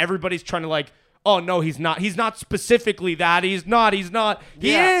did it, everybody's trying to like, oh, no, he's not. He's not specifically that. He's not. He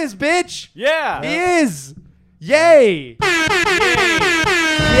is, bitch. Yeah. He is. Yay.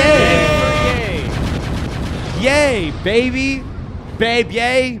 Yay. Yay, baby. Babe,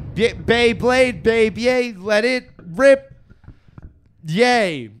 yay. Beyblade, babe, yay. Let it rip.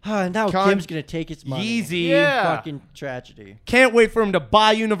 Yay. Now Kim's going to take his money. Yeezy. Yeah. Fucking tragedy. Can't wait for him to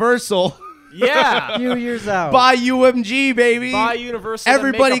buy Universal. Yeah. A few years out. Buy UMG, baby. Buy Universal.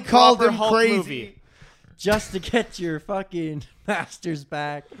 Everybody and make a called proper him Hulk crazy. Movie. Just to get your fucking masters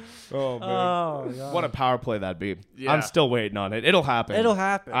back. Oh, man. Oh, God. What a power play that'd be. Yeah. I'm still waiting on it. It'll happen. It'll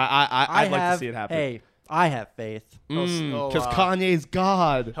happen. I'd like to see it happen. Hey, I have faith. Because Kanye's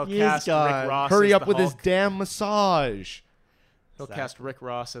God. He'll He is cast God. Rick Ross Hurry as up the with his Hulk. damn massage. He'll cast Rick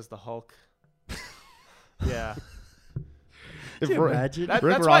Ross as the Hulk. Yeah. Can you imagine? That's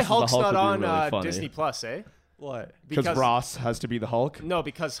Rick why Ross as the Hulk's Hulk not would be on really funny. Disney Plus, eh? What? Because Ross has to be the Hulk. No,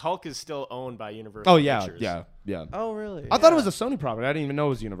 because Hulk is still owned by Universal Oh, yeah. Pictures. Yeah. Oh, really? I thought it was a Sony product. I didn't even know it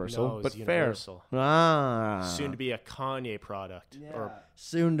was Universal. No, it was but Universal. fair. Ah. Soon to be a Kanye product. Or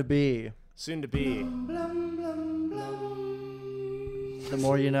Soon to be. soon to be. The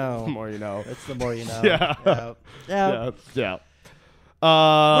more you know. The more you know. It's the more you know. Yeah. Yeah. Yeah.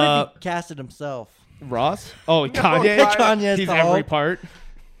 What if he casted himself? Ross? Oh, Kanye. Kanye's He's the every Hulk. part.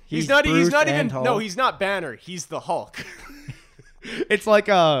 He's not even. Bruce and No, Hulk. he's not Banner. He's the Hulk. It's like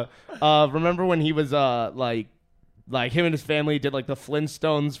remember when he was like him and his family did like the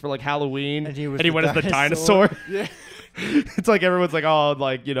Flintstones for like Halloween And he was went as the dinosaur. dinosaur. Yeah. It's like everyone's like, oh,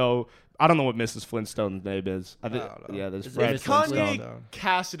 like, you know, I don't know what Mrs. Flintstone's name is. I think, don't know. yeah, there's Is it Fred Mrs. Flintstone. Kanye Flintstone?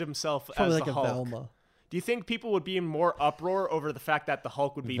 casted himself Probably as like the a Hulk. Velma. Do you think people would be in more uproar over the fact that the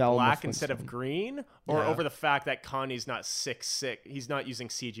Hulk would be Velma black instead of Flintstone. green, or Yeah. over the fact that Kanye's not sick? He's not using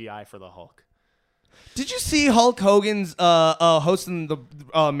CGI for the Hulk. Did you see Hulk Hogan's hosting the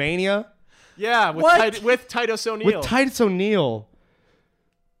Mania Yeah, with, What? with Titus O'Neil. with Titus O'Neil?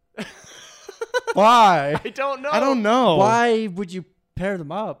 Why? I don't know. I don't know. Why would you pair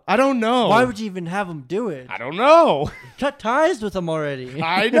them up? I don't know. Why would you even have them do it? I don't know. Cut ties with them already.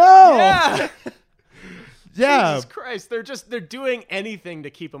 I know. Yeah. Yeah. Jesus Christ, they're doing anything to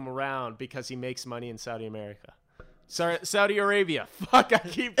keep him around because he makes money in Saudi America. Sorry, Saudi Arabia. Fuck, I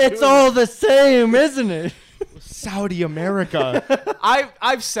keep. It's doing all the same, isn't it? Saudi America.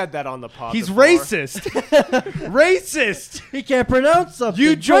 I've said that on the pod. He's before. racist. Racist. He can't pronounce something.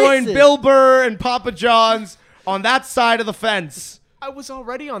 You joined Racist. Bill Burr and Papa John's on that side of the fence. I was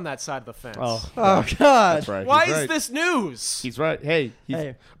already on that side of the fence. Oh God. That's right. Why He's is right. this news? He's right. Hey.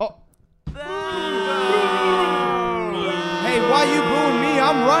 Hey. Oh. Hey, why you booing me?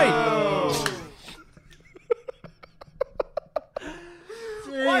 I'm right.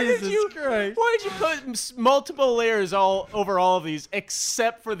 Why did you put multiple layers all over all of these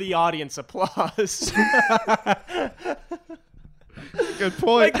except for the audience applause? Good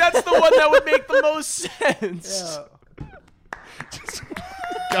point. Like that's the one that would make the most sense.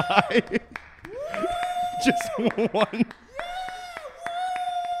 Guy. Just one.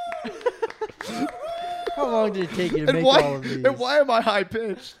 How long did it take you to And make why, all of these? and why am I high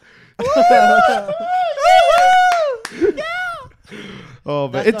pitched? Oh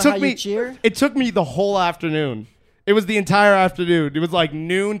man, That's not how you cheer? It took me the whole afternoon. It was the entire afternoon. It was like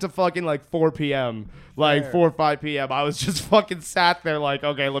noon to fucking like 4 p.m. Like 4 or 5 p.m. I was just fucking sat there like,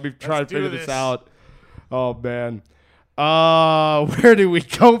 okay, let me try and figure this out. Oh, man. Where do we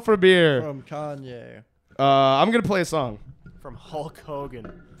go from here? From Kanye. I'm going to play a song. From Hulk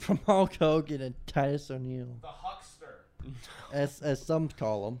Hogan. From Hulk Hogan and Titus O'Neil. The Huckster. As some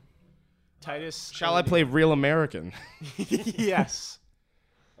call him. Titus. Shall I play Real American? Yes.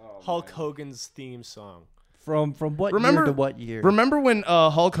 Hulk Hogan's theme song. From what year to what year? Remember when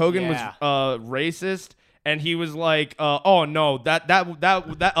Hulk Hogan was racist and he was like, "Oh no,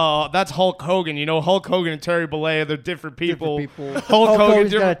 that's Hulk Hogan." You know, Hulk Hogan and Terry Bollea, they're different people. Hulk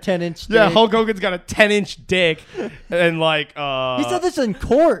Hogan's got a 10-inch dick. Yeah, Hulk Hogan's got a 10-inch dick, and like he said this in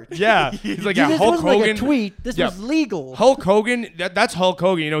court. Yeah, he's like, this Hulk wasn't Hogan. like a tweet. This was legal. Hulk Hogan, that's Hulk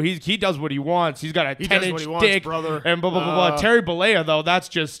Hogan. You know, he does what he wants. He's got a 10-inch dick, brother. And blah blah blah blah. Terry Bollea though, that's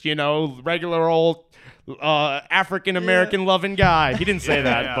just regular old. African American loving guy. He didn't say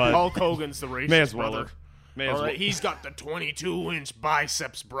that, but Hulk Hogan's the racist may as well. brother. May as well. He's got the 22-inch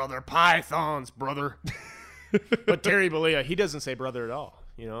biceps, brother. Pythons, brother. But Terry Bollea, he doesn't say brother at all.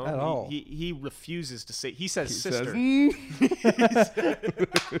 You know, at all. He refuses to say. He says sister.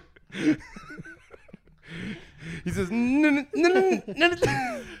 He says,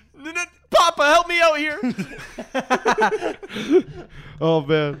 Papa, help me out here. Oh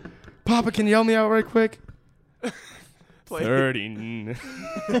man. Papa, can you help me out right quick? 30.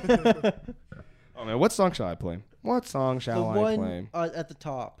 Oh man, what song shall I play? What song shall I play? At the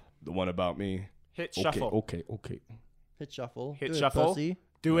top. The one about me. Hit shuffle. Okay. Hit shuffle. Hit Do shuffle. It, pussy.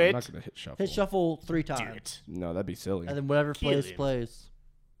 Do No, it. I'm not gonna hit shuffle. Hit shuffle 3 Do times. it. No, that'd be silly. And then whatever Kill plays.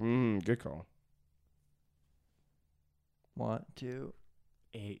 him. Good call. 1, 2,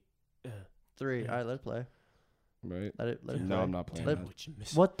 8. 3. All right, let it play. Right? Let it play. No, I'm not playing Let- that. What you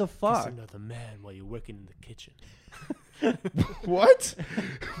missing? What the Kiss fuck? another man while you're working in the kitchen. What?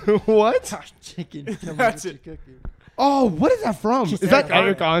 What? Chicken. Tell me That's what it. you're cooking. Oh, what is that from? Is that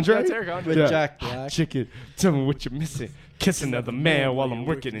Eric Andre? That's Eric Andre. With Jack Black. Chicken, tell me what you're missing. Kiss another man while I'm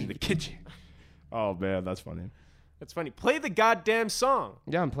working in the kitchen. Oh man, that's funny. That's funny. Play the goddamn song.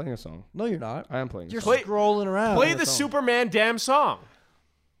 Yeah, I'm playing a song. No, you're not. I am playing a You're song. scrolling around. Play the Superman damn song.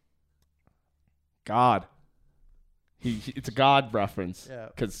 God. It's a God reference. Yeah.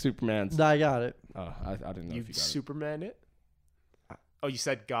 Because Superman's. I got it. Oh, I didn't know You if you got Superman it? Oh, you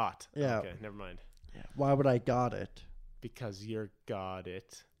said got. Yeah. Okay, never mind. Why would I got it? Because you're got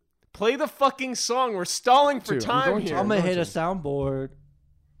it. Play the fucking song. We're stalling for Dude, I'm time going to. here. I'm gonna hit a to. soundboard. it.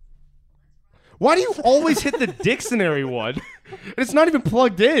 Why do you always hit the dictionary one? And it's not even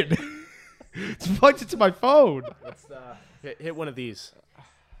plugged in. It's plugged into my phone. Let's hit one of these.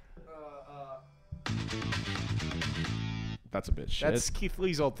 That's a bit shit. That's Keith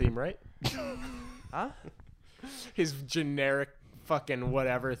Lee's old theme, right? Huh? His generic fucking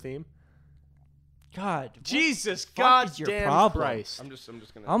whatever theme. God. Jesus fuck is your goddamn problem? Christ. I'm just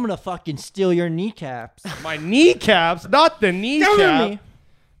gonna. I'm gonna fucking steal your kneecaps. My kneecaps, not the kneecap. Give me.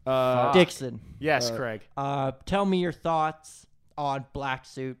 Uh, Dixon. Yes, Craig. Tell me your thoughts on Black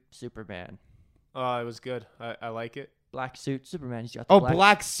Suit Superman. Oh, it was good. I like it. Black Suit Superman. He's got the Oh,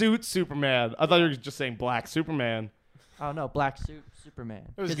 black suit Superman. I thought you were just saying Black Superman. Oh no, Black Suit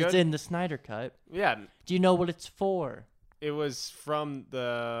Superman. It was Because it's good. in the Snyder Cut. Yeah, Do you know what it's for? it was from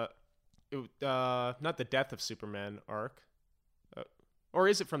the, not the Death of Superman arc, or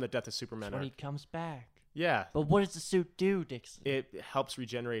is it from the Death of Superman When arc? he comes back. Yeah, But what does the suit do, Dixon? it helps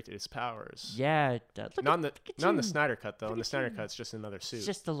regenerate his powers. Yeah, it does. Look Not in at the you. Snyder cut though. In the at Snyder you. cut, it's just another suit. It's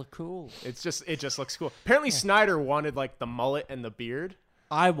just to look cool. it just looks cool. Apparently, Snyder wanted like the mullet and the beard.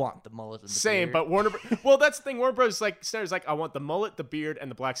 I want the mullet and the Same, beard. but Warner. Well, that's the thing. Warner Brothers Snyder's like, I want the mullet, the beard, and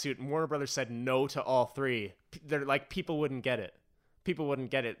the black suit, and Warner Brothers said no to all three. They're like, people wouldn't get it. People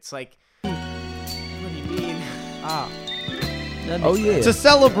wouldn't get it. It's like, what do you mean? Oh yeah. To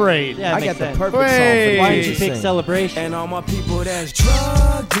celebrate. Yeah, I makes got the sense. perfect Wait. song for Why you did you to pick sing. Celebration? And all my people that's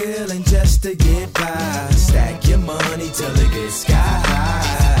drug dealing just to get by. Stack your money till it gets sky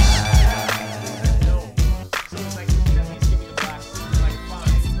high.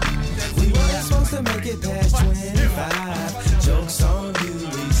 We weren't supposed to make it past 25. Jokes on you,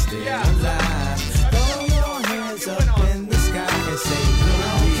 we still alive. Throw your hands up in the sky and say,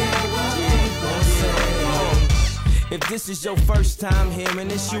 "We care what people say." If this is your first time hearing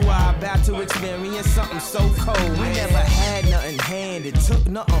this, you are about to experience something so cold. We never had nothing handed, took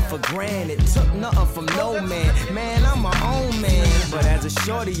nothing for granted, took nothing from no man. Man, I'm my own man. But as a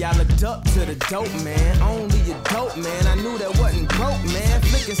shorty, I looked up to the dope man. Only a dope man, I knew that wasn't broke, man.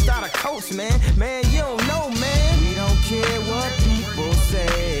 Flicking starter coats, man. Man, you don't know, man. We don't care what people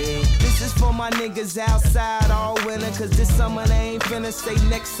say. This is for my my niggas outside all winter, cause this summer they ain't finna. Say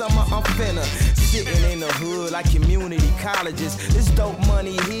next summer I'm finna. Sitting in the hood like community colleges. This dope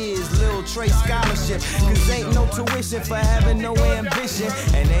money here is Lil Trey scholarship. Cause ain't no tuition for having no ambition.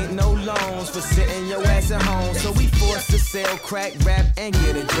 And ain't no loans for sitting your ass at home. So we forced to sell crack, rap, and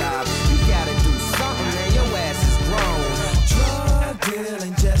get a job. You gotta do something, man, your ass is grown. Drug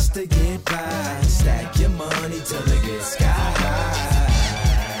dealing just to get by. Stack your money till it gets sky high.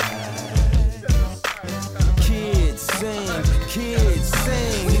 Kids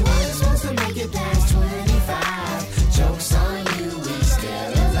sing. We weren't supposed to make it past 25. Jokes on you, we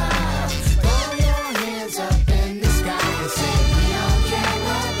still alive. Throw your hands up in the sky and say we don't care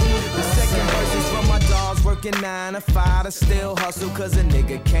what people say. The second verse is from my dogs working 9 to 5 to still hustle, cause a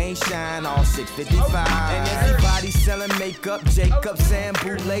nigga can't shine all 655. And everybody selling makeup, Jacobs and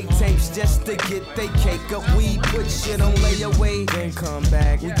bootleg tapes just to get they cake up. We put shit on layaway, then come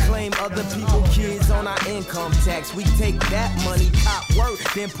back. We claim other people kids on our income tax. We take that money, cop work,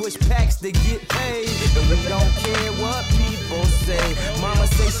 then push packs to get paid. And we don't care what people say. Mama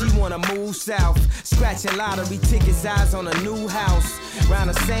say she wanna move south, scratching lottery tickets, eyes on a new house. Around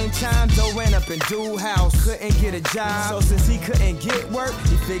the same time, Doe ran up in Dude house, couldn't get a job. So since he couldn't get work,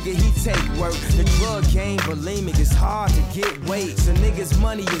 he figured he'd take work. The drug game, bulimic, it's hard to get weight. So niggas'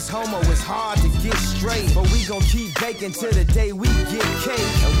 money is homo, it's hard to get straight. But we gon' keep baking till the day we get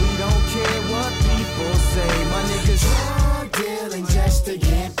cake. And we don't care what people say. My niggas drug dealing just to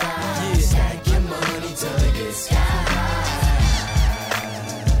get by. Yeah. Stack your money till it gets sky high.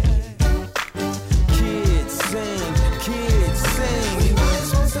 Kids sing. We weren't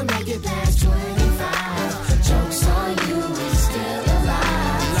supposed to make it past 25. Jokes on you, we still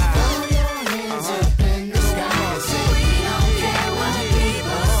alive. Throw your hands up in the sky and say we don't care what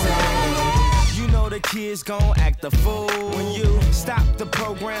people say. You know the kids gon' act a fool when you stop the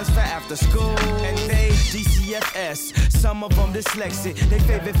programs for after school. And they DCFS, some of them dyslexic. They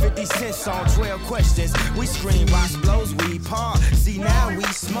favorite 50 Cent song, 12 questions. We scream, Ross blows, we part. See now we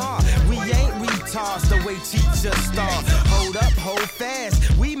smart, we ain't retards the way teachers start. Hold up, hold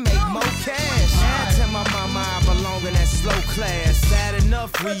fast, we make more cash. I tell my mama I belong in that slow class. Sad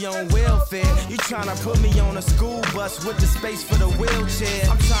enough, we on welfare. You tryna put me on a school bus with the space for the wheelchair.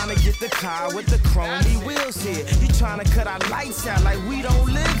 I'm tryna get the car with the chromey wheels here. You tryna cut our lights out like we don't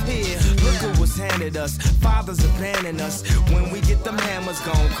live here. Look at what's handed us, fathers abandon us. When we get them hammers,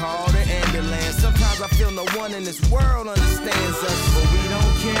 gon' call the ambulance. Sometimes I feel no one in this world understands us, but we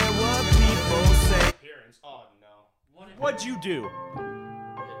don't care what people say. Oh no. What'd you do?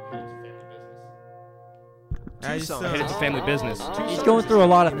 Hit it to family business. He's going through a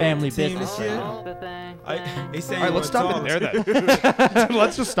lot of family business. All right, let's stop it there then.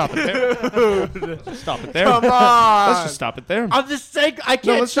 Let's just stop it there. Stop it there. Come on. Let's just stop it there. I'm just I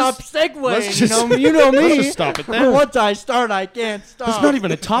can't let's stop just- segueing. let's just- You know me. let's just stop it there. Once I start, I can't stop. That's not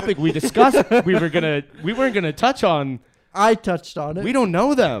even a topic we discussed. we weren't gonna touch on. I touched on it. We don't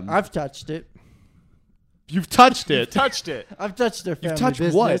know them. I've touched it. You've touched it. Touched it. I've touched their family touched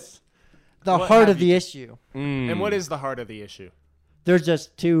business. what? The What heart have of the issue. And what is the heart of the issue? They're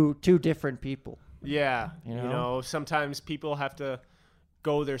just two different people. Yeah. You You know? know, sometimes people have to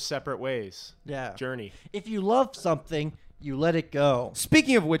go their separate ways. Yeah. Journey. If you love something, you let it go.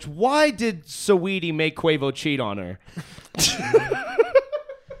 Speaking of which, why did Saweetie make Quavo cheat on her?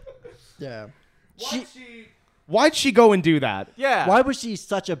 Yeah. Why'd she go and do that? Yeah. Why was she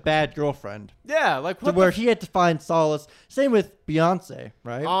such a bad girlfriend? Yeah, like To what where the he had to find solace. Same with Beyonce,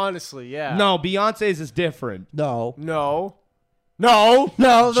 right? honestly, yeah. No, Beyonce's is different. No. No. No.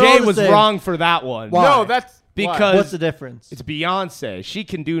 No, they're Jay all the was same. wrong for that one. Why? No, that's Because What's the difference? it's Beyonce. She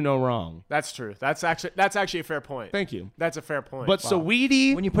can do no wrong. That's true. That's actually a fair point. Thank you. That's a fair point. But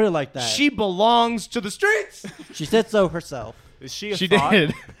Saweetie, When you put it like that. she belongs to the streets. She said so herself. is she a She thought?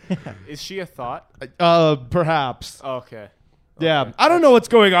 did. Is she a thought? Perhaps. Okay. Yeah, I don't know what's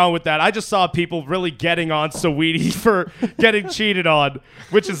going on with that. I just saw people really getting on Saweetie for getting cheated on,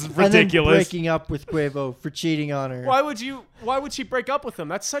 which is And then ridiculous. breaking up with Quavo for cheating on her. Why would she break up with him?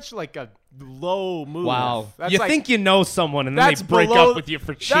 That's such like a low move. Wow. That's You like, think you know someone and then that's they break below, up with you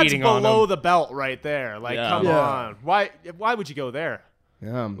for cheating that's on below them. the belt right there. Like, Yeah. come Yeah. on. Why would you go there?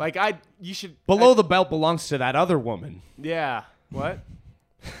 Yeah. Like you should Below the belt belongs to that other woman. Yeah. What?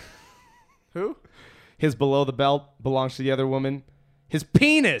 Who? His below the belt belongs to the other woman. His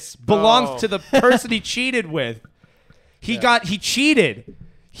penis belongs Oh. to the person he cheated with. He cheated.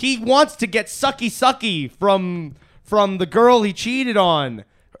 He wants to get sucky from the girl he cheated on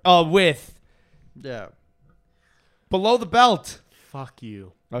with. Yeah. Below the belt. Fuck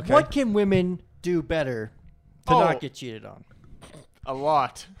you. Okay. What can women do better to Oh. not get cheated on? A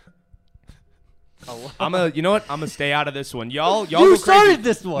lot. You know what? I'm gonna stay out of this one. Y'all You go crazy. started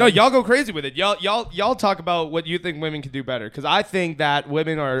this one. No, y'all go crazy with it. Y'all talk about what you think women can do better, because I think that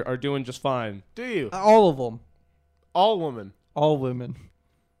women are doing just fine. Do you? All of them. All women. All women.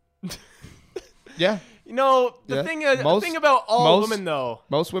 Yeah. You know, the Yeah. thing about all women, though,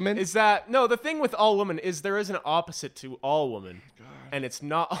 Most women is that, no, the thing with all women is there is an opposite to all women. And it's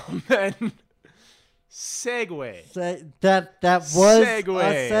not all men. Segue. That was Segue.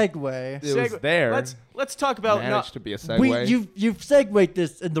 a segue. It was there. Let's talk about managed to be a segue. You've segued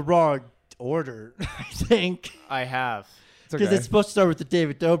this in the wrong order, I think, I have. because it's supposed to start with the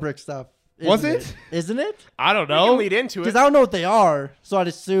David Dobrik stuff. Was isn't it? Isn't it? I don't We know. can lead into Because it. I don't know what they are, so I'd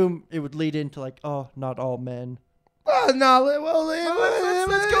assume it would lead into like, oh, not all men. No. Well,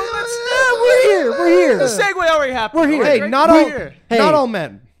 Let's go. We're here. The segue already happened. We're here. Hey, Right? not We're all. here. Hey. Not all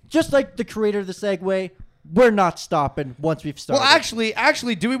men. Just like the creator of the segue, we're not stopping once we've started. Well,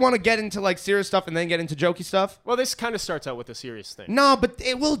 actually, do we want to get into like serious stuff and then get into jokey stuff? Well, this kind of starts out with a serious thing. No, but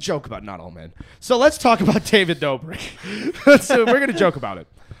it will joke about not all men. So let's talk about David Dobrik. So we're gonna joke about it.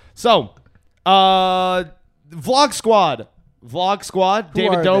 So, Vlog Squad,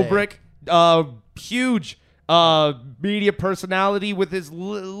 David are Dobrik, huge media personality with his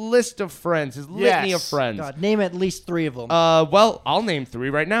list of friends, his litany of Yes. friends. God, name at least 3 of them. Well, I'll name 3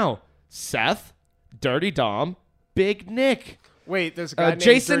 right now: Seth, Dirty Dom, Big Nick. Wait, there's a guy named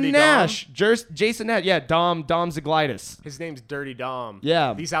Jason Dirty Nash. Jason Nash. Yeah, Dom Zaglitis. Dom. His name's Dirty Dom.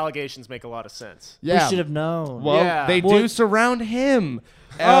 Yeah. These allegations make a lot of sense. Yeah. We should have known. Well, Yeah. they Well- do surround him.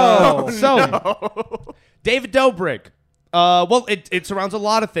 Oh, So, David Dobrik. Well, it surrounds a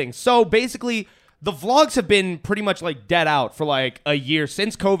lot of things. So basically, the vlogs have been pretty much like dead out for like a year.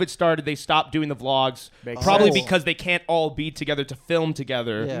 Since COVID started, they stopped doing the vlogs. Makes Probably sense. because they can't all be together to film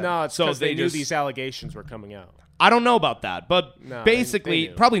together. Yeah. No, it's So because they they knew just- these allegations were coming out. I don't know about that, but No, basically, they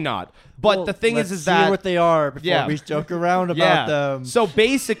knew. probably not. But well, the thing let's is see that what they are before Yeah. we joke around yeah. about them. So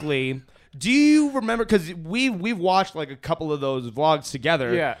basically, do you remember? Because we've watched like a couple of those vlogs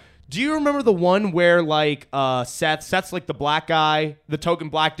together. Yeah. Do you remember the one where like Seth's like the black guy, the token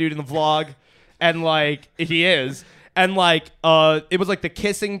black dude in the vlog, and like he is, and like it was like the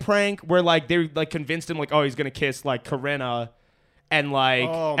kissing prank where like they like convinced him like, oh, he's gonna kiss like Corinna, and like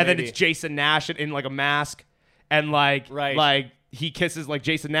Oh, and then maybe. it's Jason Nash in like a mask, and like Right. like he kisses like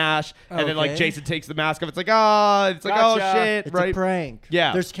Jason Nash, and then like Okay. Jason takes the mask off. It's like oh Gotcha. shit, It's right? a prank.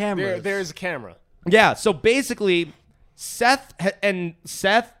 Yeah. There's cameras. There's a camera. Yeah, so basically, Seth,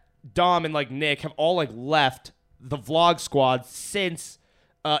 Dom, and like Nick have all like left the Vlog Squad since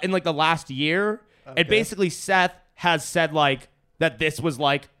in like the last year, and basically Seth has said like that this was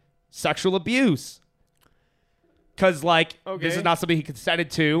like sexual abuse, because like this is Okay. not something he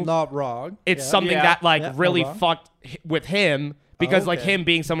consented to. Not wrong. It's Yeah. something Yeah. that like Yeah, really no wrong. fucked with him because like Okay. him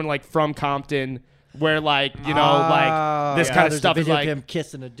being someone like from Compton, where like you know Ah, like this yeah, kind of there's stuff a is video like of him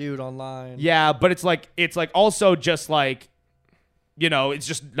kissing a dude online. yeah, but it's like also just like, you know, it's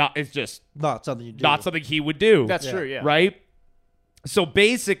just Not something you do. not something he would do. That's true, yeah. Right? So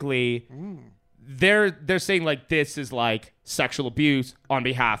basically, they're saying like this is like sexual abuse on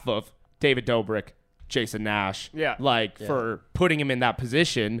behalf of David Dobrik, Jason Nash. Yeah. Like for putting him in that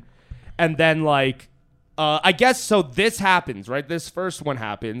position. And then like I guess so this happens, right? This first one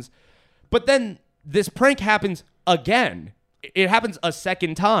happens. But then this prank happens again. It happens a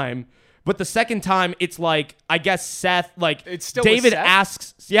second time. But the second time, it's like, I guess Seth, like, It's still with David Seth?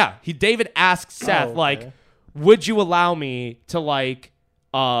 asks, David asks Seth, okay. like, would you allow me to, like,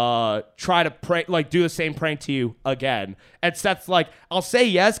 try to prank, like, do the same prank to you again? And Seth's like, I'll say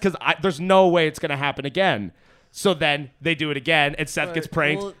yes, because there's no way it's going to happen again. So then they do it again, and Seth gets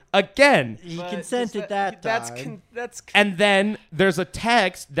pranked well, again. He consented that time. That's And then there's a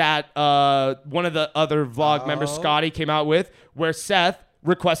text that one of the other vlog members, Scotty, came out with where Seth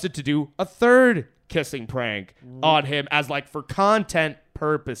requested to do a third kissing prank on him as like for content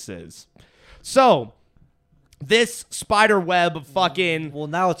purposes. So this spider web of fucking Well,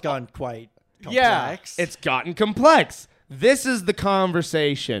 now it's gone quite Yeah, complex. it's gotten complex. This is the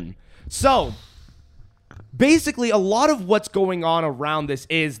conversation. So basically a lot of what's going on around this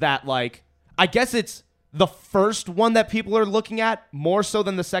is that like I guess it's the first one that people are looking at more so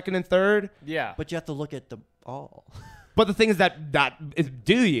than the second and third. yeah. But you have to look at them all. But the thing is that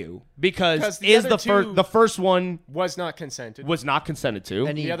do you? Because 'Cause the is other the first one was not consented. was not consented to.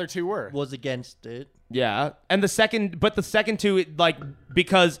 And he The other two were. was against it. Yeah. And the second two, like,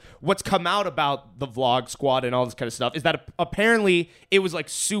 because what's come out about the Vlog Squad and all this kind of stuff is that apparently it was like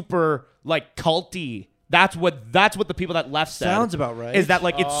super like culty. That's what the people that left said. Sounds about right. Is that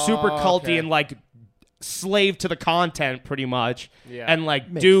like it's super culty okay. and like slave to the content pretty much Yeah. and like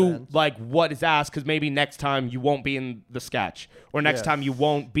Makes do sense. like what is asked, because maybe next time you won't be in the sketch, or next Yeah. time you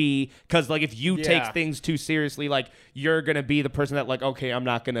won't be, because like if you Yeah. take things too seriously, like you're gonna be the person that like, okay, I'm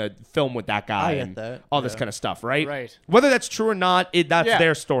not gonna film with that guy I get and that. all this Yeah. kind of stuff, right? Right. Whether that's true or not, that's Yeah.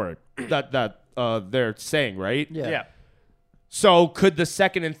 their story that they're saying, right? Yeah. So could the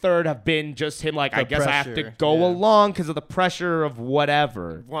second and third have been just him like, I guess I have to pressure, go yeah. along because of the pressure of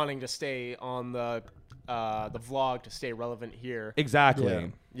whatever. Wanting to stay on the vlog to stay relevant here. Exactly. Yeah.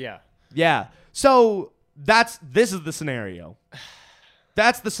 Yeah. Yeah. So this is the scenario.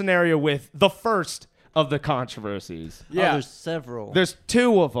 That's the scenario with the first of the controversies. Oh, Yeah. there's several. There's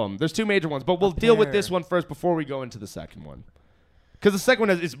two of them. There's two major ones, but we'll deal with pair. this one first before we go into the second one. Because the second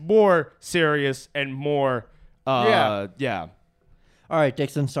one is more serious and more, yeah. All right,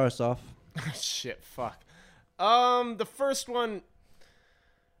 Dixon starts off. Shit, fuck. The first one,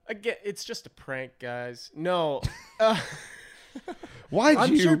 again, it's just a prank, guys. No.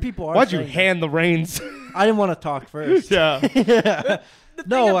 I'm sure people are Why'd you saying that. hand the reins? I didn't want to talk first. Yeah. The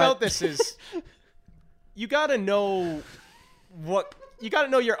No, thing about this is, you gotta know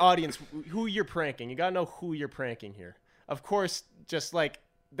your audience, who you're pranking. You gotta know who you're pranking here. Of course, just like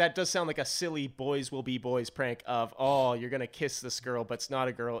that does sound like a silly boys will be boys prank of, oh, you're gonna kiss this girl, but it's not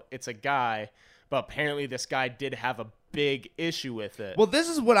a girl, it's a guy. But apparently, this guy did have a big issue with it. Well, this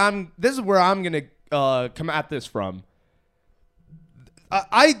is where I'm gonna come at this from.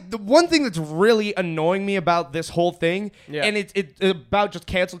 The one thing that's really annoying me about this whole thing, Yeah. and it's about just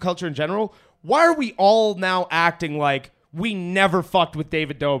cancel culture in general. Why are we all now acting like we never fucked with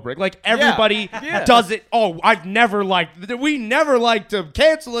David Dobrik? Like everybody Yeah. does it. Oh, we never liked to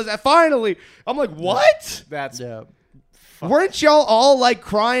cancel us. Finally, I'm like, what? That's Yeah. Weren't y'all all like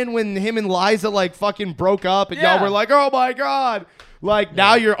crying when him and Liza like fucking broke up, and y'all Yeah. were like, oh my god, like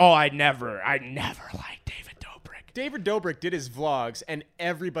now you're, oh, I never liked David Dobrik. David Dobrik did his vlogs, and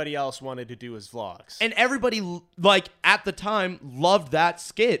everybody else wanted to do his vlogs. And everybody, like, at the time, loved that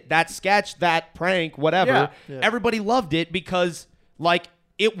skit, that sketch, that prank, whatever. Yeah. Yeah. Everybody loved it because, like,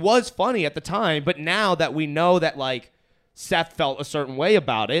 it was funny at the time. But now that we know that, like, Seth felt a certain way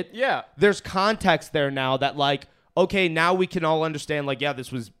about it, Yeah. there's context there now that, like, okay, now we can all understand, like, yeah,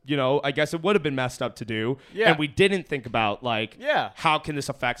 this was, I guess it would have been messed up to do. Yeah. And we didn't think about, like, Yeah. how can this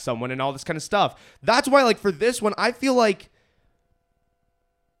affect someone and all this kind of stuff. That's why, like, for this one, I feel like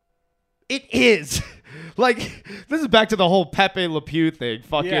it is. Like, this is back to the whole Pepe Le Pew thing.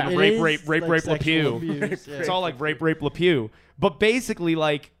 Fucking Yeah. It rape is, Le like, sexual Pew. abuse, yeah. It's all like rape Le Pew. But basically,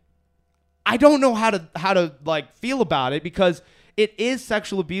 like, I don't know how to like feel about it because it is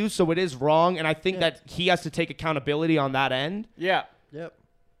sexual abuse, so it is wrong, and I think that he has to take accountability on that end. Yeah. Yep.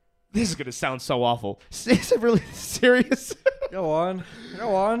 This is gonna sound so awful. Is it really serious? Go on.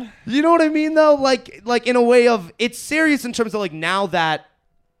 Go on. You know what I mean, though? Like in a way of, it's serious in terms of like now that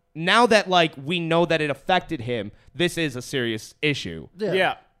like we know that it affected him, this is a serious issue.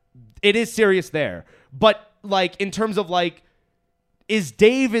 Yeah. It is serious there. But like in terms of like, is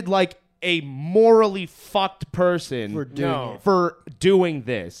David like a morally fucked person For doing No. it. for doing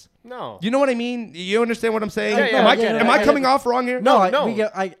this? No. You know what I mean? You understand what I'm saying? Yeah, yeah, am I, I get it. am I I get coming it. off wrong here? No, No, I no.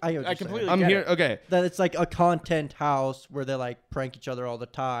 get what I you're completely saying. I'm get here. it. Okay. That it's like a content house where they like prank each other all the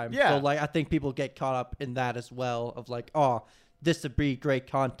time. Yeah. So like I think people get caught up in that as well of like, oh, this would be great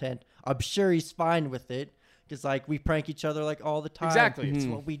content. I'm sure he's fine with it because like we prank each other like all the time. Exactly. It's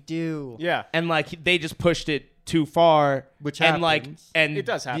what we do. Yeah. And like they just pushed it too far, Which and like happens. and It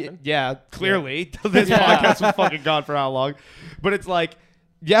does happen. Yeah, clearly this podcast was fucking gone for how long, but it's like,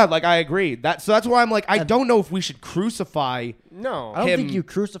 yeah, like I agree so that's why I'm like I don't know if we should crucify. No. I don't think him you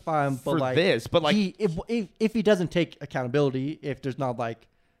crucify him for but like this, but, like- if he doesn't take accountability, if there's not like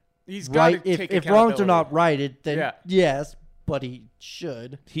He's got right, to take if wrongs are accountability. not righted, then Yeah. yes, but he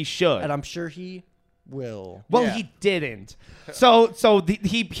should, He should. and I'm sure he will. Well, Yeah. he didn't. So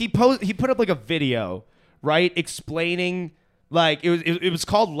he put up like a video, right, explaining like it was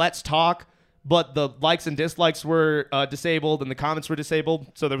called Let's Talk, but the likes and dislikes were disabled and the comments were disabled,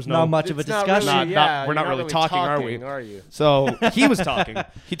 so there was Not much of a It's not discussion. really- Not- we're you're not really talking, are we? Are you? So he was talking.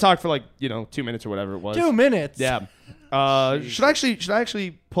 He talked for like 2 minutes or whatever it was. 2 minutes. Yeah. Should I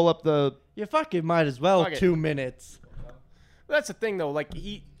actually pull up the? You fucking might as well. Fuck it. 2 minutes. That's the thing, though. Like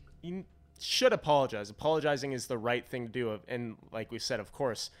he should apologize. Apologizing is the right thing to do. And like we said, of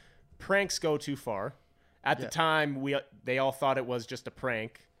course, pranks go too far. At the time, they all thought it was just a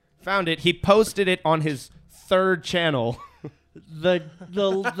prank. Found it. He posted it on his third channel. The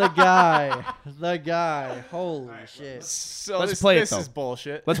guy. Holy shit. So Let's this, play it, this though. is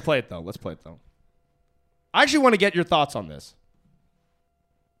bullshit. Let's play it though. I actually want to get your thoughts on this.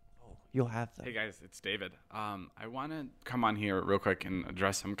 you'll have them. Hey guys, it's David. I want to come on here real quick and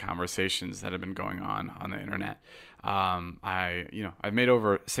address some conversations that have been going on the internet. I've made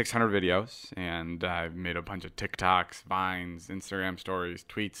over 600 videos, and I've made a bunch of TikToks, Vines, Instagram stories,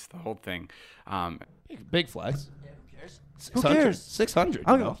 tweets, the whole thing. Big flex. Who cares? 600.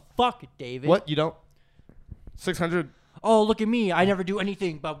 I don't give a fuck, David. What? You don't? 600. Oh, look at me. I never do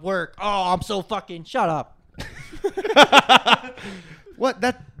anything but work. Oh, I'm so fucking... Shut up. What?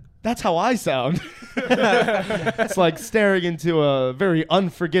 That's how I sound. It's like staring into a very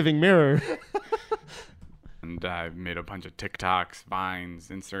unforgiving mirror. And I've made a bunch of TikToks, Vines,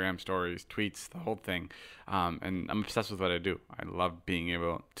 Instagram stories, tweets, the whole thing. And I'm obsessed with what I do. I love being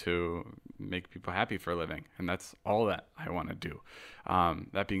able to make people happy for a living. And that's all that I want to do.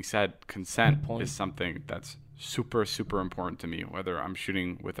 That being said, consent is something that's super, super important to me. Whether I'm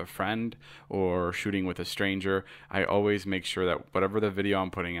shooting with a friend or shooting with a stranger, I always make sure that whatever the video I'm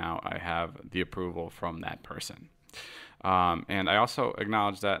putting out, I have the approval from that person. And I also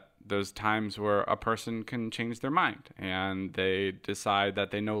acknowledge that there's times where a person can change their mind and they decide that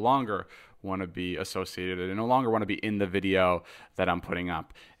they no longer want to be associated, they no longer want to be in the video that I'm putting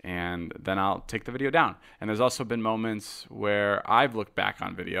up, and then I'll take the video down. And there's also been moments where I've looked back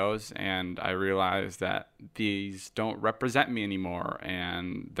on videos and I realize that these don't represent me anymore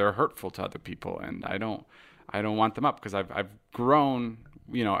and they're hurtful to other people, and I don't want them up because I've grown,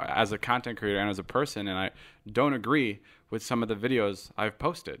 as a content creator and as a person, and I don't agree with some of the videos I've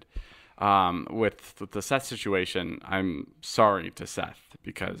posted. With the Seth situation, I'm sorry to Seth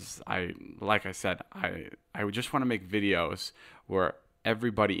because like I said, I would just want to make videos where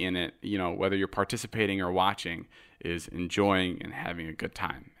everybody in it, whether you're participating or watching, is enjoying and having a good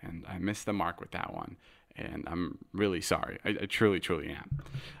time. And I missed the mark with that one, and I'm really sorry. I truly, truly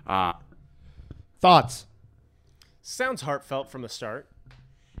am. Thoughts? Sounds heartfelt from the start.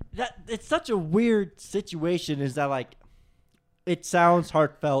 It's such a weird situation, is that like it sounds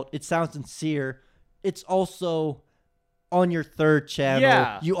heartfelt, it sounds sincere. It's also on your third channel.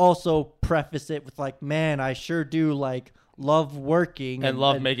 Yeah. You also preface it with like, man, I sure do like love working And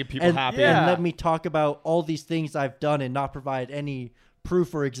love making people happy. And let me talk about all these things I've done and not provide any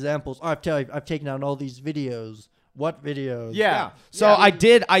proof or examples. Oh, I've taken down all these videos. What videos? Yeah. So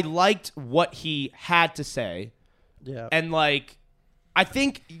I liked what he had to say. Yeah. And like, I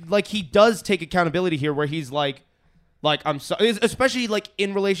think like he does take accountability here where he's like I'm sorry, especially like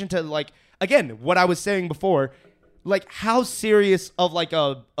in relation to like, again, what I was saying before, like how serious of like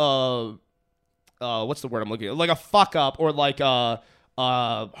what's the word I'm looking at? Like a fuck up or like a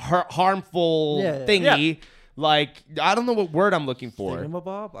harmful thingy. Yeah. Like, I don't know what word I'm looking for.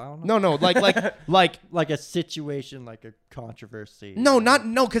 Thingamabob? I don't know. No, like a situation, like a controversy. No,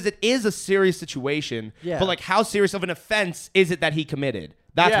 because it is a serious situation. Yeah. But like, how serious of an offense is it that he committed?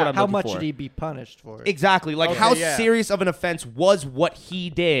 That's what I'm How looking much for. should he be punished for? Exactly. Like, Okay, how yeah. serious of an offense was what he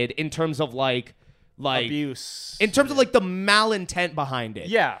did in terms of like Abuse. in terms of like the malintent behind it.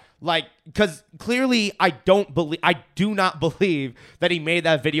 Yeah. Like, because clearly I do not believe that he made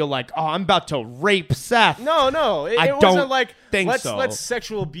that video like, oh, I'm about to rape Seth. No. It I wasn't don't like, think let's so.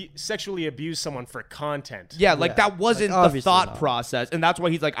 sexually abuse someone for content. Yeah, like that wasn't Like, the obviously thought not. process, and that's why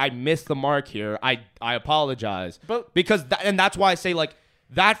he's like, I missed the mark here. I apologize, But- because and that's why I say like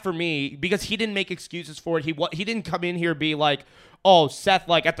that for me, because he didn't make excuses for it. He didn't come in here be like, oh, Seth,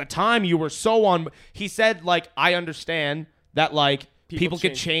 like at the time you were so on. He said like, I understand that like people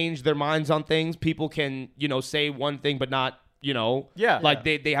can change their minds on things. People can say one thing but not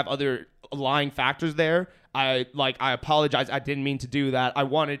they have other lying factors there. I apologize. I didn't mean to do that.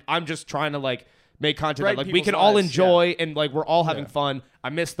 I'm just trying to like make content Brighten that like we people's can all lives, enjoy and like we're all having fun. I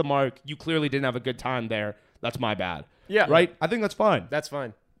missed the mark. You clearly didn't have a good time there. That's my bad. Yeah. Right? I think that's fine. That's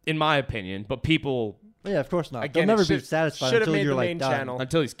fine. In my opinion. But people Yeah, of course not. Again, They'll never it be should- satisfied should've until made you're the like main done. channel.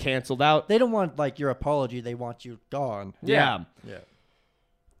 until he's canceled out. They don't want like your apology. They want you gone. Yeah. Yeah.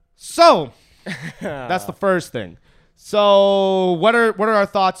 So that's the first thing. So what are our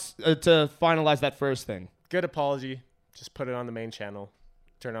thoughts to finalize that first thing? Good apology. Just put it on the main channel.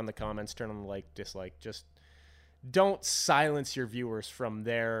 Turn on the comments. Turn on the like, dislike. Just don't silence your viewers from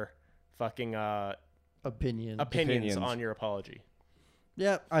their fucking opinions on your apology.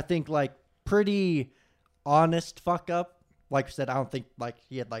 Yeah, I think like pretty honest fuck up. Like I said, I don't think like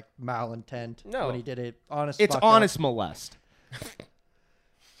he had like malintent No. when he did it. Honest. It's fuck honest Up. molest.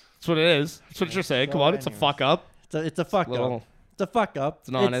 That's what it is. That's what you're saying. Come on, it's a fuck up. It's a fuck Little- up. It's a fuck up. It's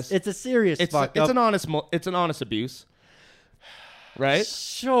an honest. It's a serious fuck up. It's an honest abuse. Right?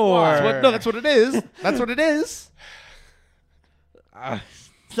 Sure. That's what it is. That's what it is.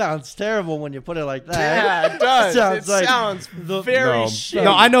 sounds terrible when you put it like that. Yeah, it does. Sounds It like sounds the- very No, shit.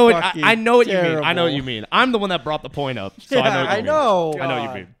 no, I know it. Fucking I know what you mean. I know what terrible. you mean. I'm the one that brought the point up, so Yeah, I know. What you I mean. know. I know what you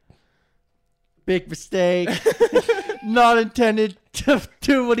God. mean. Big mistake. Not intended to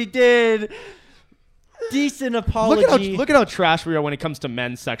do what he did. Decent apology. Look at how trash we are when it comes to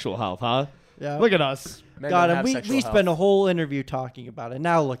men's sexual health, huh? Yeah. Look at us, Men God, don't and have we sexual spent a health. whole interview talking about it.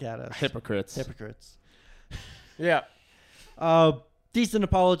 Now look at us. hypocrites. Hypocrites. Yeah. Decent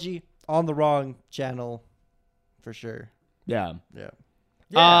apology on the wrong channel, for sure. Yeah. Yeah.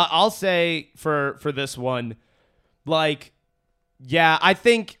 I'll say for this one, like, yeah, I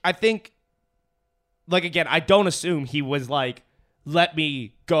think, like, again, I don't assume he was like, let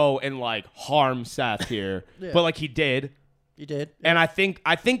me go and like harm Seth here, Yeah. but like he did. You did. And I think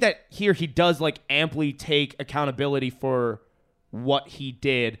that here he does like amply take accountability for what he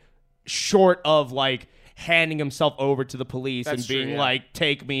did, short of like handing himself over to the police That's and being true, yeah. like,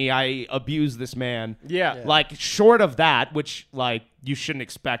 take me, I abused this man. Yeah. Like short of that, which like you shouldn't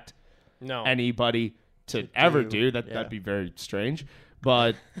expect No. anybody to ever do. yeah. That'd be very strange.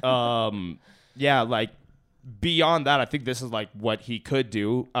 But yeah, like beyond that, I think this is like what he could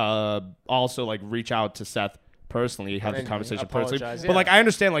do. Also like reach out to Seth personally, have the And conversation personally. apologize, But yeah. like I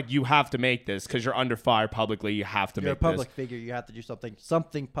understand like you have to make this because you're under fire publicly. You have to You're a make public this. figure. You have to do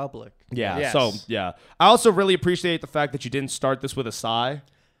something public. Yeah. Yes. So yeah, I also really appreciate the fact that you didn't start this with a sigh.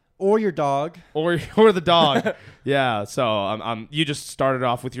 Or your dog. Or the dog. Yeah. So you just started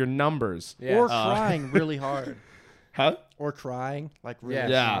off with your numbers. Yeah. Or crying really hard. Huh? Or crying like really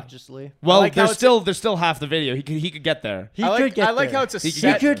Yeah. obnoxiously. Well, like how there's still half the video. He could get there. He I could like, get I like there. how it's a He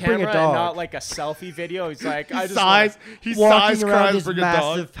set could bring camera a dog. and not like a selfie video. He's like, I just sighs. wanna- He walking sighs, around cries, his bring a dog.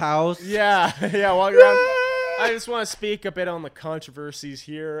 massive house. Yeah, yeah. Walking around. I just want to speak a bit on the controversies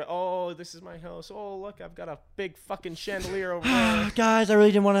here. Oh, this is my house. Oh, look, I've got a big fucking chandelier over there. Guys, I really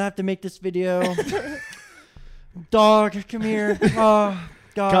didn't want to have to make this video. Dog, come here. Oh,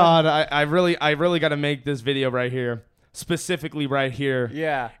 God. God, I really got to make this video right here, specifically right here,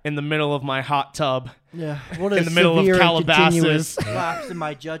 Yeah. in the middle of my hot tub. Yeah. What a In the middle of severe and Calabasas. continuous lapse in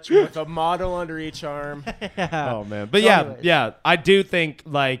my judgment. With a model under each arm. Oh man, but So yeah, anyways. yeah, I do think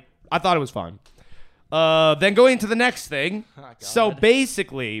like I thought it was fun. Then going to the next thing. So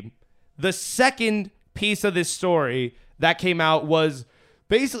basically, the second piece of this story that came out was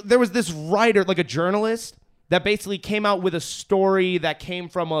basically there was this writer, like a journalist, that basically came out with a story that came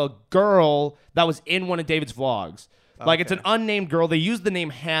from a girl that was in one of David's vlogs. Like it's an unnamed girl. They used the name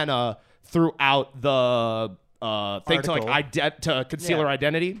Hannah throughout the thing to like to conceal her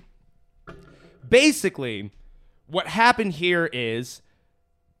identity. Basically, what happened here is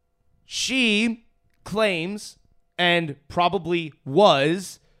she claims and probably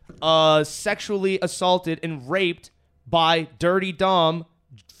was sexually assaulted and raped by Dirty Dom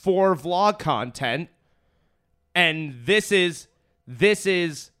for vlog content, and this is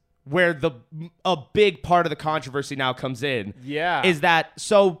where a big part of the controversy now comes in. Yeah. Is that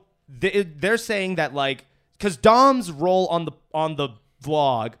so? They're saying that like because Dom's role on the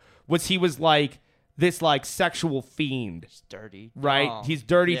vlog was he was like this like sexual fiend, Dirty. right? Dom. He's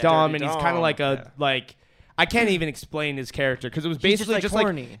Dirty Yeah, Dom, Dirty and he's Dom. kind of like a like I can't even explain his character because it was He's just, basically like, just like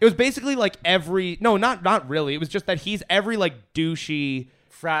horny. it was basically like every not really. It was just that he's every like douchey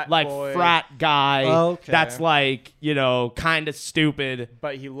Frat like boy. frat guy Okay. that's like kind of stupid.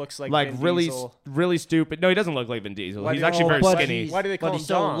 But he looks like Like Vin really, Diesel. really stupid. No, he doesn't look like Vin Diesel. Why He's do- actually oh, very but skinny. he's- Why do they call but him he's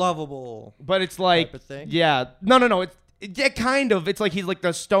so Dom? lovable. But it's like, type of thing? yeah, no. Yeah, kind of. It's like he's like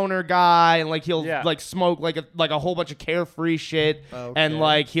the stoner guy, and like he'll Yeah. like smoke like a whole bunch of carefree shit, Okay. and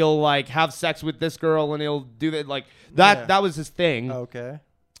like he'll like have sex with this girl, and he'll do that like that. Yeah. That was his thing. Okay.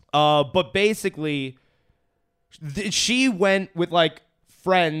 But basically, she went with like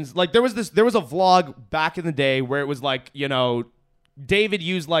friends. Like there was a vlog back in the day where it was like David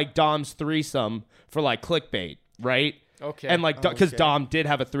used like Dom's threesome for like clickbait, right? Okay. And like because Dom did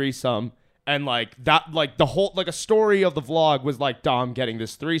have a threesome, and like that like the whole like a story of the vlog was like Dom getting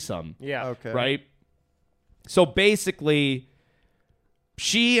this threesome. Yeah. Okay. Right? So basically,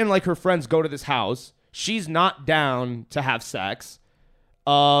 she and like her friends go to this house. She's not down to have sex.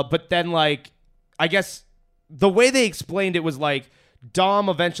 But then like I guess the way they explained it was like Dom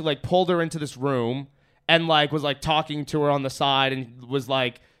eventually like pulled her into this room and like was like talking to her on the side and was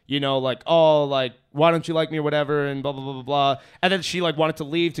like, like, oh, like, why don't you like me or whatever, and blah, blah, blah, blah, blah. And then she like wanted to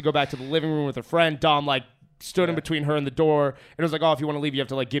leave to go back to the living room with her friend. Dom like stood in between her and the door and was like, oh, if you want to leave, you have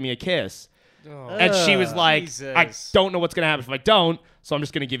to like give me a kiss. And she was like, I Jesus. don't know what's going to happen if I don't, so I'm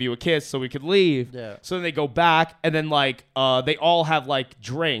just going to give you a kiss so we could leave. Yeah. So then they go back, and then like they all have like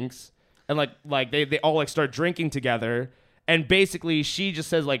drinks, and like they all like start drinking together, And basically, she just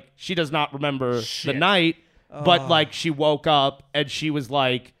says, like, she does not remember the night, but, like, she woke up and she was,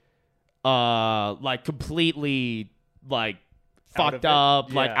 like completely, like, fucked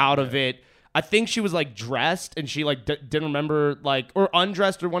up, like, out of it. I think she was, like, dressed and she, like, didn't remember, like, or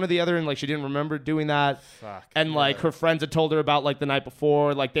undressed or one or the other, and, like, she didn't remember doing that. And, like, her friends had told her about, like, the night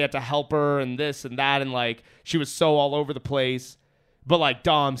before, like, they had to help her and this and that, and, like, she was so all over the place. But, like,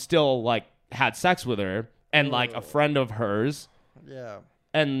 Dom still, like, had sex with her and, like, a friend of hers. Yeah.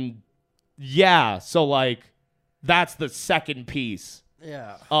 And, yeah, so, like, that's the second piece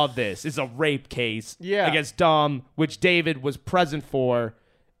of this. Is a rape case against Dom, which David was present for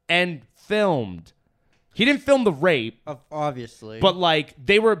and filmed. He didn't film the rape, obviously, but like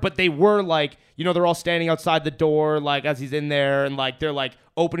they were like, you know, they're all standing outside the door, like as he's in there, and like they're like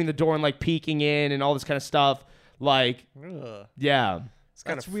opening the door and like peeking in and all this kind of stuff. Like, yeah, it's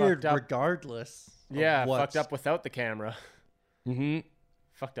kind that's of weird. Fucked up. Regardless, Yeah, fucked up without the camera. Mm-hmm.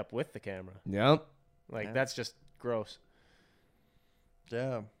 Fucked up with the camera. Yep. Like that's just gross.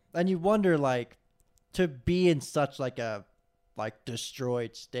 Yeah, and you wonder, like, to be in such like a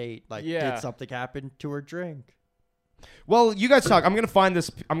destroyed state, like, did something happen to her drink? Well, you guys talk. I'm gonna find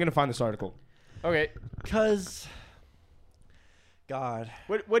this article. Okay. Because, God,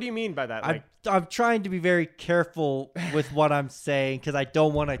 what do you mean by that? Like, I'm trying to be very careful with what I'm saying because I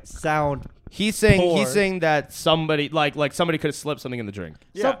don't want to sound. He's saying poor. that somebody like somebody could have slipped something in the drink.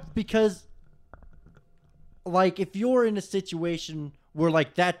 Yeah. Because, like, if you're in a situation where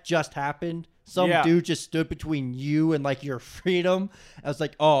like that just happened. Some dude just stood between you and, like, your freedom. I was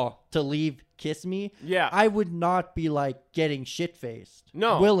like, oh, to leave, kiss me? Yeah. I would not be, like, getting shit-faced.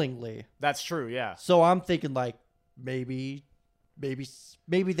 No. Willingly. That's true, yeah. So I'm thinking, like, maybe they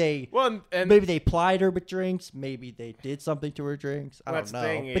maybe they plied her with drinks. Maybe they did something to her drinks. I don't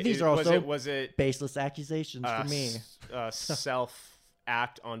know. But these are also was it baseless accusations for me.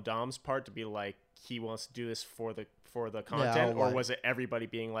 Self-act on Dom's part to be like, he wants to do this for the content, or was it everybody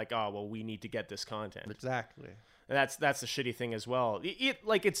being like, oh, well, we need to get this content? Exactly. And that's the shitty thing as well.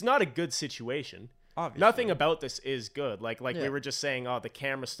 It's not a good situation. Obviously. Nothing about this is good. Like we were just saying, oh, the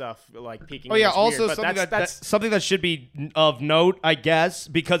camera stuff, like peeking. Oh yeah, is also weird, something that's something that should be of note, I guess,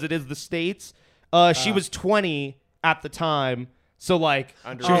 because it is the States. She was 20 at the time, so like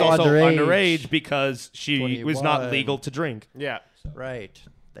she was also underage because she 21. was not legal to drink. Yeah. Right.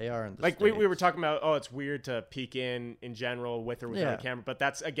 They are in the like States. we were talking about, oh, it's weird to peek in general with or without a camera, but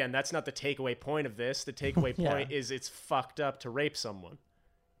that's not the takeaway point of this. The takeaway point is it's fucked up to rape someone.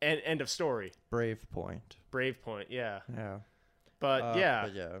 And end of story. Brave point, yeah. Yeah. But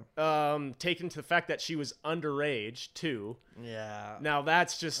taken to the fact that she was underage too. Yeah. Now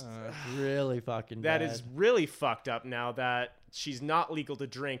that's just really fucking that bad. is really fucked up now that she's not legal to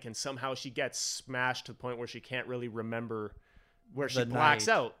drink and somehow she gets smashed to the point where she can't really remember where she blacks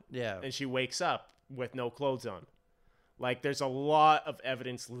out. Yeah. And she wakes up with no clothes on. Like there's a lot of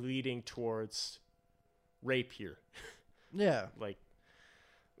evidence leading towards rape here. Yeah. Like,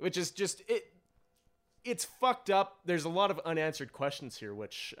 which is just it's fucked up. There's a lot of unanswered questions here,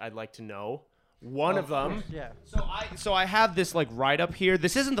 which I'd like to know. One of them. Yeah. So I have this like write up here.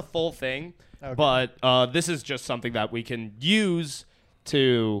 This isn't the full thing, but this is just something that we can use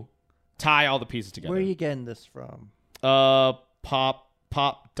to tie all the pieces together. Where are you getting this from?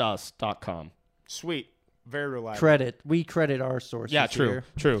 Popdust.com. Sweet. Very reliable. We credit our sources. Yeah, true, here.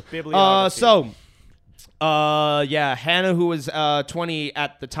 true. Bibliography. Hannah, who was 20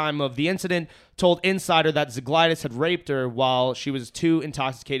 at the time of the incident, told Insider that Zagleitis had raped her while she was too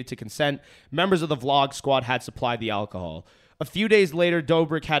intoxicated to consent. Members of the vlog squad had supplied the alcohol. A few days later,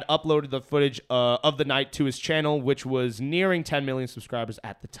 Dobrik had uploaded the footage of the night to his channel, which was nearing 10 million subscribers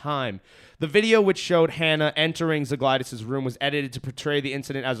at the time. The video, which showed Hannah entering Zagleitis' room, was edited to portray the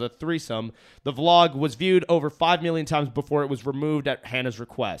incident as a threesome. The vlog was viewed over 5 million times before it was removed at Hannah's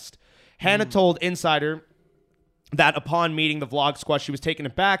request. Hannah told Insider that upon meeting the vlog squad, she was taken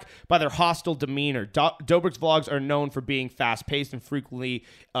aback by their hostile demeanor. Dobrik's vlogs are known for being fast-paced and frequently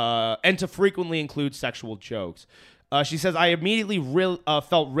include sexual jokes. She says, I immediately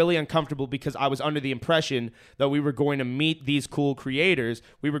felt really uncomfortable because I was under the impression that we were going to meet these cool creators.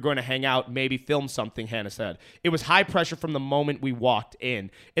 We were going to hang out, maybe film something, Hannah said. It was high pressure from the moment we walked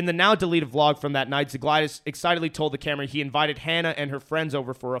in. In the now deleted vlog from that night, Zagleitis excitedly told the camera he invited Hannah and her friends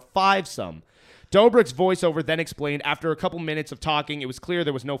over for a fivesome. Dobrik's voiceover then explained, after a couple minutes of talking, it was clear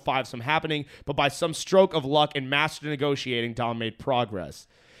there was no fivesome happening, but by some stroke of luck and master negotiating, Dom made progress.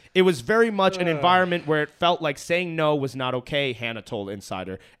 It was very much an environment where it felt like saying no was not okay, Hannah told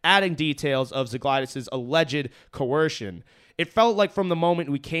Insider, adding details of Zagleitis' alleged coercion. It felt like from the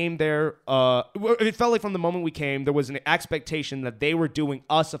moment we came there, there was an expectation that they were doing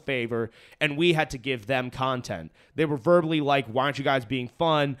us a favor and we had to give them content. They were verbally like, why aren't you guys being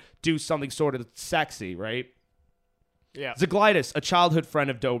fun? Do something sort of sexy, right? Yeah. Zaglitis, a childhood friend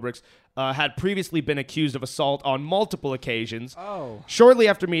of Dobrik's, had previously been accused of assault on multiple occasions. Oh. Shortly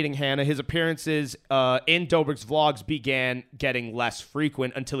after meeting Hannah, his appearances in Dobrik's vlogs began getting less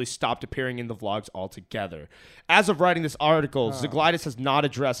frequent until he stopped appearing in the vlogs altogether. As of writing this article, Zaglitis has not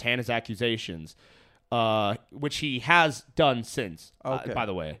addressed Hannah's accusations, which he has done since. Okay. By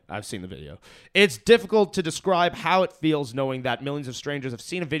the way, I've seen the video. It's difficult to describe how it feels knowing that millions of strangers have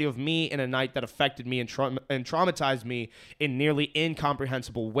seen a video of me in a night that affected me and traumatized me in nearly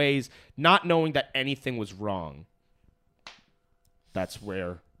incomprehensible ways, not knowing that anything was wrong. That's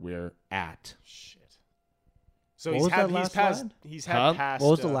where we're at. Shit. So What he's was had that last past line? he's had Huh? past.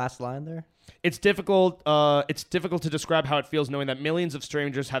 What was the last line there? It's difficult to describe how it feels knowing that millions of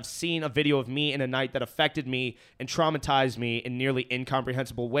strangers have seen a video of me in a night that affected me and traumatized me in nearly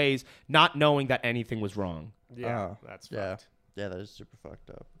incomprehensible ways, not knowing that anything was wrong. Yeah, Oh, that's yeah. fucked. Yeah, that is super fucked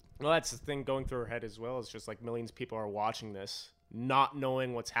up. Well, that's the thing going through her head as well. It's just like millions of people are watching this, not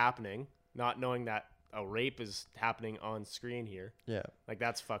knowing what's happening, not knowing that a rape is happening on screen here. Yeah. Like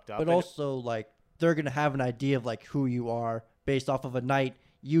that's fucked up. But And- also, like, they're going to have an idea of, like, who you are based off of a night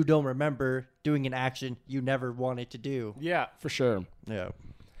you don't remember doing an action you never wanted to do. yeah. For sure. Yeah.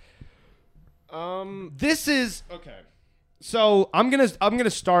 This is okay. So I'm gonna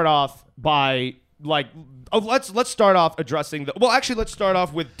start off by like let's start off addressing the actually let's start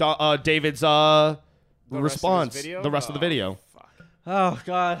off with David's response. video? The rest of the video. Oh,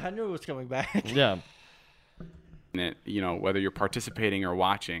 God. I knew it was coming back. Yeah. It, whether you're participating or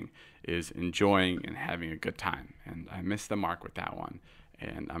watching, is enjoying and having a good time. And I missed the mark with that one.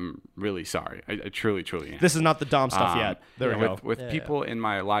 And I'm really sorry. I truly, truly am. This is not the Dom stuff yet. There we go. With people in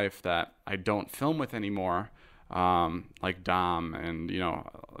my life that I don't film with anymore, like Dom and,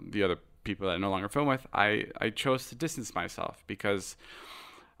 the other people that I no longer film with, I chose to distance myself because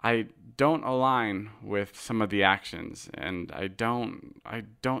I don't align with some of the actions, and I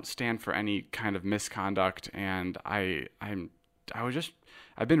don't stand for any kind of misconduct, and I've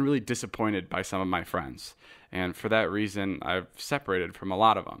been really disappointed by some of my friends, and for that reason I've separated from a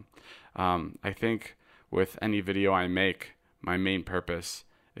lot of them. I think with any video I make, my main purpose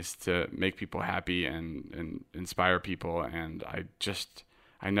is to make people happy and inspire people, and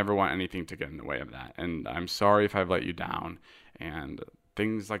I never want anything to get in the way of that. And I'm sorry if I've let you down, and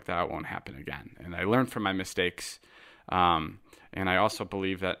things like that won't happen again. And I learned from my mistakes. And I also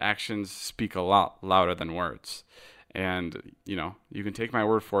believe that actions speak a lot louder than words. And, you can take my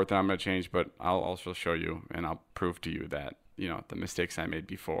word for it that I'm going to change, but I'll also show you and I'll prove to you that, the mistakes I made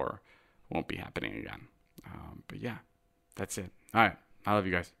before won't be happening again. But yeah, that's it. All right. I love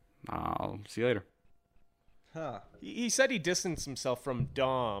you guys. I'll see you later. Huh. He said he distanced himself from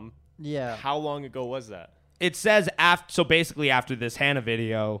Dom. Yeah. How long ago was that? It says after this Hannah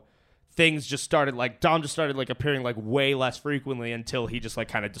video, things just started Dom just started appearing way less frequently until he just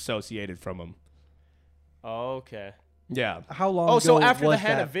kind of dissociated from him. Oh, okay. Yeah. How long Oh, ago so after the was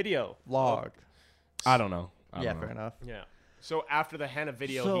Hannah that video. vlog? I don't know. Yeah, fair enough. Yeah. So after the Hannah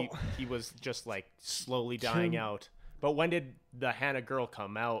video, So- he was just slowly dying out. But when did the Hannah girl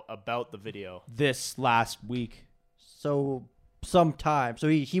come out about the video? This last week. So sometime. So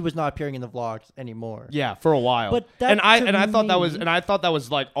he was not appearing in the vlogs anymore. Yeah, for a while. But that, and I to thought that was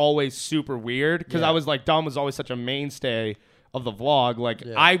me- always super weird because Yeah. I was Dom was always such a mainstay of the vlog.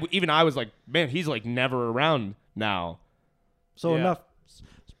 Yeah. I was like, man, he's never around now. So Yeah. enough.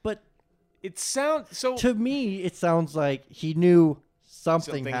 But It sounds so. to me, it sounds like he knew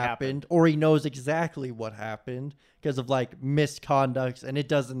something Something happened, or he knows exactly what happened because of misconducts, and it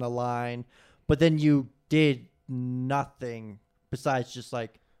doesn't align. But then you did nothing besides just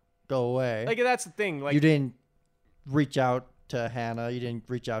go away. That's the thing. You didn't reach out to Hannah. You didn't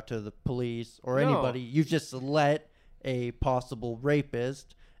reach out to the police or No. anybody. You just let a possible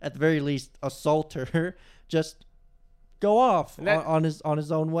rapist, at the very least assaulter, just go off And that- on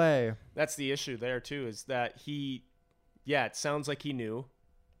his own way. That's the issue there too. Is that it sounds like he knew,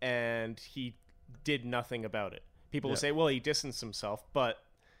 and he did nothing about it. People will say, well, he distanced himself, but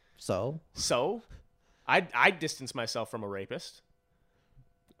So I'd distance myself from a rapist.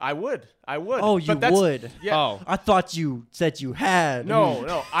 I would. Oh, you But that's- would? Yeah. Oh. I thought you said you had.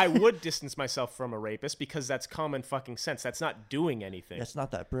 No, I would distance myself from a rapist because that's common fucking sense. That's not doing anything. That's not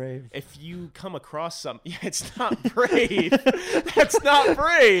that brave. If you come across it's not brave. That's not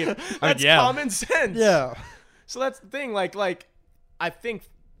brave. That's yeah. common sense. Yeah. So that's the thing. I think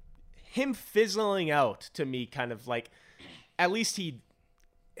him fizzling out to me kind of at least he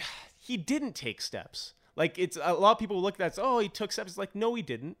didn't take steps. Like, it's a lot of people look at that, oh, he took steps. It's like, no, he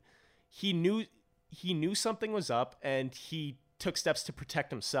didn't. He knew something was up, and he took steps to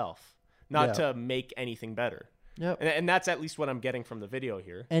protect himself, not to make anything better. Yep. And that's at least what I'm getting from the video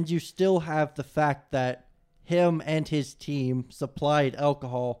here. And you still have the fact that him and his team supplied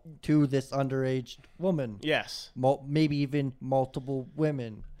alcohol to this underage woman. Yes. Maybe even multiple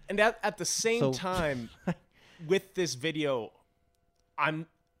women. And at the same time, with this video,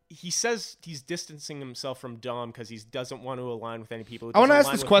 he says he's distancing himself from Dom because he doesn't want to align with any people. I want to ask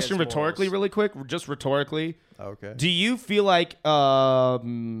this question rhetorically, really quick, just rhetorically. Okay. Do you feel like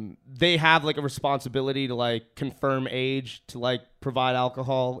they have like a responsibility to like confirm age to like provide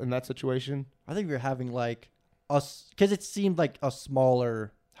alcohol in that situation? I think we're having like because it seemed like a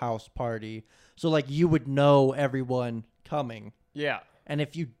smaller house party, so like you would know everyone coming. Yeah. And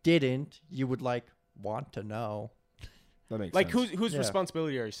if you didn't, you would like want to know. That makes like sense. whose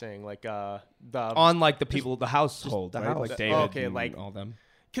responsibility are you saying? Like on like the people, the household, the right? house. Like David, okay, and like all them.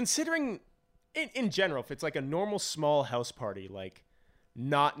 Considering, in general, if it's like a normal small house party, like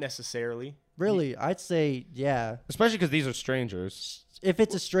not necessarily. Really, I'd say yeah. Especially because these are strangers. If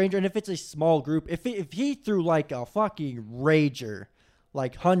it's a stranger and if it's a small group, if he threw like a fucking rager,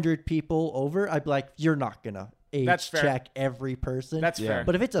 like 100 people over, I'd be like, you're not gonna age That's fair. check every person. That's fair.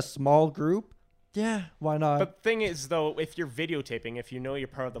 But if it's a small group, yeah, why not? But the thing is, though, if you're videotaping, if you know you're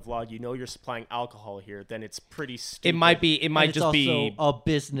part of the vlog, you know you're supplying alcohol here, then it's pretty stupid. It might be. It And might it's just also be a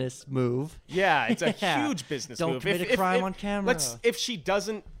business move. Yeah, it's a Yeah. huge business Don't move. commit a crime on camera. If she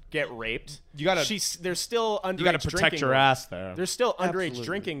doesn't get raped, You gotta- There's still underage You got to protect drinking your going- ass there. There's still underage Absolutely.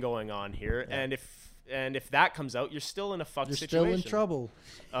 drinking going on here, and if that comes out, you're still in a fucked You're situation. still in trouble.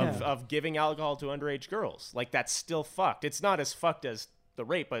 Of giving alcohol to underage girls. Like, that's still fucked. It's not as fucked as the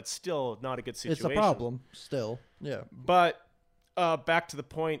rape, but it's still not a good situation. It's a problem still. Yeah. But back to the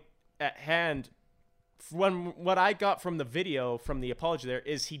point at hand, what I got from the video, from the apology there,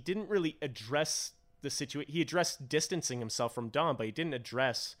 is he didn't really address the situation. He addressed distancing himself from Dom, but he didn't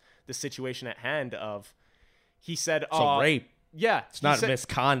address the situation at hand of, he said, It's a rape. Yeah. It's not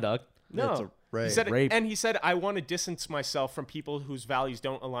misconduct. No. It's a rape. He said, Rape. and he said, I want to distance myself from people whose values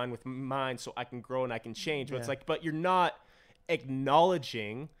don't align with mine so I can grow and I can change. But it's like, but you're not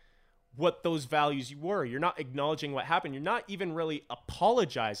acknowledging what those values were. You're not acknowledging what happened. You're not even really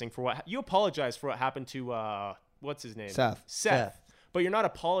apologizing for what you apologize for what happened to what's his name? Seth. But you're not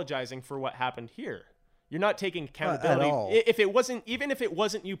apologizing for what happened here. You're not taking accountability. all. If it wasn't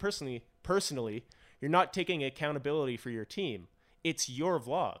you personally, you're not taking accountability for your team. It's your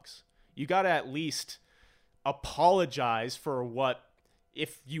vlogs. You got to at least apologize for what.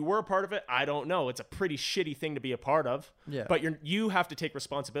 If you were a part of it, I don't know. It's a pretty shitty thing to be a part of. Yeah. But you have to take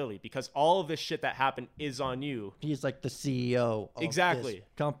responsibility because all of this shit that happened is on you. He's like the CEO of Exactly. this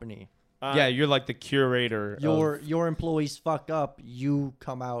company. Yeah, you're like the curator. Your employees fuck up, you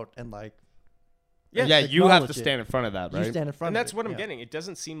come out and like Yeah, yeah, you have to acknowledge it. stand in front of that, you right? stand in front And of that's it. what I'm Yeah. getting. It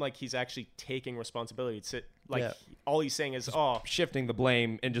doesn't seem like he's actually taking responsibility. It's like Yeah. all he's saying is, "Oh, Shifting the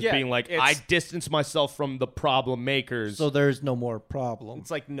blame and just Yeah, being like, I it's- distance myself from the problem makers. So there's no more problem.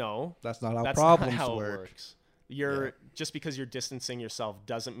 it's like no, That's not how that's problems not how work. it works." Just because you're distancing yourself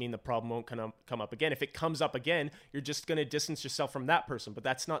doesn't mean the problem won't come up again. If it comes up again, you're just going to distance yourself from that person, but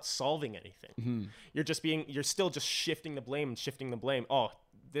that's not solving anything. You're still just shifting the blame and shifting the blame. Oh,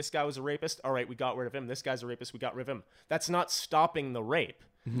 this guy was a rapist. All right, we got rid of him. This guy's a rapist. We got rid of him. That's not stopping the rape.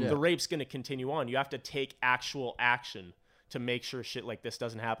 The rape's going to continue on. You have to take actual action to make sure shit like this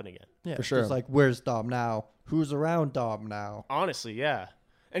doesn't happen again. Yeah, For sure. It's like, where's Dom now? Who's around Dom now? Honestly, yeah.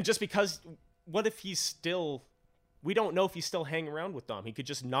 And just because, what if we don't know if he's still hanging around with Dom. He could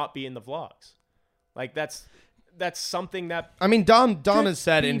just not be in the vlogs. Like, that's something that, I mean, Dom Could has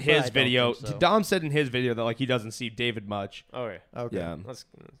said in be, but I his don't video. think so. Dom said in his video that like he doesn't see David much. okay. Okay. Yeah.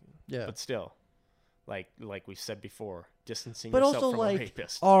 Yeah. But still, like we said before, distancing But yourself also, from like, a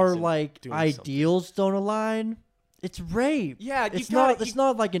rapist. our isn't like doing something. ideals don't align. It's rape. Yeah, you it's gotta- not. It's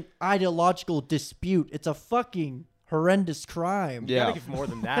not like an ideological dispute. It's a fucking horrendous crime. You Yeah. gotta give more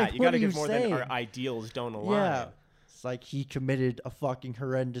than that. Like, You what gotta are give you more saying? than our ideals don't align. Yeah. It's like he committed a fucking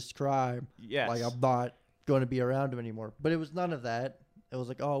horrendous crime. Yes. Like, I'm not going to be around him anymore. But it was none of that. It was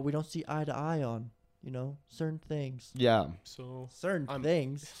like, oh, we don't see eye to eye on, certain things. Yeah. So, Certain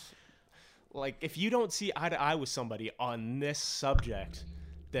things. like, if you don't see eye to eye with somebody on this subject,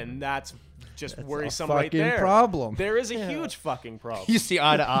 then that's just That's a worrisome right fucking there. problem. There is a Yeah. huge fucking problem. You see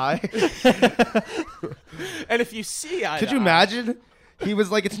eye to eye. And if you see eye Could to you eye- imagine? he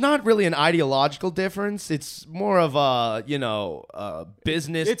was like, it's not really an ideological difference. It's more of a,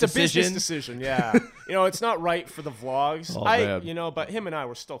 business It's decision. a business decision, yeah. It's not right for the vlogs. Oh, man. But him and I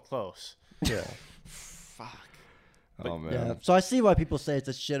were still close. Yeah. Oh, man. Yeah. So I see why people say it's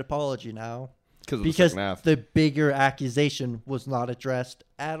a shit apology now. Of Because the second half. the bigger accusation was not addressed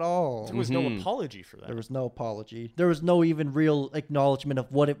at all. There was no apology for that. There was no apology. There was no even real acknowledgement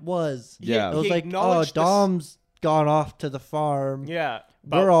of what it was. Yeah. It was He like, oh, acknowledged this- Dom's gone off to the farm. Yeah.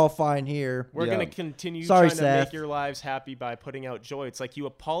 We're all fine here. We're Yeah. going to continue Sorry, trying to make Seth. your lives happy by putting out joy. It's like you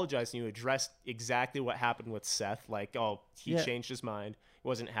apologized and you addressed exactly what happened with Seth. Like, he Yeah. changed his mind. He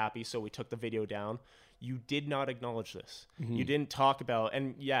wasn't happy, so we took the video down. You did not acknowledge this. Mm-hmm. You didn't talk about,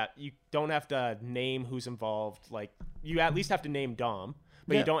 and yeah, you don't have to name who's involved. Like, you at least have to name Dom,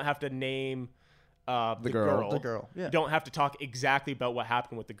 but Yeah. you don't have to name the girl. The girl, yeah. You don't have to talk exactly about what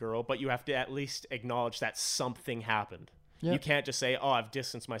happened with the girl, but you have to at least acknowledge that something happened. Yeah. You can't just say, I've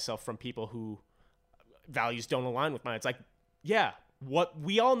distanced myself from people who values don't align with mine. It's like, yeah,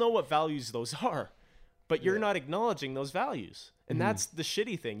 we all know what values those are, but you're not acknowledging those values. And that's the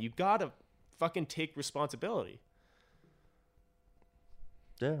shitty thing. You gotta fucking take responsibility.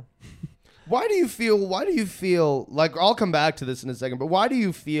 Yeah. Why do you feel like, I'll come back to this in a second, but why do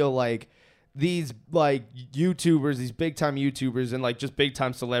you feel like these like YouTubers, these big time YouTubers and like just big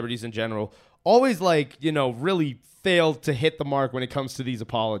time celebrities in general always like, really fail to hit the mark when it comes to these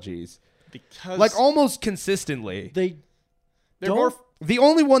apologies? Because Like almost consistently. They they're don't- more The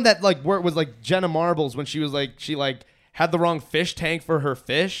only one that like worked was like Jenna Marbles when she was like, she like had the wrong fish tank for her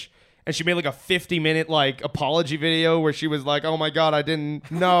fish. And she made like a 50-minute like apology video where she was like, "Oh my god, I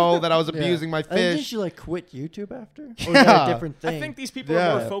didn't know that I was abusing my And didn't fish." she like quit YouTube after? Or is that Yeah. a different thing? I think these people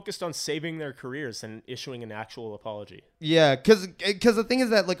are more focused on saving their careers than issuing an actual apology. Yeah, because the thing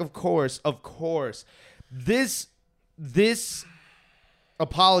is that like of course, this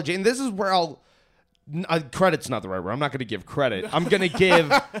apology, and this is where credit's not the right word. I'm not going to give credit. I'm going to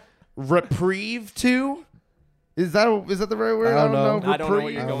give reprieve to. Is that the right word? I don't know. I don't know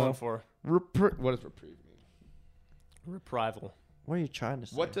what you're I don't going know. for. What does reprieve mean? Reprival. What are you trying to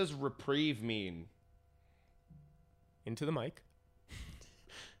say? What does reprieve mean? Into the mic.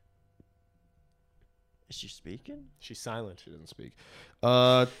 Is she speaking? She's silent. She doesn't speak.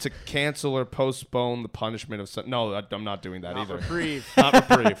 To cancel or postpone the punishment of some. No, I'm not doing that either. Reprieve. Not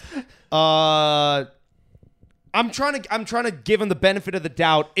reprieve. I'm trying to give him the benefit of the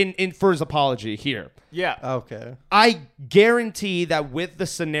doubt in for his apology here. Yeah. Okay. I guarantee that with the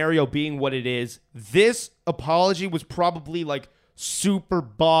scenario being what it is, this apology was probably like super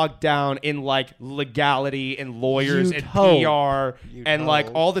bogged down in like legality and lawyers You'd and hope. PR You'd and like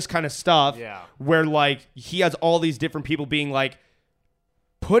hope. all this kind of stuff. Yeah. Where like he has all these different people being like,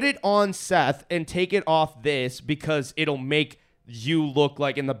 put it on Seth and take it off this because it'll make you look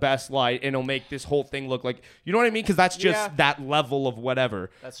like in the best light and it'll make this whole thing look like, you know what I mean? Because that's just Yeah. that level of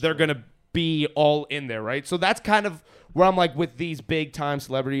whatever. That's They're true. gonna be all in there, right? So that's kind of where I'm like with these big time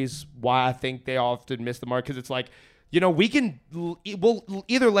celebrities, why I think they often miss the mark, because it's like, we'll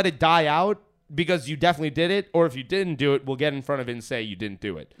either let it die out because you definitely did it, or if you didn't do it, we'll get in front of it and say you didn't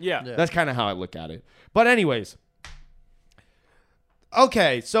do it. Yeah. That's kind of how I look at it. But anyways,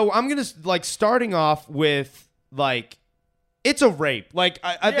 okay, so I'm gonna like starting off with like, it's a rape. Like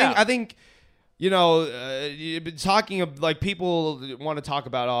I think. You've been talking of like people want to talk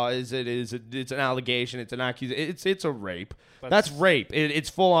about it's an allegation, it's an accusation, it's a rape. That's rape. It's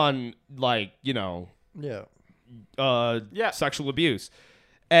full on like Yeah. sexual abuse,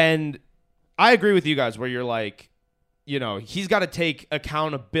 and I agree with you guys where you're like, he's got to take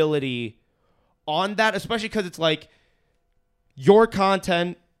accountability on that, especially because it's like your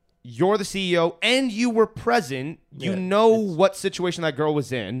content. You're the CEO, and you were present. You know what situation that girl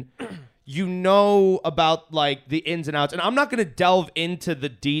was in. You know about like the ins and outs, and I'm not going to delve into the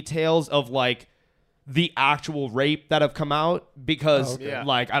details of like the actual rape that have come out because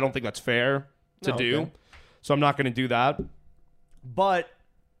like I don't think that's fair to do. Okay. So I'm not going to do that. But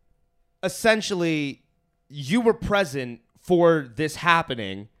essentially, you were present for this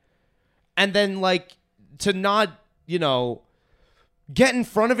happening, and then like to not, get in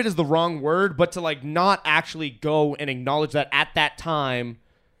front of it is the wrong word, but to like not actually go and acknowledge that at that time,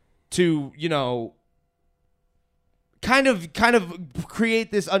 to kind of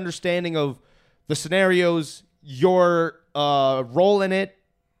create this understanding of the scenarios, your role in it,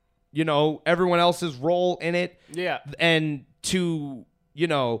 everyone else's role in it, and to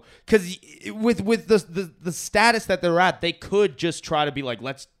because with the status that they're at, they could just try to be like,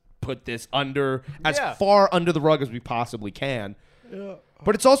 let's put this under as far under the rug as we possibly can. Yeah.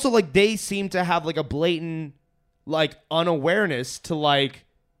 But it's also like they seem to have like a blatant like unawareness to like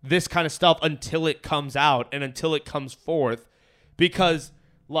this kind of stuff until it comes out and until it comes forth, because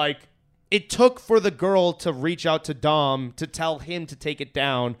like it took for the girl to reach out to Dom to tell him to take it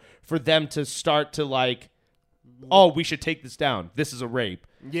down, for them to start to like, oh, we should take this down. This is a rape.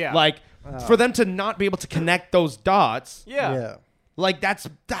 Yeah. Like for them to not be able to connect those dots. Yeah. Like that's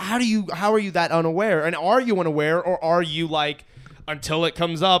how are you that unaware? And are you unaware, or are you like, until it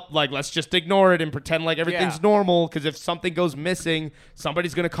comes up, like let's just ignore it and pretend like everything's normal, because if something goes missing,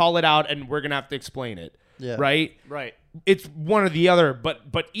 somebody's going to call it out and we're going to have to explain it. Yeah. Right? Right. It's one or the other,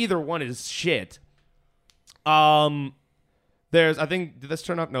 but either one is shit. There's, I think, did this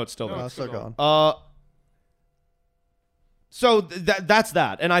turn up? No, it's still there. Oh, still gone. So that's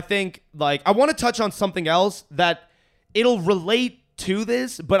that. And I think, like, I want to touch on something else that it'll relate to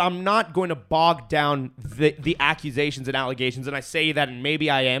this, but I'm not going to bog down the accusations and allegations. And I say that, and maybe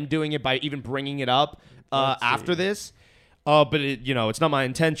I am doing it by even bringing it up after this. But, it's not my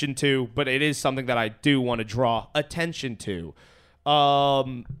intention to, but it is something that I do want to draw attention to.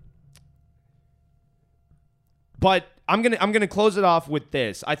 But I'm gonna close it off with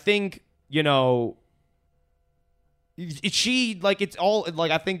this. I think, it's all,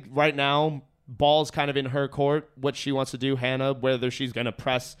 like, I think right now, ball's kind of in her court, what she wants to do, Hannah, whether she's going to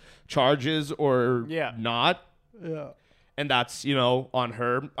press charges or not. Yeah. And that's, on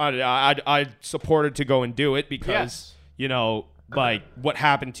her. I support her to go and do it because, like, what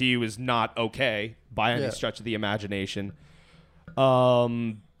happened to you is not okay by any stretch of the imagination.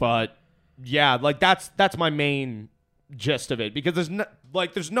 But, yeah, like, that's my main gist of it, because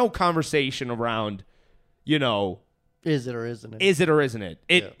there's no conversation around, is it or isn't it? Is it or isn't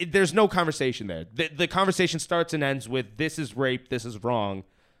it? There's no conversation there. The conversation starts and ends with, this is rape, this is wrong.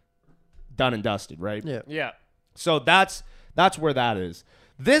 Done and dusted, right? Yeah. Yeah. So that's where that is.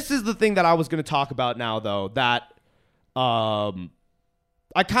 This is the thing that I was going to talk about now, though, that I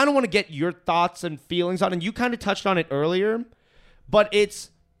kind of want to get your thoughts and feelings on, and you kind of touched on it earlier, but it's...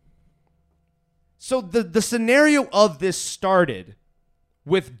 So the scenario of this started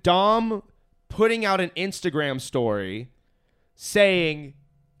with Dom putting out an Instagram story saying,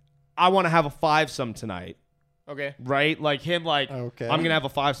 I want to have a fivesome tonight. Okay. Right? Like him, like, okay. I'm going to have a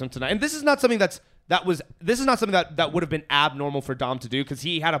fivesome tonight. And this is not something that would have been abnormal for Dom to do, because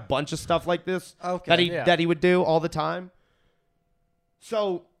he had a bunch of stuff like this that he would do all the time.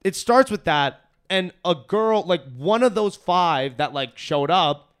 So it starts with that, and a girl, like one of those five that like showed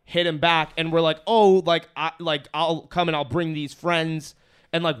up, hit him back, and we're like, oh, I'll come and I'll bring these friends,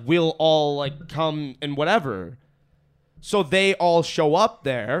 and like we'll all like come and whatever. So they all show up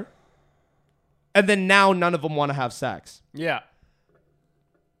there, and then now none of them want to have sex. Yeah.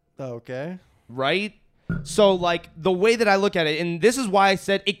 Okay. Right? So like the way that I look at it, and this is why I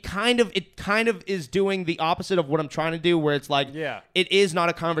said it kind of is doing the opposite of what I'm trying to do, where it's like, it is not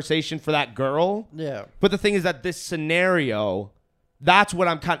a conversation for that girl. Yeah. But the thing is that this scenario, that's why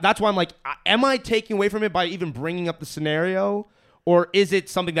I'm like, am I taking away from it by even bringing up the scenario? Or is it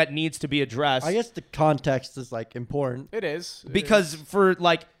something that needs to be addressed? I guess the context is like important. It is. Because for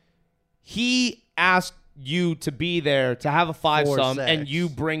like, he asked you to be there to have a fivesome, and you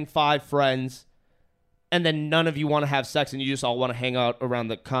bring 5 friends, and then none of you want to have sex, and you just all want to hang out around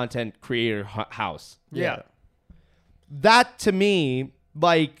the content creator house. Yeah. That to me,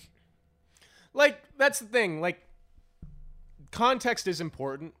 like that's the thing. Like, context is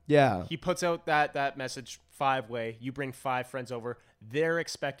important. Yeah. He puts out that message 5-way. You bring 5 friends over. They're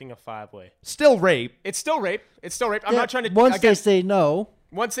expecting a 5-way. Still rape. It's still rape. I'm not trying to. Once they say no.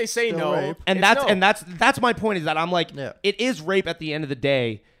 Once they say no, rape. And that's my point, is that I'm like, it is rape at the end of the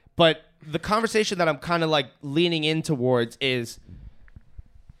day, but the conversation that I'm kind of like leaning in towards is,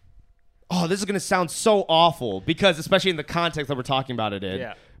 oh, this is going to sound so awful, because especially in the context that we're talking about it in.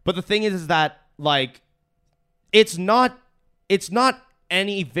 Yeah. But the thing is that like, it's not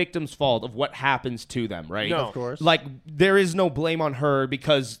any victim's fault of what happens to them, right? No. Of course. Like, there is no blame on her,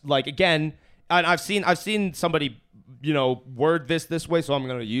 because like, again, and I've seen somebody, word this way, so I'm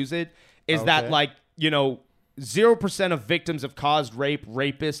going to use it, is that like, 0% of victims have caused rape.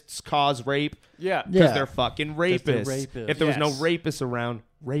 Rapists cause rape. Yeah. Because they're fucking rapists. They're rapists. If there was no rapists around,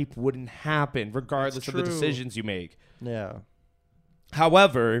 rape wouldn't happen, regardless of the true. decisions you make. Yeah.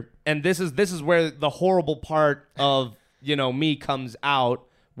 However, and this is where the horrible part of, me comes out,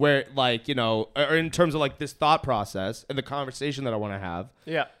 where like, or in terms of like this thought process and the conversation that I want to have.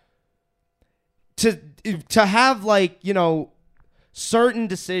 Yeah. To have like, certain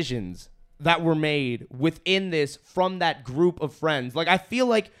decisions that were made within this from that group of friends. Like, I feel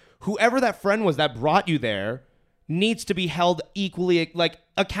like whoever that friend was that brought you there needs to be held equally, like,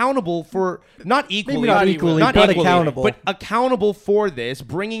 accountable for, not equally, not equally, but accountable. but accountable for this,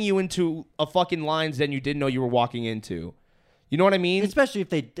 bringing you into a fucking lines that you didn't know you were walking into. You know what I mean? Especially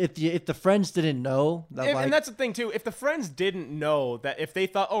if the friends didn't know that, And that's the thing too. If the friends didn't know that, if they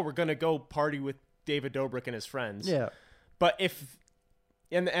thought, oh, we're gonna go party with David Dobrik and his friends, yeah. But if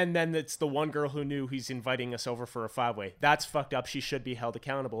and then it's the one girl who knew he's inviting us over for a 5-way. That's fucked up. She should be held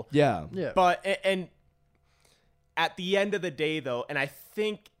accountable. Yeah. But and at the end of the day, though, and I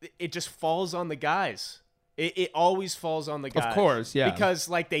think it just falls on the guys. It always falls on the guys. Of course, yeah. Because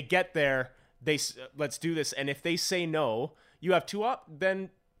like they get there, let's do this, and if they say no, you have two up, then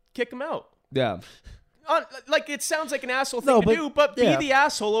kick them out. Yeah. Like it sounds like an asshole thing to do, but be the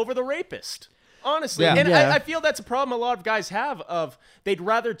asshole over the rapist. Honestly, and I feel that's a problem a lot of guys have. Of they'd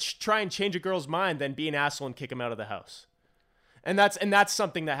rather try and change a girl's mind than be an asshole and kick them out of the house. And that's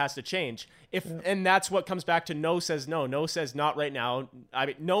something that has to change. And that's what comes back to no says no. No says not right now. I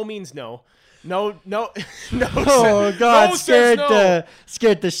mean, no means no. No. Oh God, scared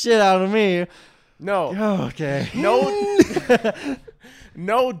the shit out of me. No. Oh, okay. No.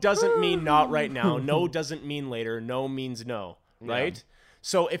 No doesn't mean not right now. No doesn't mean later. No means no. Right. Yeah.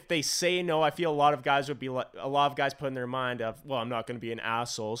 So if they say no, I feel a lot of guys put in their mind of, well, I'm not going to be an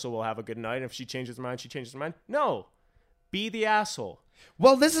asshole, so we'll have a good night. And if she changes her mind, she changes her mind. No, be the asshole.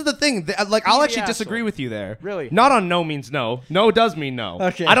 Well, this is the thing. Like, I'll actually disagree with you there. Really? Not on no means no. No does mean no.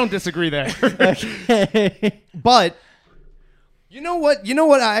 Okay. I don't disagree there. Okay. But you know what?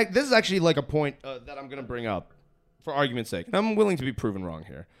 This is actually like a point that I'm going to bring up for argument's sake. I'm willing to be proven wrong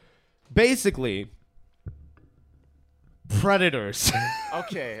here. Basically, predators.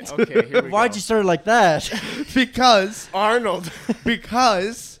 Okay, here we go. Why'd you start like that? Because Arnold.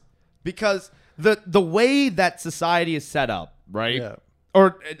 because the way that society is set up, right? Yeah.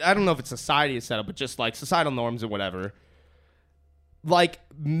 Or I don't know if it's society is set up, but just like societal norms and whatever. Like,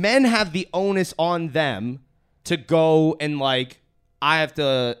 men have the onus on them to go and, like, I have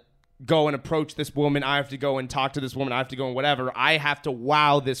to go and approach this woman. I have to go and talk to this woman. I have to go and whatever. I have to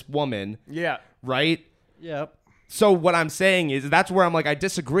wow this woman. Yeah. Right? Yep. So what I'm saying is that's where I'm like, I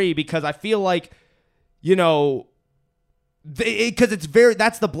disagree, because I feel like, you know, because it's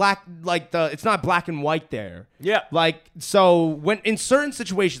that's the black, like it's not black and white there. Yeah. Like, so when in certain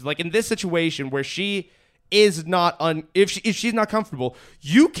situations, like in this situation where she is not if she's not comfortable,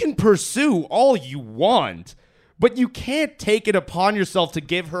 you can pursue all you want, but you can't take it upon yourself to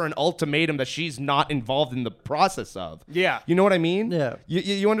give her an ultimatum that she's not involved in the process of. Yeah. You know what I mean? Yeah.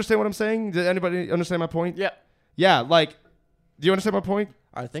 You understand what I'm saying? Does anybody understand my point? Yeah. Yeah, like, do you understand my point?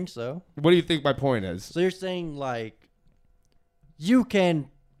 I think so. What do you think my point is? So you're saying, like, you can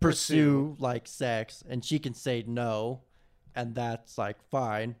pursue like sex and she can say no, and that's like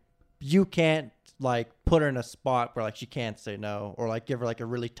fine. You can't like put her in a spot where like she can't say no, or like give her like a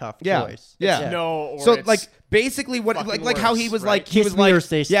really tough choice. Yeah. No. Or So it's like basically what like how he was worse, like right? he Kiss was me like or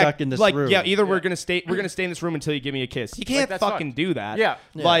stay stuck in this like room. yeah, either we're gonna stay in this room until you give me a kiss. You can't that's fucking fucked. do that. Yeah.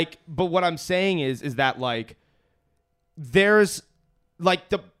 Like, but what I'm saying is that like there's like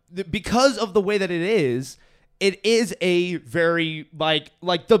the because of the way that it is a very like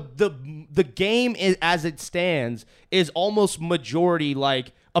the game is, as it stands, is almost majority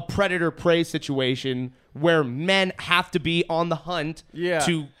like a predator prey situation where men have to be on the hunt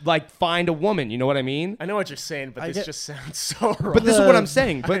to like find a woman. You know what I mean? I know what you're saying, but this just sounds so wrong. But this is what I'm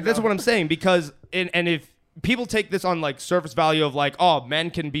saying. But that's what I'm saying, because and if people take this on like surface value of like, oh, men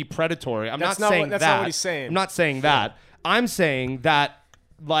can be predatory. That's not what he's saying. I'm not saying that. I'm saying that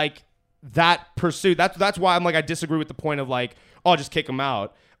like that pursuit. That's why I'm like, I disagree with the point of like, oh, just kick them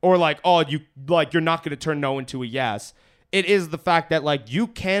out, or like, oh, you're not going to turn no into a yes. It is the fact that like you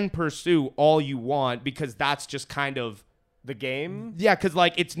can pursue all you want, because that's just kind of the game. Yeah, because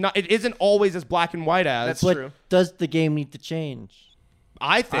like it isn't always as black and white as. That's But true. does the game need to change?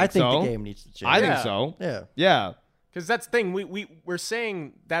 I think the game needs to change. I think so. Yeah. Yeah. Because that's the thing. We're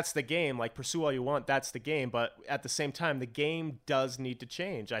saying that's the game. Like, pursue all you want. That's the game. But at the same time, the game does need to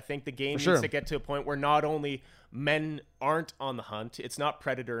change. I think the game needs to get to a point where not only men aren't on the hunt, it's not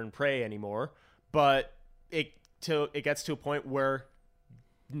predator and prey anymore, but it gets to a point where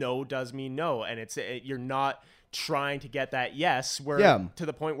no does mean no, and you're not trying to get that yes, where to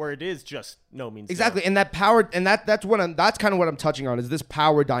the point where it is just no means exactly. no. And that power, and that's kind of what I'm touching on, is this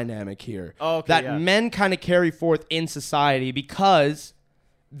power dynamic here. Men kind of carry forth in society because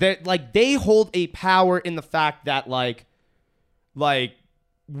they hold a power in the fact that like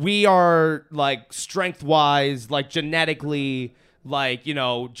we are like strength wise, like genetically, like, you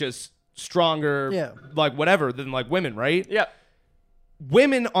know, just stronger, like whatever, than like women, right? Yeah.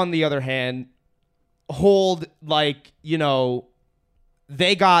 Women, on the other hand, hold like, you know,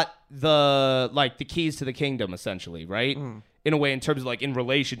 they got the keys to the kingdom essentially, right? In a way, in terms of like in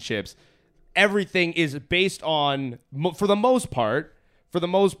relationships, everything is based on, for the most part,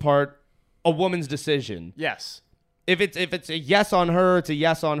 a woman's decision. Yes. If it's a yes on her, it's a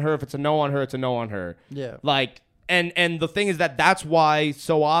yes on her. If it's a no on her, it's a no on her. Yeah. Like, and the thing is that's why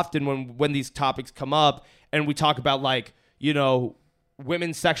so often when these topics come up and we talk about, like, you know,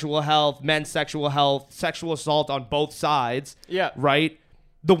 women's sexual health, men's sexual health, sexual assault on both sides. Yeah. Right?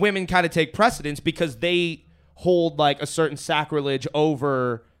 The women kind of take precedence because they hold like a certain sacrilege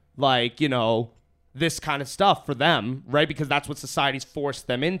over, like, you know, this kind of stuff for them, right? Because that's what society's forced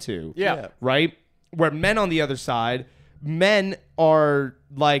them into. Yeah. Right? Where men on the other side, men are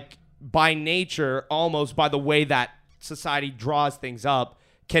like by nature, almost by the way that society draws things up,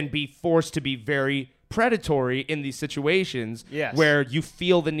 can be forced to be very predatory in these situations. Yes. Where you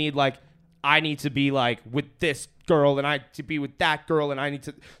feel the need, like, I need to be like with this girl and I to be with that girl and I need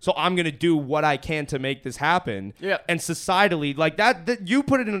to, so I'm going to do what I can to make this happen. Yeah. And societally, like that you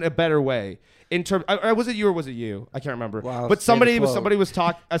put it in a better way in terms, was it you or was it you? I can't remember. Wow, but say the somebody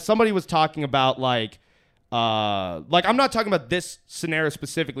quote. was talking about like I'm not talking about this scenario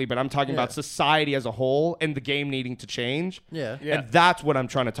specifically, but I'm talking about society as a whole and the game needing to change. Yeah. And that's what I'm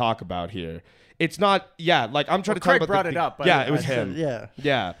trying to talk about here. It's not, like I'm trying to talk Craig about brought it up, but yeah, it was him. Yeah.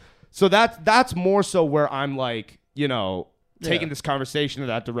 Yeah. So that's more so where I'm like, you know, taking this conversation in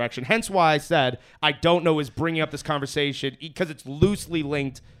that direction. Hence why I said I don't know is bringing up this conversation because it's loosely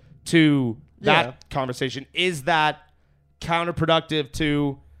linked to that conversation. Is that counterproductive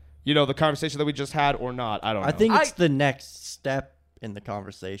to, you know, the conversation that we just had or not? I don't know. I think it's the next step in the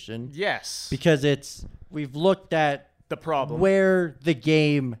conversation. Yes. Because we've looked at the problem where the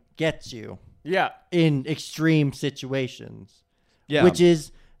game gets you. Yeah. In extreme situations. Yeah. Which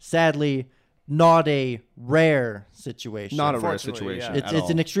is sadly not a rare situation. Not a rare situation. It's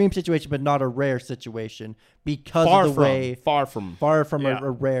an extreme situation, but not a rare situation because of the way far from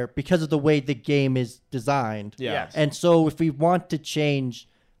a rare, because of the way the game is designed. Yeah. Yes. And so if we want to change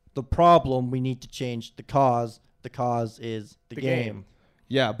the problem, we need to change the cause. The cause is the game.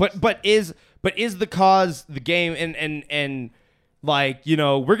 Yeah, but is the cause the game and like, you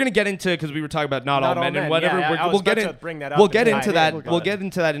know, we're gonna get into, because we were talking about not all men and whatever. Yeah, we'll get into that. We'll get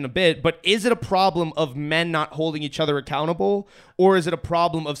into that in a bit. But is it a problem of men not holding each other accountable, or is it a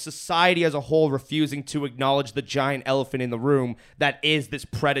problem of society as a whole refusing to acknowledge the giant elephant in the room that is this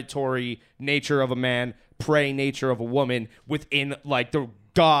predatory nature of a man, prey nature of a woman within like the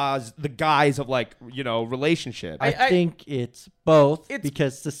guise of, like, you know, relationship? I think it's both,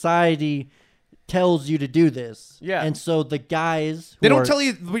 because society tells you to do this. Yeah. And so the guys they don't tell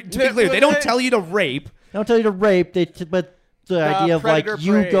you, to be clear, they don't tell you to rape. They don't tell you to rape. But the idea of like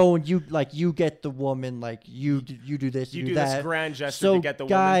you prey. go and you get the woman, like you do this, You do do that. this grand gesture so to get the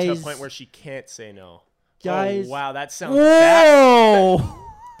guys, woman to a point where she can't say no. Guys, oh, wow, that sounds whoa. bad.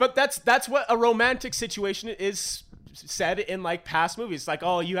 But that's what a romantic situation is said in like past movies. Like,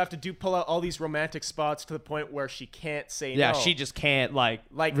 oh, you have to pull out all these romantic spots to the point where she can't say no. Yeah, she just can't like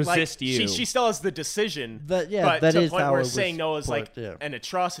resist you. She still has the decision. But that is to the point how where it was saying no is like put, an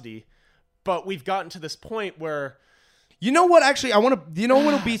atrocity. But we've gotten to this point where, you know what? Actually, I want to. You know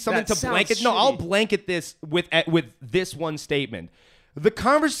what will be something That to blanket? sounds No, I'll shitty. blanket this with this one statement.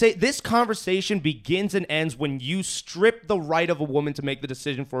 This conversation begins and ends when you strip the right of a woman to make the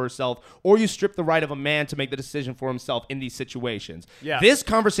decision for herself, or you strip the right of a man to make the decision for himself in these situations. Yeah. This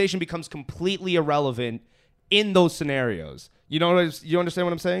conversation becomes completely irrelevant in those scenarios. You know, you understand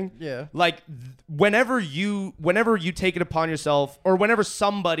what I'm saying? Yeah. Like whenever you take it upon yourself, or whenever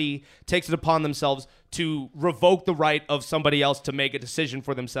somebody takes it upon themselves to revoke the right of somebody else to make a decision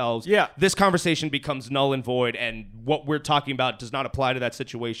for themselves, this conversation becomes null and void, and what we're talking about does not apply to that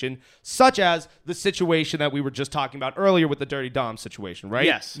situation, such as the situation that we were just talking about earlier with the Dirty Dom situation, right?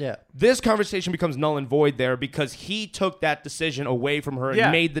 Yes. Yeah. This conversation becomes null and void there because he took that decision away from her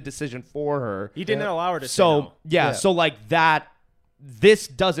and made the decision for her. he didn't allow her to say no. So like that, this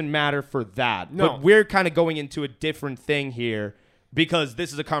doesn't matter for that. No. But we're kind of going into a different thing here because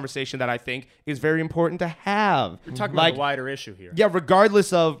this is a conversation that I think is very important to have. We're talking about a wider issue here. Yeah,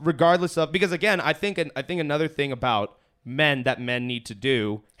 regardless of because again, I think another thing about men that men need to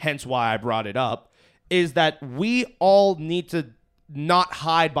do, hence why I brought it up, is that we all need to not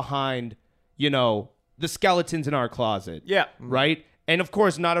hide behind, you know, the skeletons in our closet. Yeah. Right? And of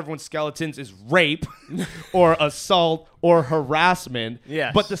course, not everyone's skeletons is rape or assault or harassment.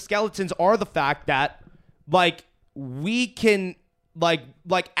 Yes. But the skeletons are the fact that, like, we can, like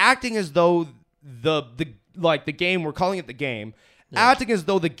acting as though the game, we're calling it the game, acting as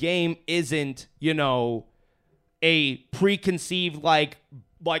though the game isn't, you know, a preconceived like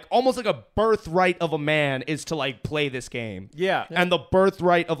almost like a birthright of a man is to like play this game. Yeah. And the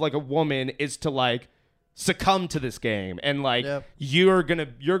birthright of like a woman is to like succumb to this game. And like you're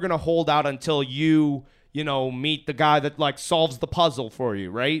gonna hold out until you know, meet the guy that like solves the puzzle for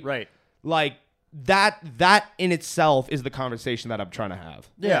you, right? Right. Like that in itself is the conversation that I'm trying to have.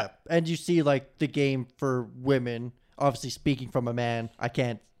 Yeah. And you see like the game for women, obviously speaking from a man, I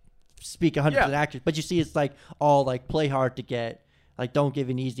can't speak 100% accurate, but you see it's like all like play hard to get, like don't give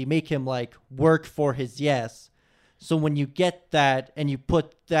in easy, make him like work for his yes. So when you get that and you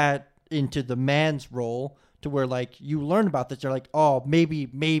put that into the man's role to where like you learn about this, you're like, oh, maybe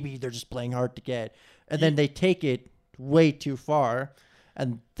they're just playing hard to get. And then they take it way too far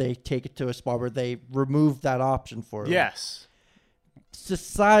and they take it to a spot where they remove that option for them. Yes.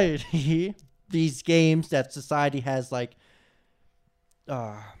 Society, these games that society has like,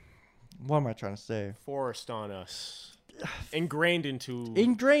 what am I trying to say? Forced on us. Ingrained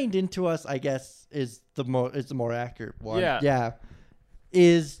into us, I guess, is the more accurate one. Yeah.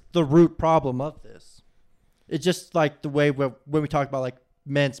 Is the root problem of this. It's just like the way when we talk about like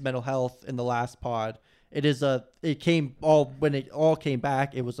men's mental health in the last pod, when it all came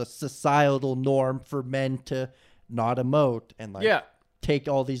back, it was a societal norm for men to not emote and like take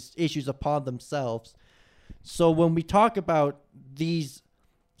all these issues upon themselves. So when we talk about these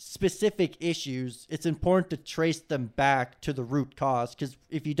specific issues, it's important to trace them back to the root cause, because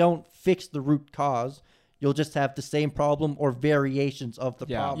if you don't fix the root cause, you'll just have the same problem or variations of the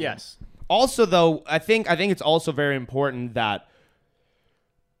problem. Yes. Also, though, I think it's also very important that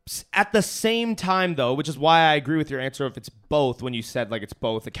at the same time, though, which is why I agree with your answer if it's both, when you said like it's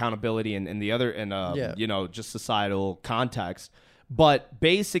both accountability and the other, and you know, just societal context. But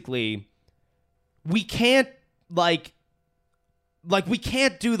basically, we can't like we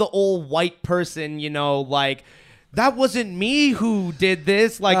can't do the old white person, you know, like that wasn't me who did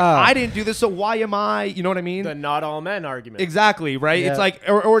this. Like I didn't do this, so why am I? You know what I mean? The not all men argument. Exactly, right? It's like,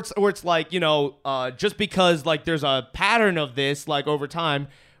 or it's like, you know, just because like there's a pattern of this like over time,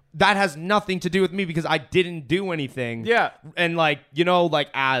 that has nothing to do with me because I didn't do anything. Yeah. And like, you know, like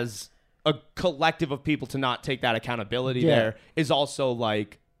as a collective of people to not take that accountability there is also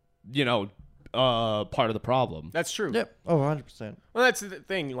like, you know, part of the problem. That's true. Yep. Oh, 100%. Well, that's the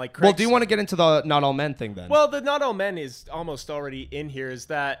thing. Like, well, do you want to get into the not all men thing then? Well, the not all men is almost already in here. Is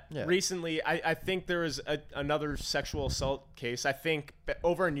that recently? I think there was another sexual assault case. I think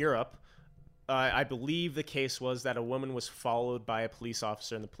over in Europe. I believe the case was that a woman was followed by a police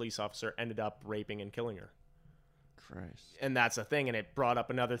officer, and the police officer ended up raping and killing her. Christ. And that's a thing, and it brought up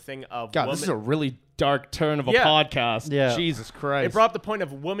another thing of God, this is a really dark turn of a podcast. Yeah. Jesus Christ. It brought up the point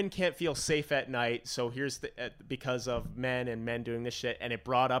of women can't feel safe at night, so here's the because of men and men doing this shit, and it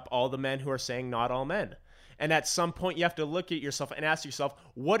brought up all the men who are saying not all men. And at some point, you have to look at yourself and ask yourself,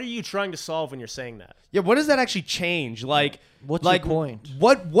 what are you trying to solve when you're saying that? Yeah, what does that actually change? Like, what's your point?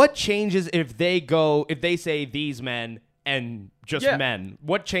 What changes if they say these men and just men?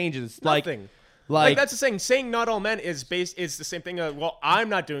 What changes? Nothing. Like that's the thing. Saying not all men is the same thing. Well, I'm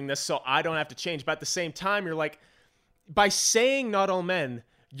not doing this, so I don't have to change. But at the same time, you're like, by saying not all men,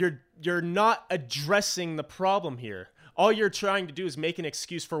 you're not addressing the problem here. All you're trying to do is make an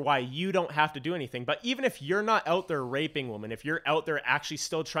excuse for why you don't have to do anything. But even if you're not out there raping women, if you're out there actually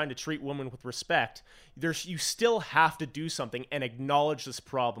still trying to treat women with respect, you still have to do something and acknowledge this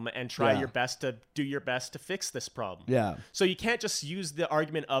problem and try your best to fix this problem. Yeah. So you can't just use the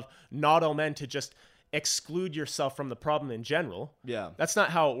argument of not all men to just exclude yourself from the problem in general. Yeah. That's not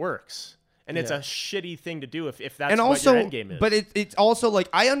how it works. And it's a shitty thing to do if that's and what also, your end game is. But it's also like,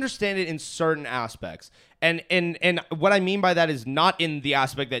 I understand it in certain aspects. And what I mean by that is not in the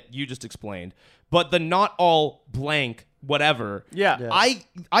aspect that you just explained, but the not all blank whatever. Yeah.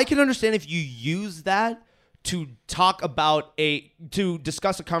 I can understand if you use that to to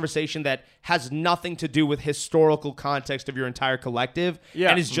discuss a conversation that has nothing to do with historical context of your entire collective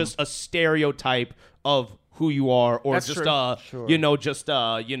and is just a stereotype of who you are, or That's just true. you know, just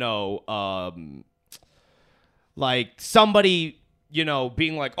like somebody, you know,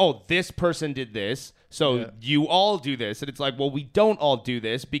 being like, oh, this person did this, so you all do this. And it's like, well, we don't all do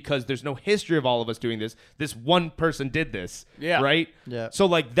this because there's no history of all of us doing this. This one person did this. Yeah. Right? Yeah. So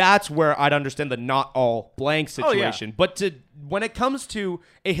like that's where I'd understand the not all blank situation. But when it comes to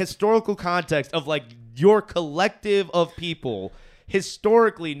a historical context of like your collective of people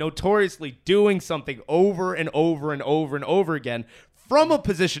historically, notoriously doing something over and over and over and over again from a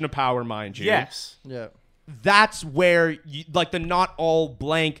position of power, mind you. Yes. Yeah. That's where like the not all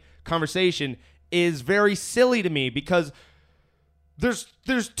blank conversation is very silly to me, because there's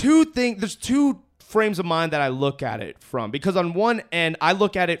two frames of mind that I look at it from, because on one end I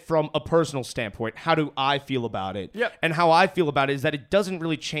look at it from a personal standpoint. How do I feel about it? Yep. And how I feel about it is that it doesn't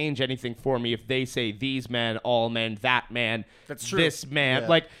really change anything for me if they say these men, all men, that man, That's true. this man. Yeah.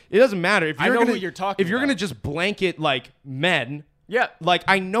 Like, it doesn't matter if I you're know gonna, what you're talking if you're about. gonna just blanket like men. Yeah. Like,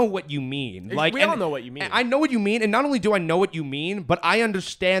 I know what you mean. Like, We all know what you mean. and I know what you mean, and not only do I know what you mean, but I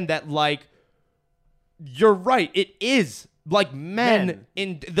understand that, like, you're right. It is like men.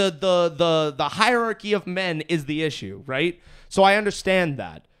 In the hierarchy of men is the issue, right? So I understand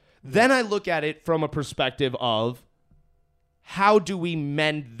that. Then I look at it from a perspective of how do we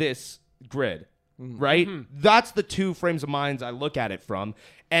mend this grid, right? That's the two frames of minds I look at it from.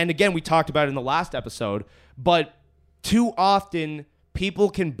 And again, we talked about it in the last episode, but too often people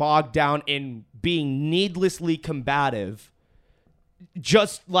can bog down in being needlessly combative,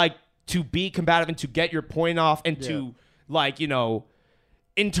 just like to be combative and to get your point off and to, like, you know,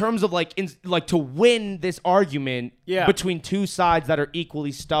 in terms of like to win this argument between two sides that are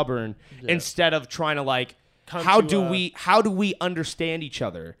equally stubborn, instead of trying to like how do we understand each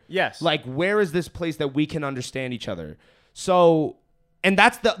other? Yes. Like, where is this place that we can understand each other? So, and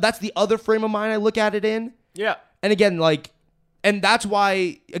that's the other frame of mind I look at it in. Yeah. And again, like, and that's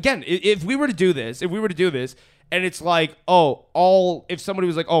why, again, if we were to do this, and it's like, if somebody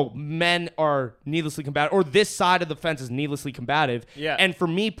was like, men are needlessly combative, or this side of the fence is needlessly combative. Yeah. And for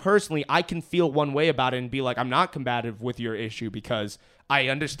me personally, I can feel one way about it and be like, I'm not combative with your issue because I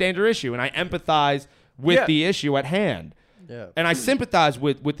understand your issue and I empathize with the issue at hand. Yeah. And I sympathize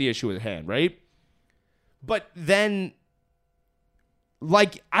with the issue at hand, right? But then,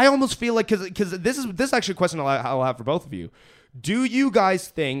 like, I almost feel like, because this is actually a question I'll have for both of you. Do you guys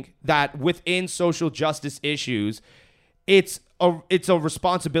think that within social justice issues, it's a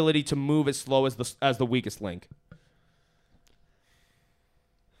responsibility to move as slow as the weakest link?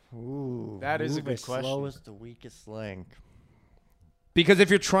 Ooh, That is a move good as question. Slow as the weakest link. Because if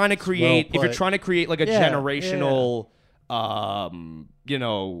you're trying to create, put. like a Yeah, generational,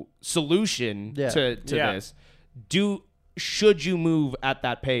 solution to this, should you move at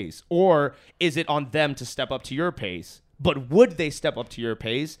that pace, or is it on them to step up to your pace? But would they step up to your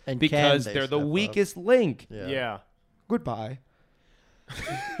pace And because can they they're the step up? weakest link? Yeah. Goodbye.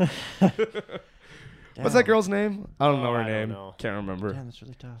 What's that girl's name? I don't know her I don't name. know. Can't remember. Damn, that's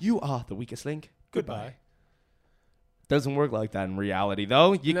really tough. You are the weakest link. Goodbye. Doesn't work like that in reality,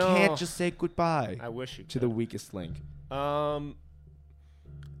 though. You No. can't just say goodbye I wish you to the weakest link.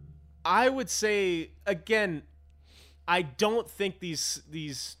 I would say, again, I don't think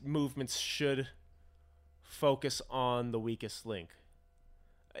these movements should focus on the weakest link.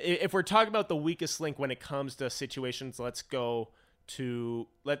 If we're talking about the weakest link when it comes to situations, when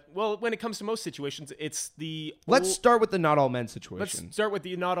it comes to most situations, it's the Let's start with the not all men Let's situation. start with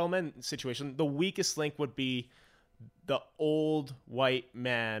the not all men situation. The weakest link would be the old white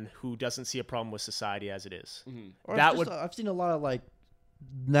man who doesn't see a problem with society as it is. Or That it's would- just, I've seen a lot of like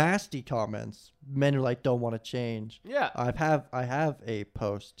nasty comments. Men who like don't want to change. Yeah. I have a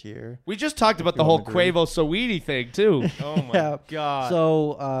post here. We just talked about the You whole wanna agree? Quavo Saweetie thing, too. Oh my Yeah. god.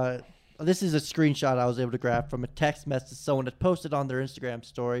 So this is a screenshot I was able to grab from a text message someone had posted on their Instagram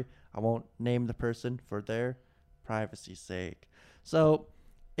story. I won't name the person for their privacy's sake. So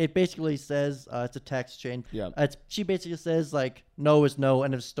it basically says, it's a text chain. Yeah. She basically says, like, no is no,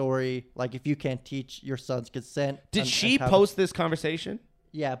 end of story. Like, if you can't teach your son's consent. Did and she have- post this conversation?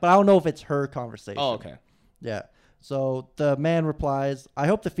 Yeah, but I don't know if it's her conversation. Oh, okay. Yeah. So the man replies, I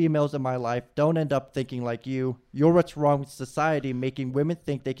hope the females in my life don't end up thinking like you. You're what's wrong with society, making women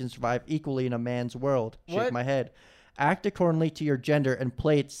think they can survive equally in a man's world. Shake What? my head. Act accordingly to your gender and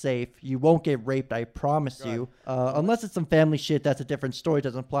play it safe. You won't get raped, I promise you. Unless it's some family shit, that's a different story,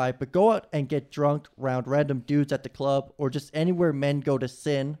 doesn't apply. But go out and get drunk around random dudes at the club or just anywhere men go to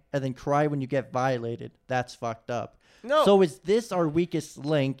sin and then cry when you get violated. That's fucked up. No. So is this our weakest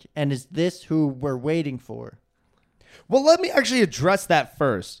link, and is this who we're waiting for? Well, let me actually address that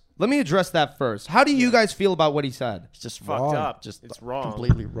first. How do you guys feel about what he said? It's just Fucked wrong. up. Just It's wrong.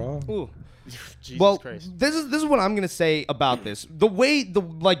 Completely wrong. Ooh. Jesus Well, Christ. this is what I'm gonna say about this. The way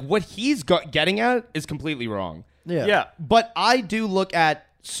what he's getting at is completely wrong. Yeah. Yeah. But I do look at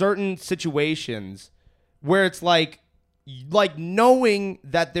certain situations where it's like knowing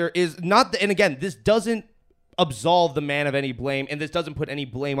that there is not, and again, this doesn't absolve the man of any blame, and this doesn't put any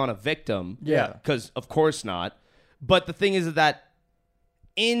blame on a victim. Yeah. Because of course not. But the thing is that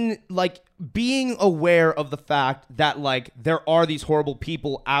in like being aware of the fact that like there are these horrible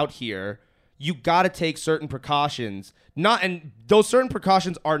people out here, you got to take certain precautions. And those certain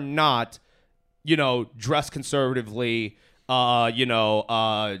precautions are not, dress conservatively,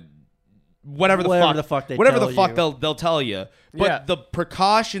 whatever the fuck they'll tell you. But the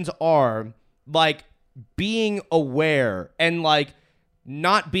precautions are like being aware and like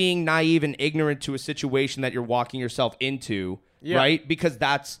not being naive and ignorant to a situation that you're walking yourself into, right? Because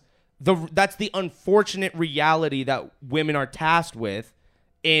that's the unfortunate reality that women are tasked with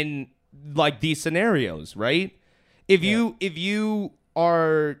in like these scenarios, right? If you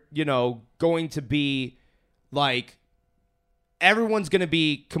are, going to be like, everyone's going to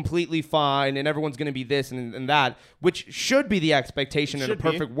be completely fine and everyone's going to be this and that, which should be the expectation in a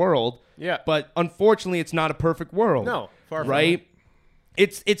perfect world. Yeah. But unfortunately, it's not a perfect world. No, far from right?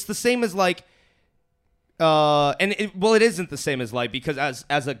 It. It's the same as like, it isn't the same as like, because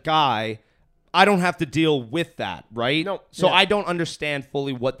as a guy, I don't have to deal with that, right? No. So I don't understand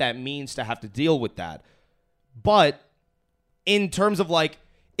fully what that means to have to deal with that. But in terms of like,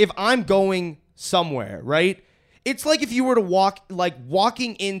 if I'm going somewhere, right? It's like if you were to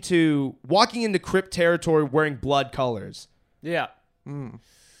walking into Crip territory wearing blood colors. Yeah.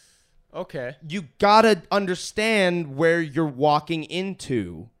 Okay. You gotta understand where you're walking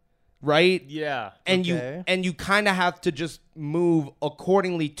into, right? Yeah. And you kind of have to just move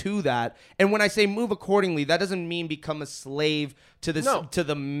accordingly to that. And when I say move accordingly, that doesn't mean become a slave to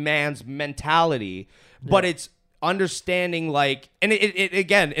the man's mentality, but it's understanding like, and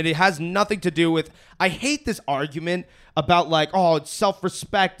it has nothing to do with, I hate this argument about like, oh, it's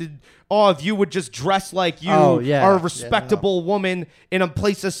self-respect, and if you would just dress like you are a respectable woman in a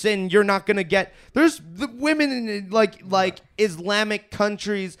place of sin, you're not gonna get, there's the women in like Islamic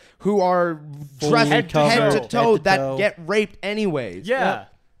countries who are dressed head to toe that get raped anyways.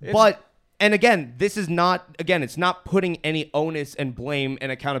 But and again, it's not putting any onus and blame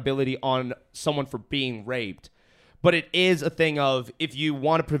and accountability on someone for being raped. But it is a thing of, if you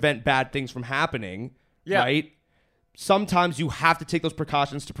want to prevent bad things from happening, right? Sometimes you have to take those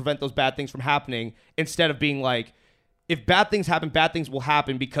precautions to prevent those bad things from happening, instead of being like, if bad things happen, bad things will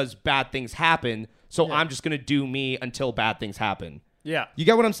happen because bad things happen. So I'm just going to do me until bad things happen. Yeah. You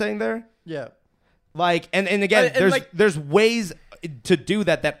get what I'm saying there? Yeah. Like, and again, there's ways to do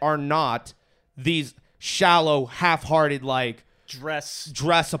that are not these shallow, half-hearted, like,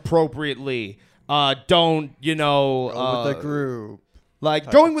 dress appropriately. Don't, go with the group.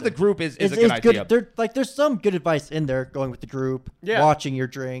 Like, going with the group is a good idea. There's some good advice in there, going with the group, watching your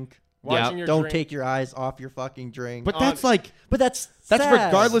drink. Don't take your eyes off your fucking drink. But that's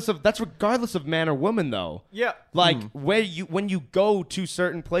regardless of man or woman, though. Yeah. Like, when you go to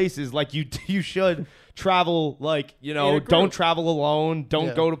certain places, like you should travel, like, don't travel alone.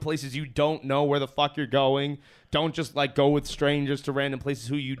 Don't go to places you don't know where the fuck you're going. Don't just like go with strangers to random places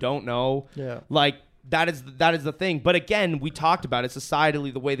who you don't know. Yeah. Like, that is the thing. But again, we talked about it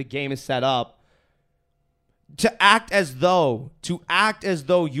societally, the way the game is set up. To act as though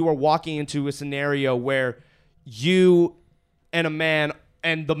you are walking into a scenario where you and a man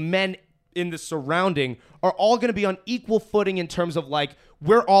and the men in the surrounding are all going to be on equal footing in terms of like,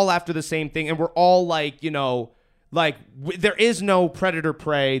 we're all after the same thing and we're all like, there is no predator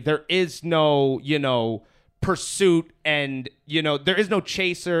prey. There is no, pursuit, and there is no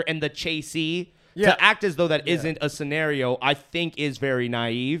chaser and the chasee. To act as though that isn't a scenario, I think is very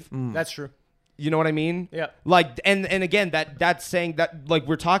naive. That's true. You know what I mean? Yeah. Like, and again, that's saying that, like,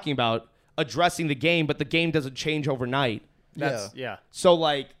 we're talking about addressing the game, but the game doesn't change overnight. So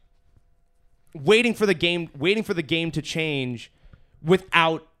like, waiting for the game to change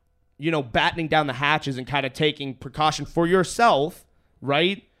without, battening down the hatches and kind of taking precaution for yourself,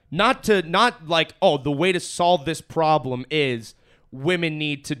 right? Not like, oh, the way to solve this problem is women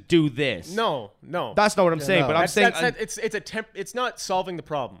need to do this. No. That's not what I'm saying. But I'm saying it's not solving the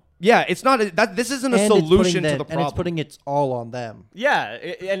problem. Yeah, it's not. This isn't a solution to the problem. And it's putting it all on them. Yeah,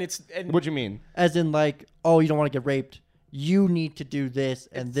 what do you mean? As in, like, oh, you don't want to get raped. You need to do this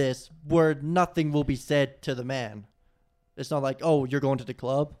and this, where nothing will be said to the man. It's not like, oh, you're going to the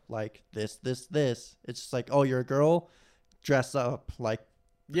club, like this. It's just like, oh, you're a girl, dress up, like.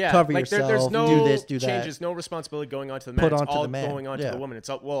 Yeah, cover yourself, there's no do this, do changes, that. No responsibility going on to the man. It's all going on to the woman. It's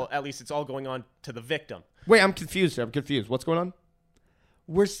at least it's all going on to the victim. Wait, I'm confused. What's going on?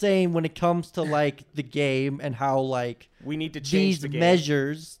 We're saying when it comes to like the game and how like we need to change these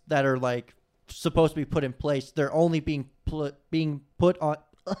measures that are like supposed to be put in place, they're only being put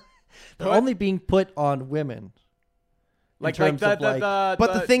on women. But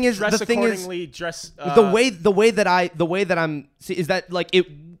the thing is, the way that I'm see is that like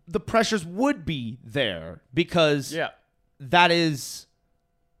the pressures would be there because that is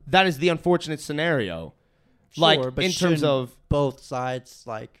the unfortunate scenario. Sure, like, but in terms of both sides,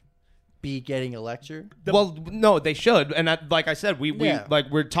 like, be getting a lecture. Well, no, they should. And like I said, Yeah.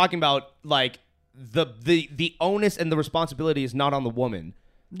 we're talking about like the onus and the responsibility is not on the woman.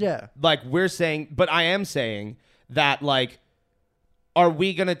 Yeah. Like we're saying, but I am saying that like, are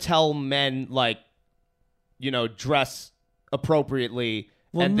we gonna tell men like, dress appropriately?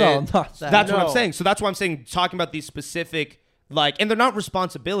 Well, and no, then, not that. That's what I'm No. saying. So that's why I'm saying talking about these specific like, and they're not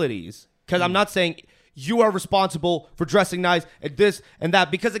responsibilities because I'm not saying you are responsible for dressing nice and this and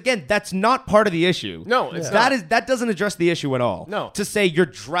that, because again, that's not part of the issue. No, it's That not. is that doesn't address the issue at all. No. To say you're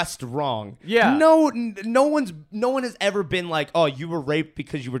dressed wrong. Yeah. No one has ever been like, oh, you were raped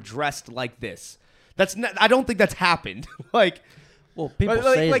because you were dressed like this. That's not, I don't think that's happened. Like, Well, people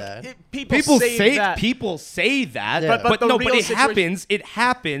But, say like, that. people say that. people say that, Yeah. But the no, real but it situation-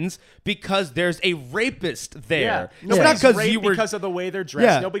 happens because there's a rapist there. Yeah. It's not Nobody's because raped you were because of the way they're dressed.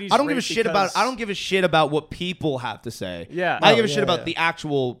 yeah. Nobody's I don't give a raped shit because- about. I don't give a shit about what people have to say. Yeah. I give a No, shit yeah, about yeah. the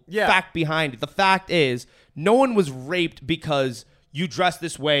actual Yeah. fact behind it. The fact is, no one was raped because you dressed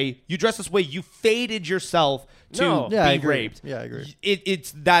this way. You dressed this way. You faded yourself to No. Yeah, I be agree. raped. Yeah, I agree.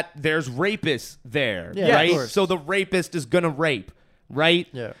 It's that there's rapists there, Yeah, of right? course. So the rapist is gonna rape, right?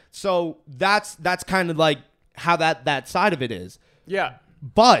 Yeah. So that's kind of like how that side of it is. Yeah.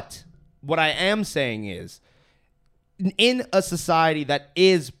 But what I am saying is, in a society that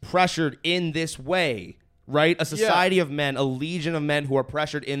is pressured in this way, right? A society of men, a legion of men who are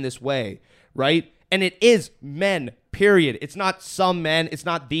pressured in this way, right? And it is men, period. It's not some men. It's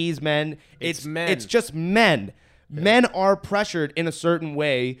not these men. It's men. It's just men. Men are pressured in a certain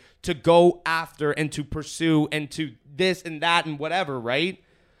way to go after and to pursue and to this and that and whatever, right?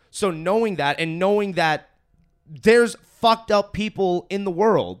 So knowing that and knowing that there's fucked up people in the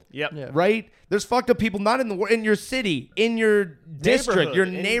world. Yep. Yeah. Right? There's fucked up people not in the world, in your city, in your district, Neighborhood, your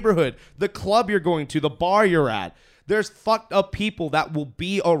in- neighborhood, the club you're going to, the bar you're at. There's fucked up people that will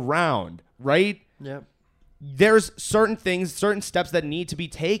be around, right? Yeah. There's certain things, certain steps that need to be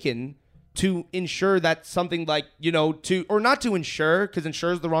taken to ensure that something like, or not to ensure, because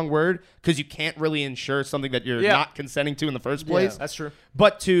ensure is the wrong word, because you can't really ensure something that you're Yeah. not consenting to in the first place. That's true.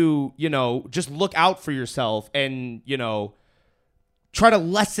 But to, just look out for yourself and, try to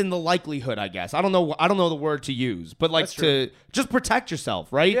lessen the likelihood, I guess. I don't know the word to use, but like That's true. to just protect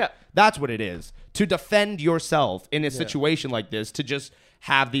yourself, right? Yeah. That's what it is. To defend yourself in a situation like this, to just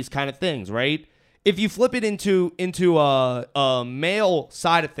have these kind of things, right? If you flip it into a male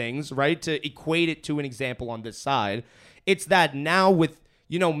side of things, right, to equate it to an example on this side, it's that now with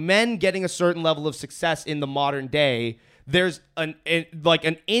men getting a certain level of success in the modern day, there's an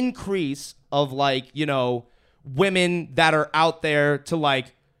increase of women that are out there to I'm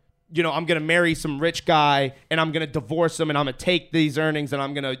gonna marry some rich guy and I'm gonna divorce him and I'm gonna take these earnings and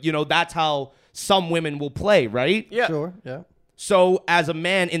I'm gonna that's how some women will play, right? Yeah. Sure. Yeah. So as a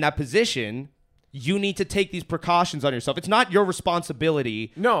man in that position, you need to take these precautions on yourself. It's not your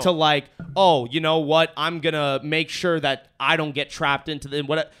responsibility to oh, you know what? I'm going to make sure that I don't get trapped into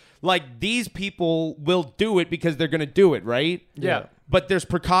these people will do it because they're going to do it, right? Yeah. But there's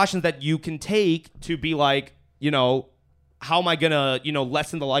precautions that you can take to be how am I going to,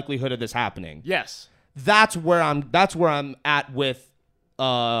 lessen the likelihood of this happening? Yes. That's where I'm at with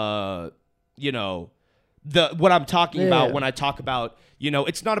what I'm talking about Yeah. when I talk about,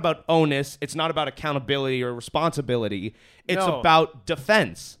 it's not about onus, it's not about accountability or responsibility. It's No. about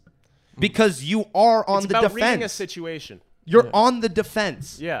defense. Because you are on It's the about reading a defense. situation. You're on the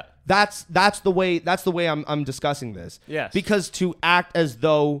defense. Yeah. That's the way I'm discussing this. Yes. Because to act as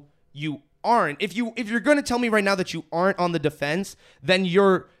though you aren't, if you're going to tell me right now that you aren't on the defense, then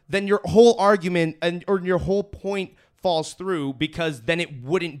your whole argument or your whole point falls through, because then it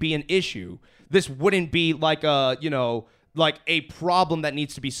wouldn't be an issue. This wouldn't be like a problem that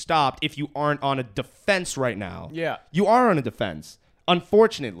needs to be stopped if you aren't on a defense right now. Yeah. You are on a defense,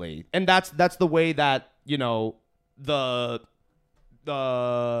 unfortunately. And that's the way that,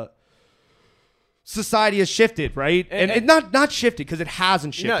 the society has shifted, right? And not shifted, because it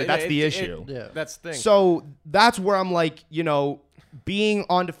hasn't shifted. That's the issue. Yeah. That's the thing. So that's where I'm being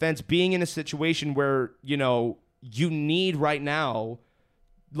on defense, being in a situation where, you need right now,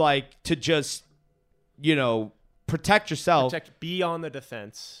 to just, protect yourself. Be on the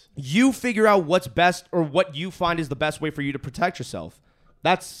defense. You figure out what's best or what you find is the best way for you to protect yourself.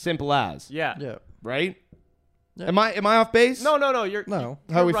 That's simple as. Yeah. Yeah. Right? Yeah. Am I off base? No. No. You're How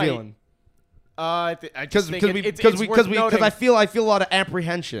are we right. feeling? Because Because I feel a lot of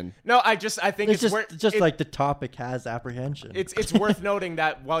apprehension. No, I think It's worth, just like the topic has apprehension. it's worth noting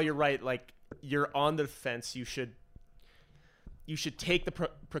that while you're right, you're on the defense, you should take the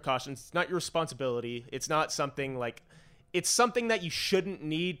precautions. It's not your responsibility. It's not something it's something that you shouldn't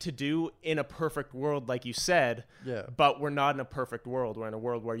need to do in a perfect world, like you said. Yeah. But we're not in a perfect world. We're in a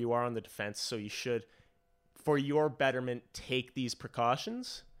world where you are on the defense, so you should, for your betterment, take these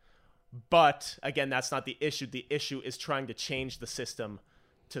precautions. But again, that's not the issue. The issue is trying to change the system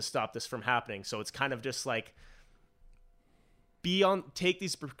to stop this from happening. So it's kind of just like take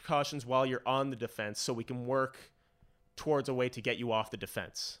these precautions while you're on the defense, so we can work towards a way to get you off the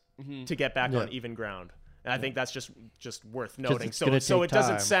defense, to get back on even ground. And I think that's just worth noting. So it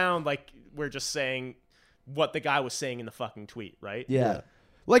doesn't sound like we're just saying what the guy was saying in the fucking tweet, right? Yeah.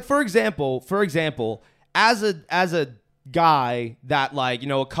 Like for example, as a guy that, like, you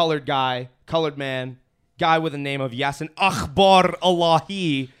know, a colored man, guy with the name of Yasin Akbar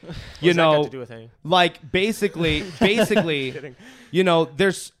Allahi, you know, got to do with anything? Like basically, you know,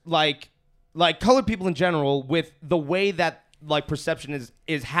 there's like colored people in general, with the way that like perception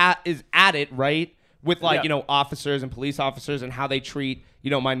is at it, right? With like, you know, officers and police officers and how they treat,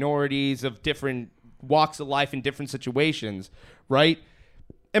 you know, minorities of different walks of life in different situations, right?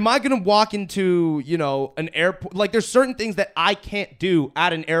 Am I going to walk into, you know, an airport? Like, there's certain things that I can't do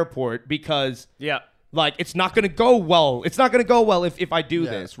at an airport because, like, it's not going to go well. It's not going to go well if I do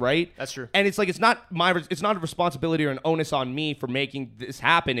this, right? That's true. And it's like, it's not a responsibility or an onus on me for making this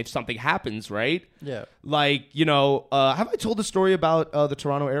happen if something happens, right? Yeah. Like, you know, have I told the story about the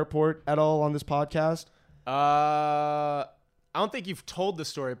Toronto airport at all on this podcast? I don't think you've told the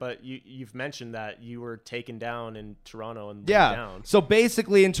story, but you've mentioned that you were taken down in Toronto and down. So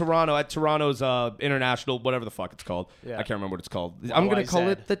basically in Toronto, at Toronto's international, whatever the fuck it's called. I can't remember what it's called. I'm going to call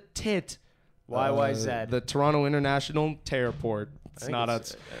it the TIT. YYZ. The Toronto International Airport. It's not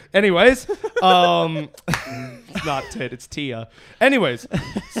us. Anyways, it's not TIT, it's TIA. Anyways,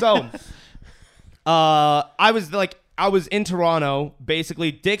 so I was in Toronto.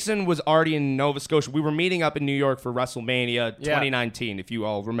 Basically, Dixon was already in Nova Scotia. We were meeting up in New York for WrestleMania 2019, if you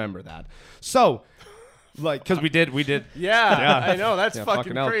all remember that. So, like, because we did. Yeah, I know. That's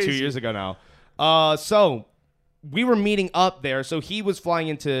fucking hell, crazy. 2 years ago now. So we were meeting up there. So he was flying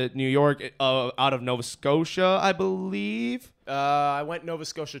into New York out of Nova Scotia, I believe. I went Nova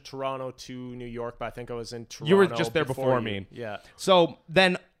Scotia, Toronto to New York, but I think I was in Toronto. You were just there before me. Yeah. So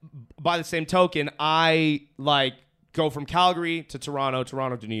then, by the same token, I go from Calgary to Toronto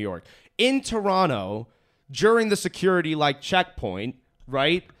to New York. In Toronto, during the security checkpoint,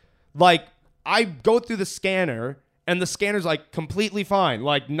 right? Like, I go through the scanner and the scanner's completely fine.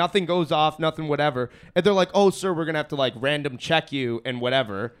 Like, nothing goes off, nothing whatever. And they're like, "Oh, sir, we're going to have to random check you and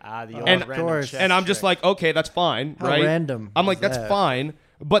whatever." The old random check. And I'm just like, "Okay, that's fine." How right? random I'm like, is "That's that?" fine."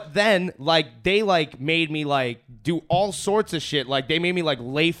 But then, they made me do all sorts of shit. Like, they made me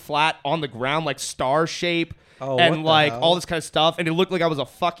lay flat on the ground, star shape. Oh, and what the hell? all this kind of stuff, and it looked like I was a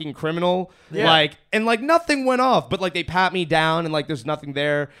fucking criminal. Yeah. And nothing went off, but they pat me down and there's nothing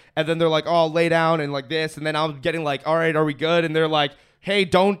there, and then they're like, "Oh, lay down," and this, and then I'm getting "All right, are we good?" And they're like, "Hey,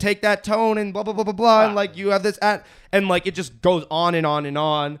 don't take that tone," and blah blah blah blah blah, and you have this and it just goes on and on and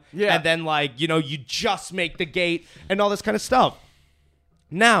on. Yeah. And then you just make the gate and all this kind of stuff.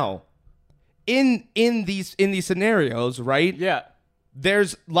 Now, in these scenarios, right? Yeah.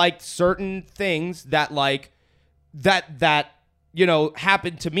 There's certain things that that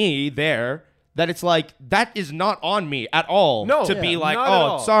happened to me there, that it's that is not on me at all. No, to be not at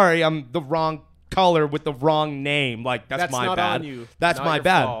all. sorry, I'm the wrong color with the wrong name. That's my not bad. on you. That's Not my your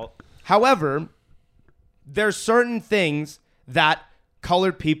bad. fault. However, there's certain things that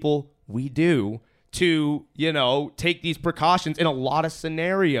colored people we do to, take these precautions in a lot of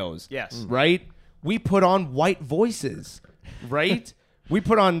scenarios. Yes. Right? We put on white voices, right? We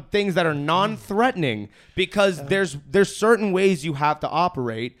put on things that are non-threatening because there's certain ways you have to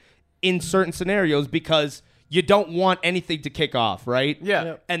operate in certain scenarios because you don't want anything to kick off, right? Yeah.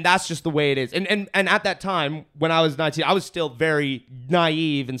 Yep. And that's just the way it is. And at that time, when I was 19, I was still very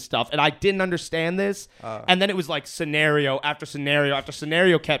naive and stuff, and I didn't understand this. And then it was scenario after scenario after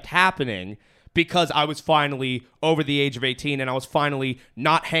scenario kept happening because I was finally over the age of 18 and I was finally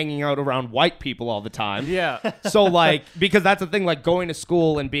not hanging out around white people all the time. Yeah. So because that's the thing, going to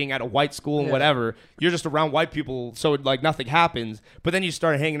school and being at a white school and whatever, you're just around white people, so nothing happens. But then you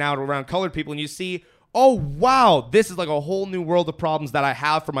start hanging out around colored people and you see, oh wow, this is a whole new world of problems that I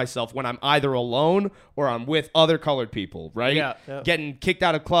have for myself when I'm either alone or I'm with other colored people, right? Yeah. Getting kicked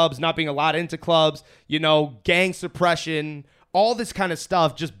out of clubs, not being allowed into clubs, gang suppression, all this kind of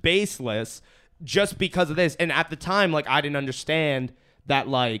stuff, just baseless. Just because of this. And at the time, I didn't understand that,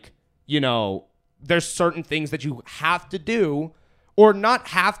 there's certain things that you have to do, or not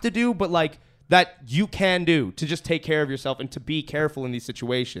have to do, but that you can do to just take care of yourself and to be careful in these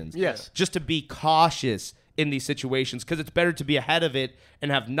situations. Yes. Just to be cautious in these situations, because it's better to be ahead of it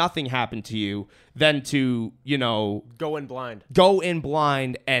and have nothing happen to you than to, Go in blind.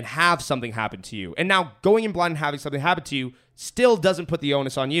 and have something happen to you. And now going in blind and having something happen to you still doesn't put the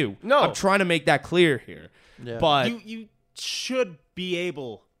onus on you. No. I'm trying to make that clear here. Yeah. But You should be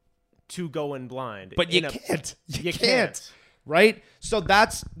able to go in blind. But in you a- can't. You can't. Right? So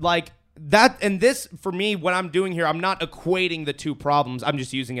that's like that. And this, for me, what I'm doing here, I'm not equating the two problems. I'm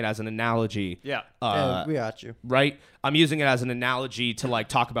just using it as an analogy. Yeah. Yeah, we got you. Right? I'm using it as an analogy to like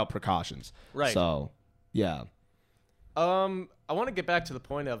talk about precautions. Right. So, yeah. I want to get back to the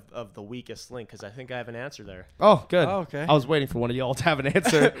point of the weakest link because I think I have an answer there. Oh, good. Oh, okay. I was waiting for one of y'all to have an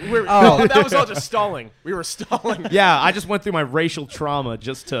answer. No, that was all just stalling. We were stalling. Yeah, I just went through my racial trauma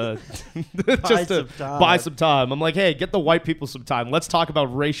just to time. buy some time. I'm like, hey, get the white people some time. Let's talk about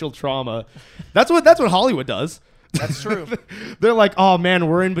racial trauma. That's what Hollywood does. That's true. They're like, oh man,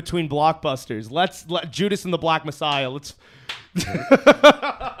 we're in between blockbusters. Let's let Judas and the Black Messiah. Let's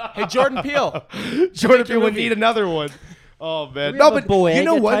Hey, Jordan Peele. Jordan Peele would need another one. Oh man, We no, have a but Boyega you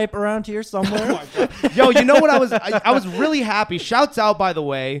know what? type around here somewhere. Yo, you know what? I was really happy. Shouts out, by the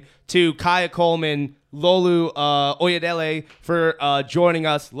way, to Kaya Coleman, Lolu Oyedele for joining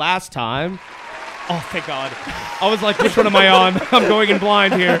us last time. Oh, thank God. I was like, which one am I on? I'm going in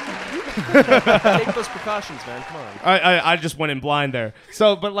blind here. Take those precautions, man. Come on. I just went in blind there.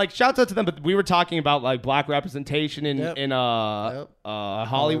 So, but like, shouts out to them. But we were talking about like black representation in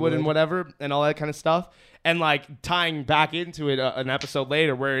Hollywood and whatever and all that kind of stuff. And like tying back into it an episode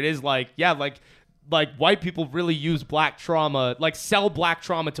later where it is like, yeah, like white people really use black trauma, like sell black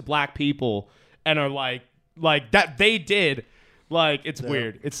trauma to black people and are like that they did. Like, it's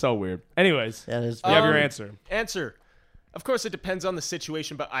weird. It's so weird. Anyways, That is you have your answer. Answer. Of course, it depends on the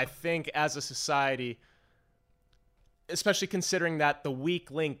situation, but I think as a society, especially considering that the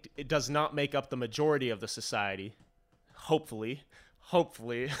weak link, it does not make up the majority of the society. Hopefully.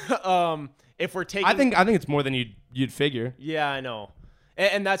 If we're taking, I think it's more than you'd figure. yeah, I know,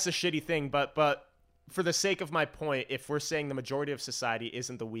 and that's a shitty thing. But for the sake of my point, if we're saying the majority of society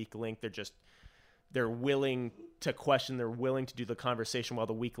isn't the weak link, they're willing to question, they're willing to do the conversation, while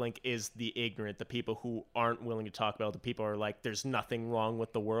the weak link is the ignorant, the people who aren't willing to talk about it, the people who are like, there's nothing wrong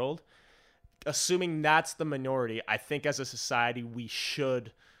with the world. Assuming that's the minority, I think as a society we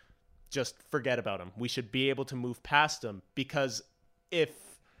should just forget about them. We should be able to move past them, because if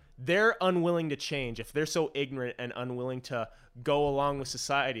they're unwilling to change, if they're so ignorant and unwilling to go along with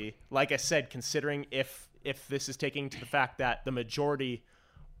society, like I said, considering if this is taking to the fact that the majority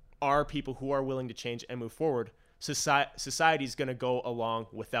are people who are willing to change and move forward, society is going to go along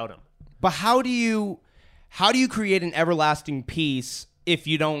without them. But how do you create an everlasting peace if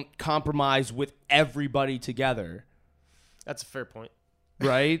you don't compromise with everybody together? That's a fair point.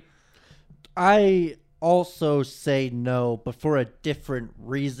 Right? I also say no, but for a different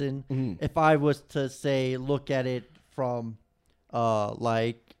reason. Mm-hmm. If I was to say, look at it from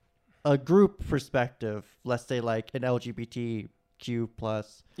like a group perspective, let's say like an LGBTQ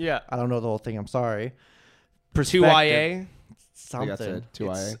plus. Yeah. I don't know the whole thing. I'm sorry. 2IA? Something.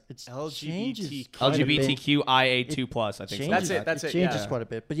 2IA. It's LGBTQ. changes quite a bit. LGBTQIA2 plus, I think. Changes- That's it, It changes yeah. quite a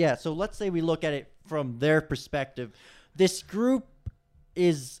bit. But yeah, so let's say we look at it from their perspective. This group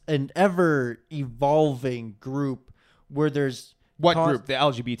is an ever evolving group where there's What group? The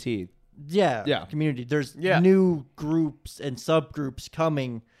LGBT. Yeah. Community. There's Yeah. new groups and subgroups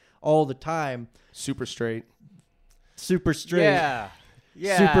coming all the time. Super straight. Super straight. Yeah.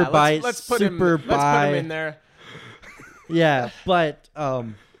 Super bi- Let's put super him. Let's put bi- him in there. Yeah, but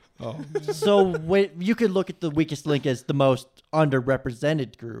so you could look at the weakest link as the most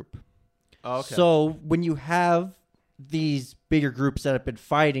underrepresented group. Okay. So when you have these bigger groups that have been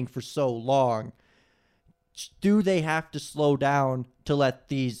fighting for so long, do they have to slow down to let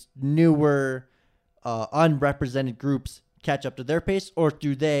these newer, unrepresented groups catch up to their pace? Or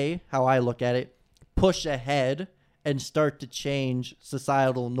do they, how I look at it, push ahead and start to change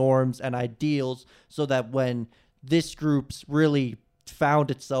societal norms and ideals so that when this group's really found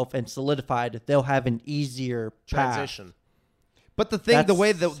itself and solidified, they'll have an easier path. Transition. But the thing, the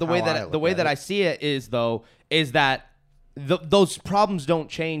way That's the way how I that look at I see it is that those problems don't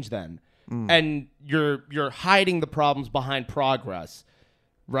change then, and you're hiding the problems behind progress,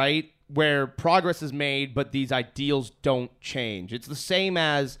 right? Where progress is made, but these ideals don't change. It's the same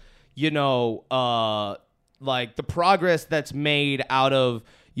as like the progress that's made out of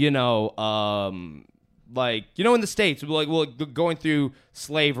like in the States, we're going through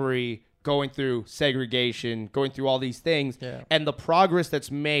slavery, going through segregation, going through all these things, Yeah. and the progress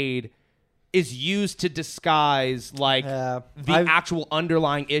that's made is used to disguise like the actual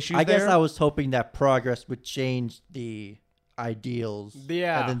underlying issues. I guess there. I was hoping that progress would change the ideals.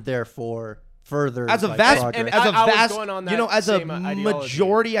 Yeah. And then therefore further as a like, vast progress. and as a I was vast, going on that you know, as a same ideology.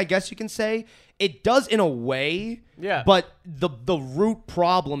 majority, I guess you can say it does in a way. Yeah. But the root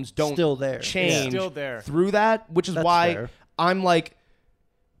problems don't Still there. change Still there. through that, which is That's why fair. I'm like,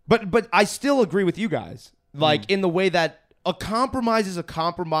 but I still agree with you guys, like in the way that a compromise is a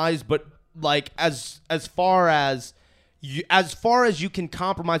compromise, but like as far as you can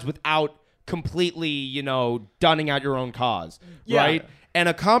compromise without completely, you know, dunning out your own cause, Yeah. right? And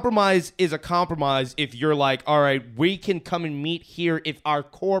a compromise is a compromise if you're like, all right, we can come and meet here if our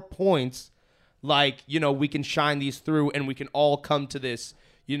core points, like, you know, we can shine these through and we can all come to this,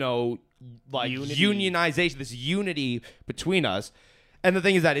 you know, like unionization, this unity between us. And the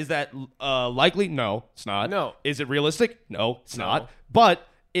thing is that likely? No, it's not. No. Is it realistic? No, it's not. But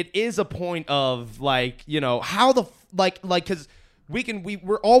it is a point of like, you know, how the like because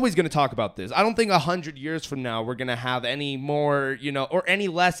we're always going to talk about this. I don't think 100 years from now we're going to have any more, you know, or any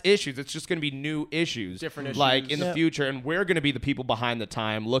less issues. It's just going to be new issues, Different issues. like in the future, and we're going to be the people behind the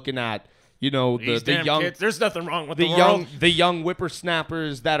time, looking at, you know, These the damn young kids. There's nothing wrong with the the young world. the young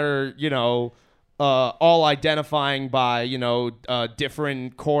whippersnappers that are, you know, all identifying by, you know,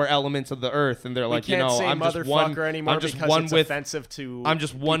 different core elements of the earth, and they're like, we can't you know, say I'm just motherfucker one anymore I'm just because one it's with offensive to I'm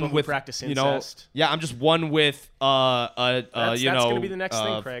just one people who with practice you know, incest. yeah, I'm just one with That's you know, gonna be the next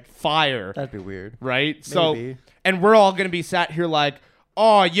thing, Craig. fire, That'd be weird. right? So, Maybe. and we're all gonna be sat here like,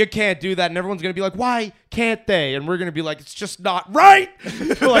 oh, you can't do that, and everyone's gonna be like, why can't they? And we're gonna be like, it's just not right.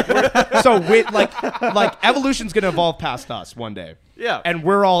 So with like evolution's gonna evolve past us one day. Yeah. And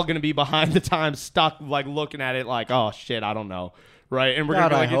we're all gonna be behind the times, stuck like looking at it like, oh shit, I don't know. Right. And we're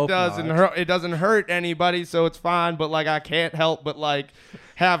God, gonna I be like, hope not. it doesn't hurt anybody, so it's fine, but like I can't help but like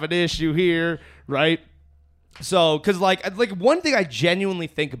have an issue here, right? So, cause like one thing I genuinely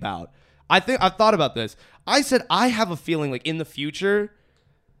think about, I've thought about this. I said I have a feeling like in the future,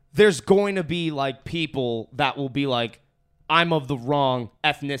 there's going to be like people that will be like, I'm of the wrong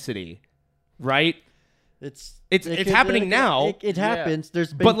ethnicity, right? It's happening now. It happens.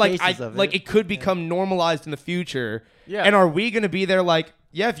 There's been But like cases of like it. it could become normalized in the future. Yeah. And are we going to be there like,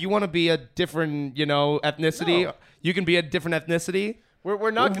 yeah, if you want to be a different, you know, ethnicity, No. you can be a different ethnicity?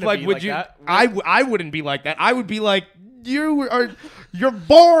 We're not going to be would like you, that. I wouldn't be like that. I would be like, you're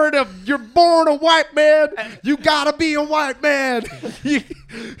born a white man. You gotta be a white man.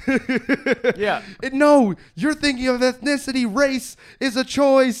 Yeah. No, you're thinking of ethnicity. Race is a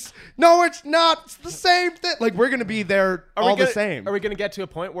choice. No, it's not. It's the same thing. Like we're gonna be there all the same. Are we going to get to a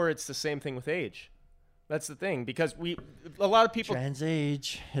point where it's the same thing with age? That's the thing, because a lot of people. Trans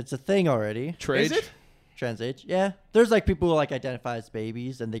age. It's a thing already. Is it? Trans age. Yeah. There's like people who like identify as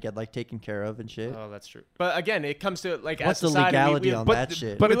babies and they get like taken care of and shit. Oh, that's true. But again, it comes to like What's as society, the legality we, on but, that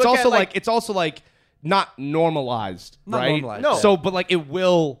shit? But We it's look also at, it's also like not normalized, Not right? normalized, No. yeah. So, but like it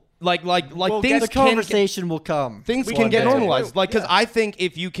will, like We'll things the get- can conversation will come. things We can can get get to it. normalized. Like, because Yeah. I think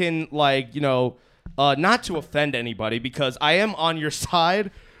if you can, like, you know, not to offend anybody, because I am on your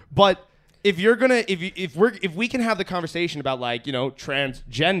side, but if you're gonna, if we can have the conversation about like, you know,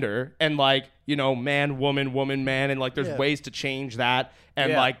 transgender and like, you know, man, woman, woman, man, and like there's Yeah. ways to change that,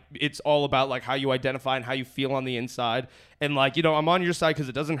 and Yeah. like it's all about like how you identify and how you feel on the inside, and like, you know, I'm on your side because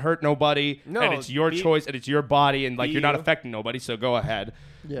it doesn't hurt nobody, No, and it's your be- choice and it's your body, and like be you're not you. affecting nobody, so go ahead.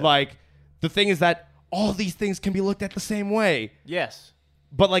 Yeah. Like the thing is that all these things can be looked at the same way, Yes.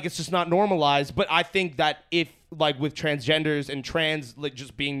 but like it's just not normalized. But I think that if like with transgenders and trans like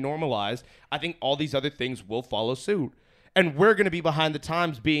just being normalized, I think all these other things will follow suit, and we're gonna be behind the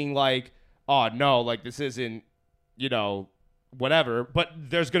times being like, oh no, like this isn't, you know, whatever. But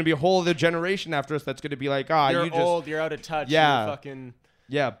there's gonna be a whole other generation after us that's gonna be like, You're you just old. You're out of touch. Yeah. You're fucking.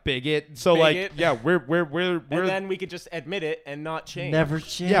 yeah, bigot. So like Bigot. yeah, we're And then we could just admit it and not change. Never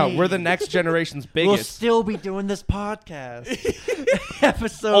change. yeah, we're the next generation's We'll bigots. still be doing this podcast.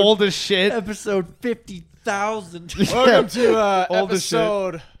 episode Old as shit. Episode 50,000. Welcome to Old as shit.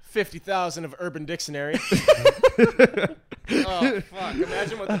 episode 50,000 of Urban Dictionary. Oh fuck!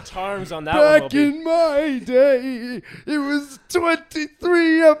 Imagine what the terms on that one will Back be. in my day, it was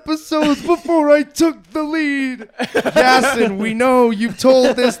 23 episodes before I took the lead. Yasin, we know you've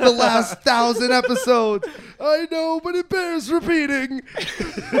told this the last 1,000 episodes. I know, but it bears repeating.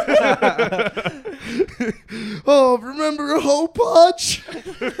 Oh, remember Ho Punch?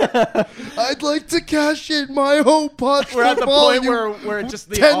 I'd like to cash in my Ho Punch. We're at the point where just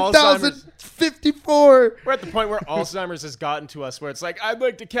the Alzheimer's. 10,054. We're at the point where Alzheimer's has gotten to us, where it's like, I'd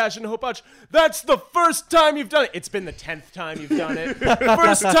like to cash in a whole bunch. That's the first time you've done it. It's been the 10th time you've done it.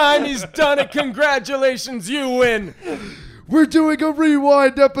 First time he's done it. Congratulations, you win. We're doing a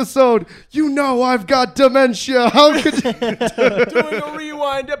rewind episode. You know I've got dementia. How could you? Doing a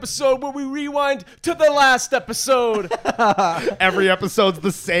rewind episode where we rewind to the last episode. Every episode's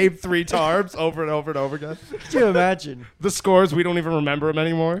the same 3 times over and over and over again. Could you imagine? The scores, we don't even remember them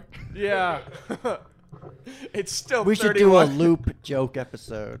anymore. Yeah. It's still We should do a 31. loop joke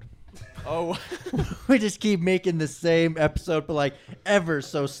episode. Oh. We just keep making the same episode, but like ever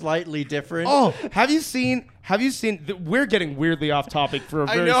so slightly different. Oh, have you seen? We're getting weirdly off topipe for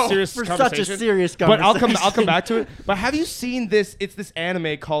a I very know. serious For conversation. such a serious But I'll come conversation. back to it. But have you seen this? It's this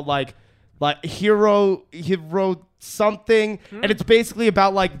anime called like Hero something, and it's basically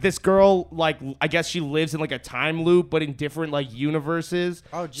about like this girl, like I guess she lives in like a time loop, but in different like universes.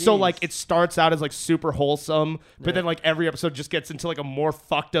 Oh, so geez. like it starts out as like super wholesome, but then like every episode just gets into like a more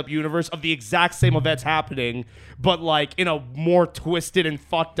fucked up universe of the exact same events happening, but like in a more twisted and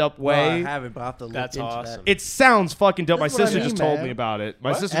fucked up Well, I way. haven't, but I'll have to look That's into awesome. It sounds fucking dope. That's My what I sister mean, just told man. me about it.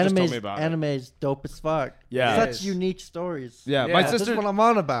 My What? sister that. just told me about it. Anime's dope as fuck. Yeah. Such It is. unique stories. Yeah, Yeah. my That's sister. what I'm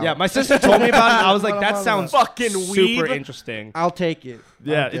on about. Yeah, my sister told me about it. I was like, What I'm that on sounds about. Fucking super weeb. interesting. I'll take it.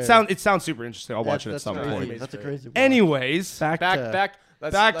 Yeah, Okay. it sounds super interesting. I'll watch it at That's some crazy. point. That's a crazy one. Anyways, back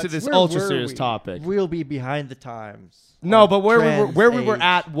Back to this Where ultra were serious we? topic. We'll be behind the times. No, on but where we were trans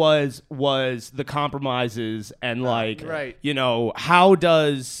at was the compromises and like right. you know, how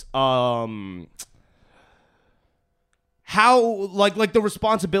does how like the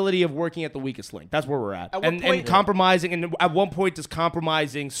responsibility of working at the weakest link. That's where we're at. At what And point- compromising, and at one point does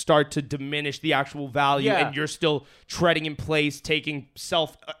compromising start to diminish the actual value, Yeah. and you're still treading in place, taking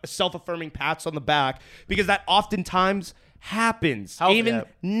self-affirming pats on the back, because that oftentimes happens. How- Even yeah.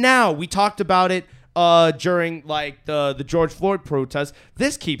 now, we talked about it during like the George Floyd protest.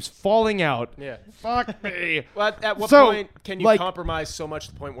 This keeps falling out. Yeah. Fuck me. Well, at what So, point can you like- compromise so much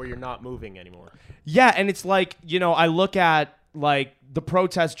to the point where you're not moving anymore? Yeah, and it's like, you know, I look at like the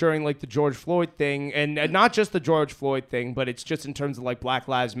protests during like the George Floyd thing, and not just the George Floyd thing, but it's just in terms of like Black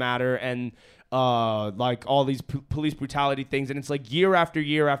Lives Matter and like all these police brutality things, and it's like year after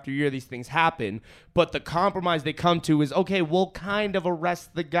year after year these things happen, but the compromise they come to is, okay, we'll kind of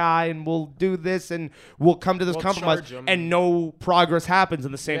arrest the guy and we'll do this and we'll come to this We'll compromise, charge him. and no progress happens,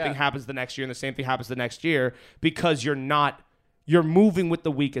 and the same Yeah. thing happens the next year, and the same thing happens the next year, because you're moving with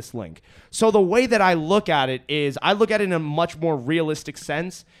the weakest link. So the way that I look at it is I look at it in a much more realistic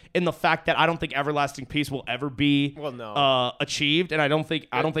sense, in the fact that I don't think everlasting peace will ever be achieved, and I don't think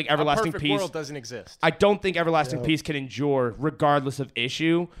everlasting a perfect peace world doesn't exist. I don't think everlasting peace can endure regardless of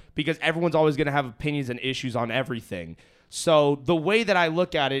issue, because everyone's always going to have opinions and issues on everything. So the way that I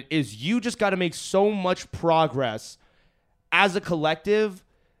look at it is you just got to make so much progress as a collective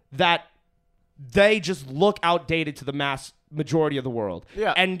that they just look outdated to the mass majority of the world.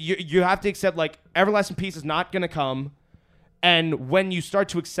 Yeah. And you have to accept, like, everlasting peace is not going to come. And when you start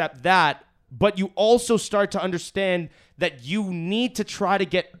to accept that, but you also start to understand that you need to try to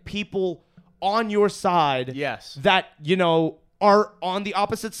get people on your side Yes. that, you know, are on the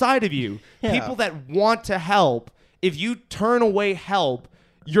opposite side of you. Yeah. People that want to help. If you turn away help,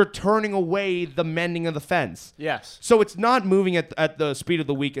 you're turning away the mending of the fence. Yes. So it's not moving at the speed of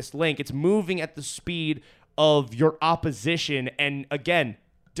the weakest link. It's moving at the speed of your opposition. And again,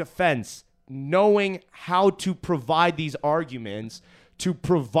 defense, knowing how to provide these arguments, to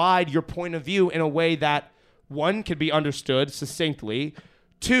provide your point of view in a way that, one, can be understood succinctly,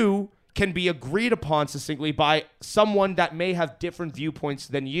 two, can be agreed upon succinctly by someone that may have different viewpoints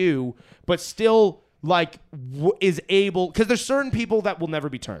than you, but still like is able, because there's certain people that will never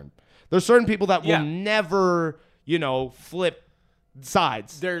be turned. There's certain people that will never, you know, flip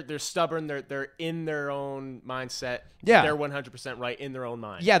sides. They're stubborn. They're in their own mindset. Yeah. They're 100% right in their own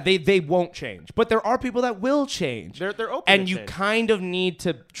mind. Yeah, they won't change. But there are people that will change. They're open And to you change. kind of need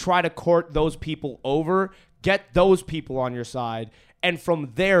to try to court those people over, get those people on your side, and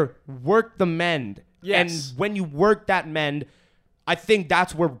from there, work the mend. Yes. And when you work that mend, I think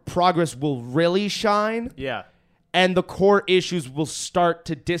that's where progress will really shine. Yeah. And the core issues will start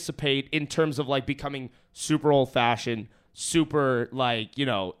to dissipate in terms of like becoming super old-fashioned, super like, you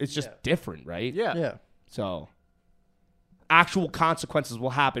know, it's just different, right? Yeah. Yeah. So actual consequences will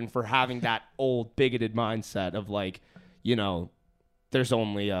happen for having that old bigoted mindset of like, you know, there's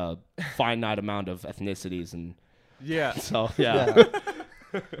only a finite amount of ethnicities, and Yeah. so yeah.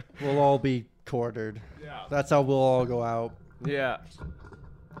 We'll all be quartered. Yeah. That's how we'll all go out. Yeah.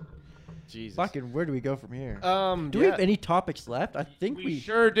 Jesus. Fucking, where do we go from here? Do we yeah. have any topics left? I think we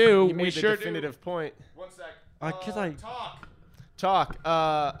sure do. You made We the sure definitive point. One sec. Talk.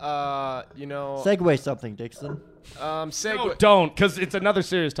 You know. Segue something, Dixon. Segue. No, don't, because it's another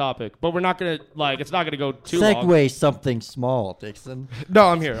serious topic. But we're not gonna it's not gonna go too long. Segue something small, Dixon. No,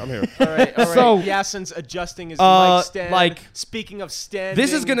 I'm here. All right. So, Yasin's adjusting his mic stand. like, speaking of standing,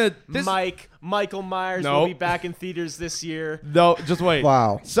 this is gonna- Michael Myers No. will be back in theaters this year. No, just wait.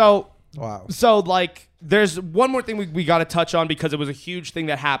 Wow. Wow. So, like, there's one more thing we got to touch on because it was a huge thing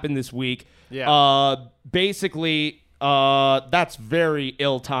that happened this week. Yeah. Basically, that's very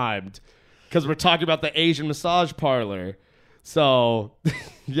ill-timed because we're talking about the Asian massage parlor. So,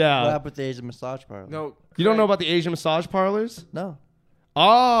 yeah. What happened with the Asian massage parlor? No. You don't know about the Asian massage parlors? No.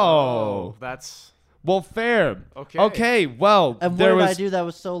 Oh. That's... Well, fair. Okay. Okay, well, And what there did was... I do that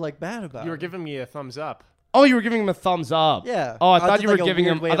was so, like, bad about You were it? giving me a thumbs up. Oh, you were giving him a thumbs up. Yeah. Oh, I I thought did you were like a giving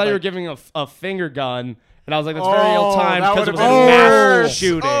weird him. way I of, thought you were like- giving him a finger gun, and I was like, that's very ill-timed that because it was would've a been mass worse.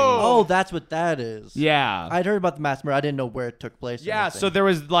 shooting. Oh, that's what that is. Yeah. I'd heard about the mass murder. I didn't know where it took place. or Yeah, anything. so there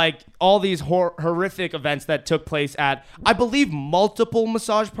was like all these horrific events that took place at, I believe, multiple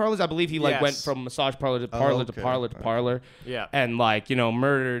massage parlors. I believe he Yes. went from massage parlor to parlor to okay. parlor to parlor. Yeah. And like,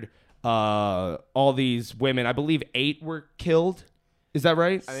 murdered all these women. I believe 8 were killed. Is that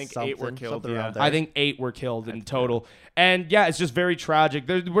right? I think 8 were killed. something Yeah. around there. I think 8 were killed in total. And yeah, it's just very tragic.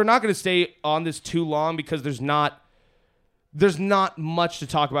 We're not going to stay on this too long because there's not much to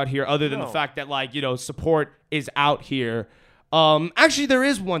talk about here other than the fact that support is out here. Actually, there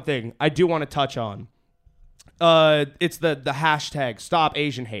is one thing I do want to touch on. It's the hashtag Stop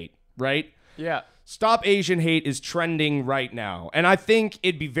Asian Hate, right? Yeah. Stop Asian Hate is trending right now. And I think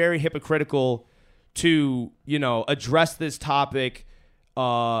it'd be very hypocritical to, address this topic,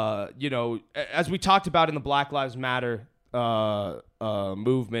 as we talked about in the Black Lives Matter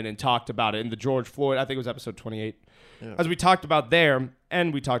movement and talked about it in the George Floyd, I think it was episode 28. Yeah. As we talked about there,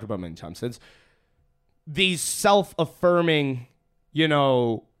 and we talked about many times since, these self-affirming,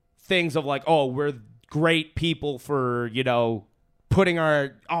 things of like, oh, we're great people for, putting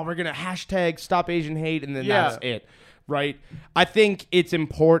we're going to hashtag Stop Asian Hate, and then that's it, right? I think it's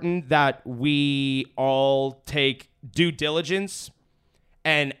important that we all take due diligence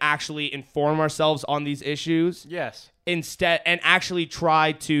and actually inform ourselves on these issues. Yes. Instead, and actually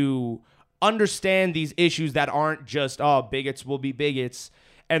try to understand these issues that aren't just, bigots will be bigots,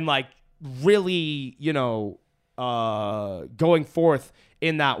 and like really, going forth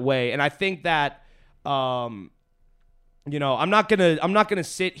in that way. And I think that, I'm not gonna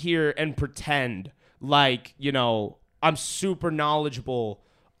sit here and pretend like, I'm super knowledgeable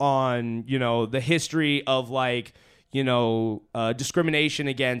on, the history of like, discrimination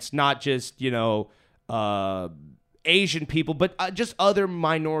against not just, Asian people, but just other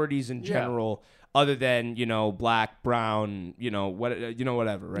minorities in general, other than, black, brown,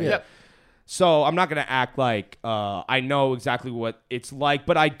 whatever, right? Yeah. So I'm not gonna act like I know exactly what it's like,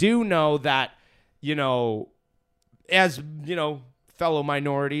 but I do know that, as fellow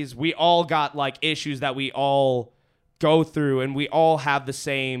minorities, we all got like issues that we all go through, and we all have the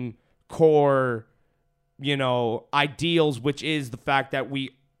same core, ideals, which is the fact that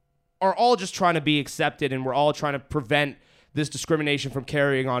we are all just trying to be accepted, and we're all trying to prevent this discrimination from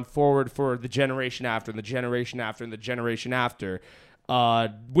carrying on forward for the generation after, and the generation after, and the generation after.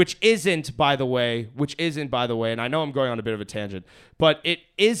 Which isn't, by the way, and I know I'm going on a bit of a tangent, but it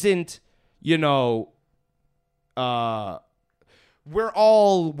isn't, we're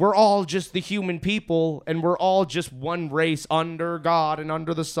all just the human people, and we're all just one race under God and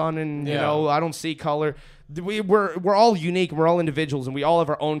under the sun, and I don't see color. We're all unique, and we're all individuals, and we all have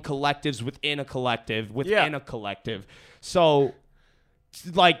our own collectives within a collective a collective. So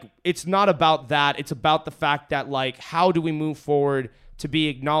like, it's not about that. It's about the fact that, like, how do we move forward to be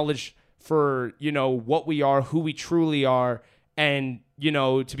acknowledged for, what we are, who we truly are, and,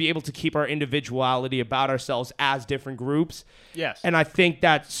 to be able to keep our individuality about ourselves as different groups. Yes. And I think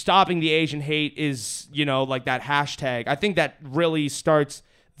that stopping the Asian hate is, like that hashtag. I think that really starts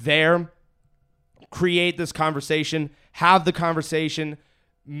there. Create this conversation, have the conversation,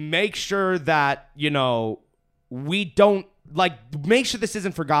 make sure that, we don't, like, make sure this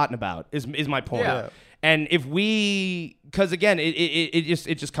isn't forgotten about is my point. Yeah. And if we, because again,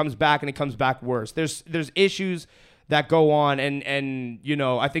 it just comes back, and it comes back worse. There's issues that go on, and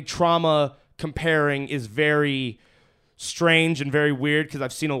I think trauma comparing is very strange and very weird, because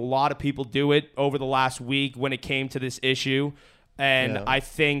I've seen a lot of people do it over the last week when it came to this issue. And Yeah. I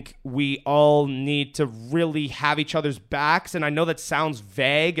think we all need to really have each other's backs. And I know that sounds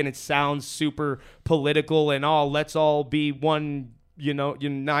vague and it sounds super political and let's all be one,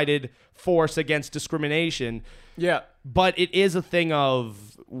 united force against discrimination. Yeah. But it is a thing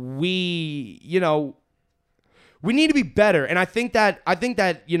of we need to be better. And I think that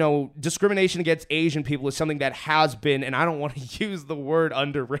discrimination against Asian people is something that has been, and I don't want to use the word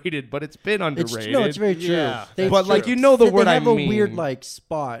underrated, but it's been underrated. It's very true. Yeah. But like the word I they have mean. a weird like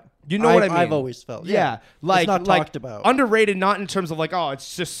spot. You know what I mean? I've always felt. Yeah, it's not talked about. Underrated, not in terms of like, oh,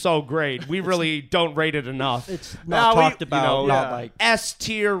 it's just so great. We really don't rate it enough. It's not talked about. Not yeah. like S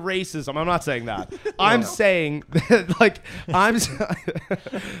tier racism. I'm not saying that. I'm saying but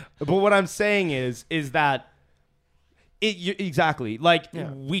what I'm saying is that exactly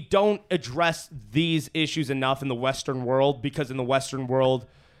we don't address these issues enough in the Western world, because in the Western world,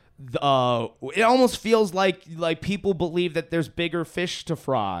 it almost feels like people believe that there's bigger fish to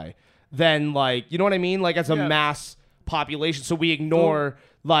fry than you know what I mean? Like as a mass population. So we ignore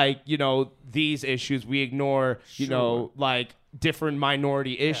these issues. We ignore, different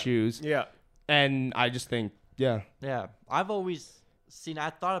minority issues. Yeah. And I just think, yeah. I've always seen. I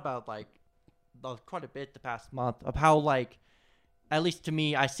thought about quite a bit the past month of how at least to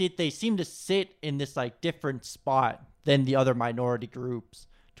me, I see it. They seem to sit in this different spot than the other minority groups,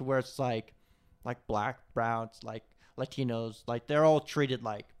 to where it's like black, browns, Latinos, they're all treated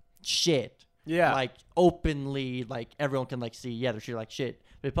like shit. Yeah. Openly, everyone can see, yeah, they're treated like shit.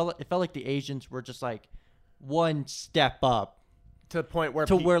 But it felt like the Asians were just one step up To the point where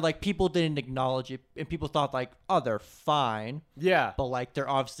where people didn't acknowledge it, and people thought oh, they're fine. Yeah. But they're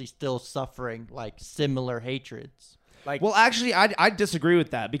obviously still suffering similar hatreds. Well, actually, I disagree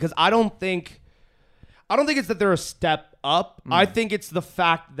with that, because I don't think it's that they're a step up. I think it's the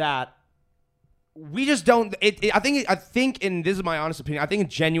fact that we just don't. I think, and this is my honest opinion, I think it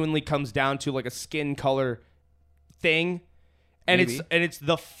genuinely comes down to a skin color thing, and it's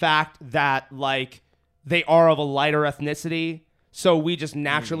the fact that they are of a lighter ethnicity, so we just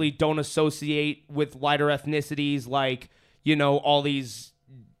naturally don't associate with lighter ethnicities all these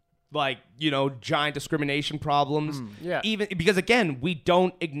giant discrimination problems. Yeah. Even because again, we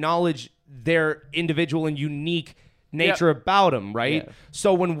don't acknowledge their individual and unique nature about them, right? Yeah.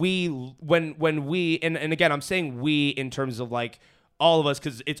 So when we and again, I'm saying we in terms of all of us,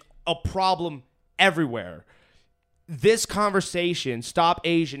 because it's a problem everywhere. This conversation, Stop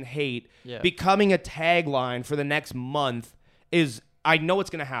Asian Hate, becoming a tagline for the next month is, I know it's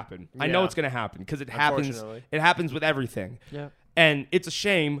going to happen. I know it's going to happen, because it happens. It happens with everything. Yeah. And it's a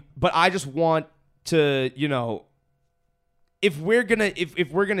shame, but I just want to, if we're gonna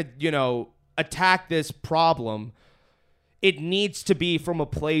attack this problem, it needs to be from a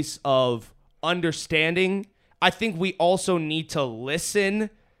place of understanding. I think we also need to listen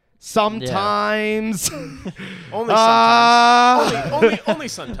sometimes. Only sometimes. Only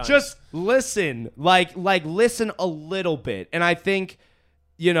sometimes. Just listen. Listen a little bit. And I think,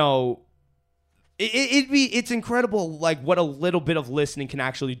 it's incredible what a little bit of listening can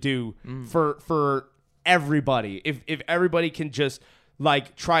actually do for everybody. If everybody can just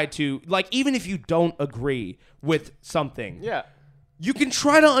try to even if you don't agree with something, you can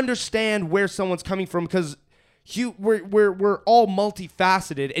try to understand where someone's coming from, because we're all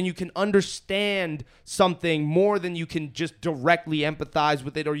multifaceted, and you can understand something more than you can just directly empathize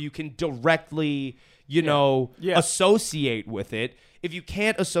with it, or you can directly associate with it. If you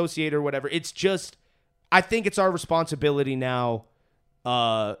can't associate or whatever, it's just, I think it's our responsibility now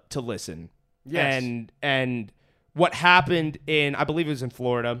to listen. Yes. And what happened I believe it was in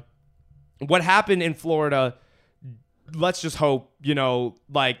Florida. What happened in Florida, let's just hope,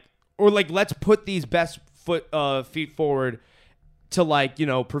 let's put these best feet forward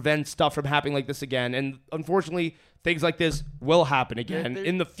to prevent stuff from happening like this again. And unfortunately, things like this will happen again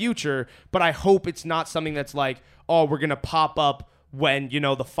in the future, but I hope it's not something that's oh, we're going to pop up when,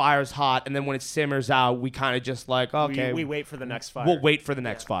 the fire's hot, and then when it simmers out, we kind of just okay. We wait for the next fire. We'll wait for the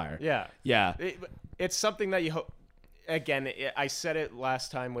next fire. Yeah. Yeah. It's something that you hope. Again, I said it last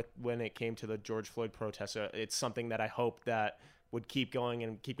time when it came to the George Floyd protests. It's something that I hope that would keep going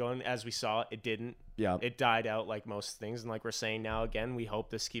and keep going. As we saw, it didn't. Yeah. It died out like most things. And like we're saying now, again, we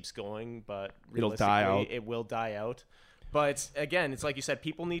hope this keeps going, but It'll die out. It will die out. But it's like you said,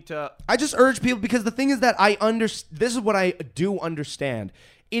 people need to. I just urge people, because the thing is that this is what I do understand.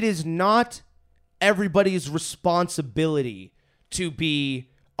 It is not everybody's responsibility to be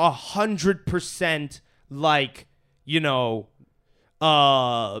 100%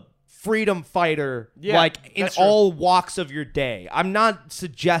 freedom fighter, in all walks of your day. I'm not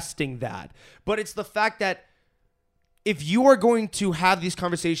suggesting that, but it's the fact that if you are going to have these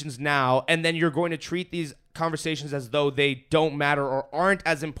conversations now and then you're going to treat these conversations as though they don't matter or aren't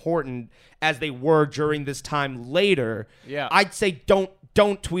as important as they were during this time later, I'd say don't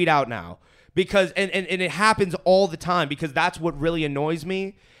tweet out now. Because and it happens all the time, because that's what really annoys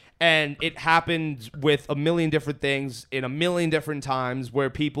me. And it happens with a million different things in a million different times where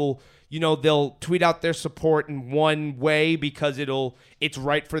people, you know, they'll tweet out their support in one way because it's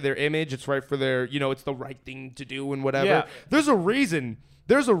right for their image. It's right for their, you know, it's the right thing to do and whatever. Yeah. There's a reason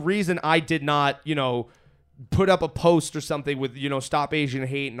I did not, you know, put up a post or something with, you know, stop Asian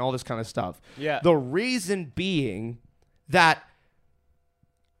hate and all this kind of stuff. Yeah. The reason being that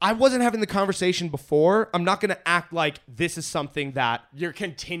I wasn't having the conversation before. I'm not going to act like this is something that You're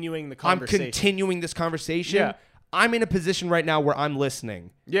continuing the conversation. I'm continuing this conversation. Yeah. I'm in a position right now where I'm listening.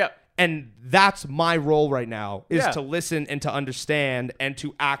 Yeah. And that's my role right now, is Yeah. to listen and to understand and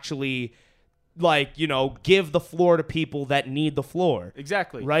to actually, like, you know, give the floor to people that need the floor.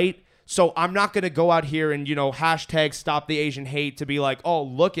 Exactly. Right? So I'm not going to go out here and, you know, hashtag stop the Asian hate to be like, oh,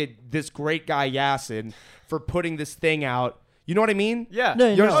 look at this great guy Yasin for putting this thing out. You know what I mean? Yeah. No,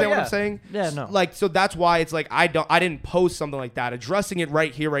 You understand Oh, what yeah. I'm saying? Yeah, no. Like, so that's why it's like I didn't post something like that. Addressing it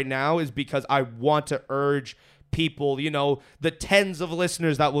right here, right now, is because I want to urge people, you know, the tens of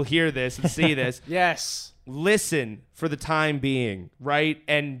listeners that will hear this and see this, Yes. listen for the time being, right?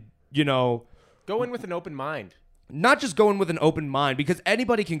 And, you know, Go in with an open mind. not just go in with an open mind, because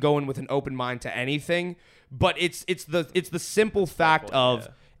anybody can go in with an open mind to anything, but it's the simple fact of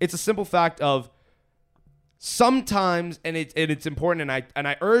it's a simple fact of sometimes, and it's important, and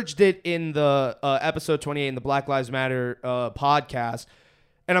I urged it in the episode 28 in the Black Lives Matter podcast,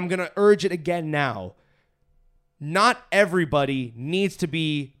 and I'm gonna urge it again now. Not everybody needs to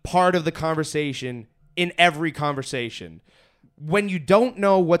be part of the conversation in every conversation. When you don't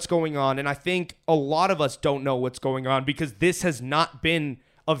know what's going on, and I think a lot of us don't know what's going on because this has not been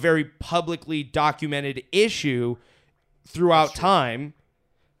a very publicly documented issue throughout time,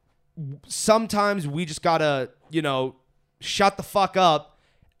 sometimes we just gotta, you know, shut the fuck up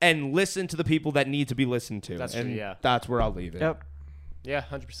and listen to the people that need to be listened to. That's and true, yeah. That's where I'll leave it. Yep. Yeah,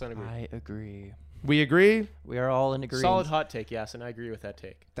 100% agree. I agree. We agree? We are all in agreement. Solid hot take, yes, and I agree with that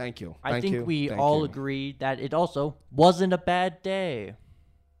take. Thank you. I Thank think you. we Thank all you. agree that it also wasn't a bad day.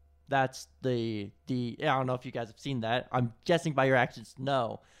 That's the I don't know if you guys have seen that. I'm guessing by your actions,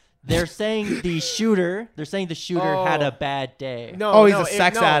 no. They're saying the shooter had a bad day. No, Oh, he's no, a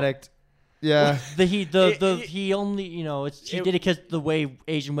sex no. addict. Yeah. He only, you know, he did it because the way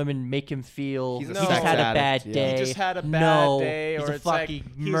Asian women make him feel. He's a He sex just had a bad addict, yeah. day. He just had a bad no, day, he's or a it's like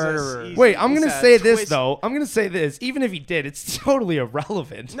fucking he's a- murderer. he's- Wait, I'm he's gonna a say this twist- though. I'm gonna say this. Even if he did, it's totally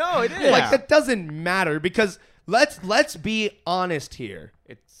irrelevant. No, it is. Like, that doesn't matter, because let's be honest here.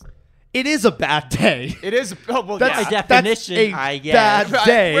 It is a bad day. It is. Oh, well, By yeah. definition, a I guess. bad Right,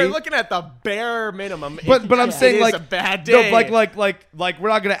 day. We're looking at the bare minimum. But I'm saying, it is like, a bad no, day. like we're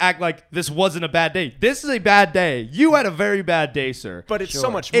not gonna act like this wasn't a bad day. This is a bad day. You had a very bad day, sir. but it's so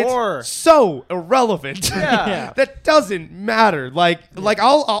much It's more. so irrelevant. Yeah. That doesn't matter. Like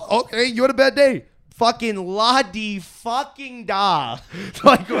I'll okay, you had a bad day. Fucking la di fucking da.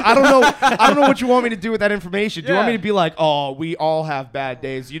 Like, I don't know what you want me to do with that information. Do you want me Yeah. to be like, oh, we all have bad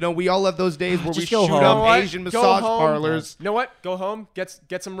days? You know, we all have those days where we Just shoot go up home. You know what? Asian Go massage home. parlors. You know what? Go home. Get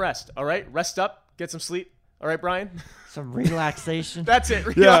some rest. All right. Rest up. Get some sleep. All right, Brian. Some relaxation. That's it.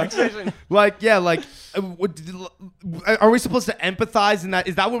 Relaxation. Are we supposed to empathize in that?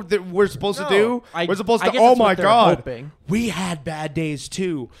 Is that what we're supposed to No. do? I- We're supposed I to, guess oh that's my what they're God, hoping. we had bad days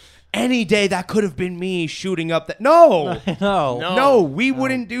too. Any day that could have been me shooting up that. No, no. no, we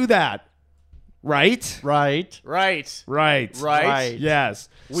wouldn't do that. Right? Right. Right. Right. Right. Yes.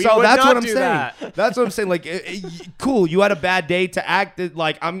 We so would that's not what I'm do saying. that. That's what I'm saying. Like, cool. You had a bad day to act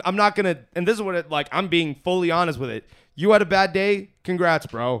like I'm not gonna. And this is what I'm being fully honest with it. You had a bad day. Congrats,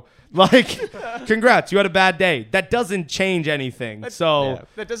 bro. Like, congrats. You had a bad day. That doesn't change anything. So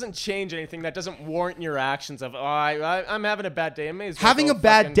That doesn't change anything. That doesn't warrant your actions of, I'm having a bad day. I may as well having go a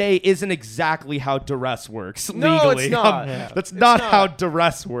bad fucking- day isn't exactly how duress works No, legally. it's not. That's It's not not. how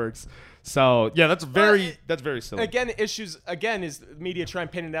duress works. So yeah, that's very silly. Again, is media try and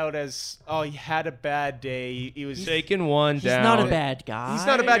pin it out as, oh, he had a bad day. He was Taking one He's down. not a bad guy. He's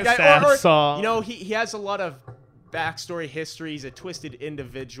not a bad guy. sad Or, song. you know, he has a lot of backstory history. He's a twisted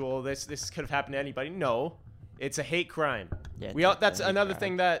individual. This could have happened to anybody. No, it's a hate crime. Yeah, That's another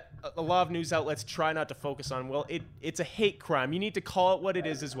thing that a lot of news outlets try not to focus on. Well, it's a hate crime. You need to call it what it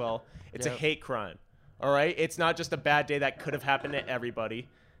is as well. It's a hate crime. All right? It's not just a bad day that could have happened to everybody.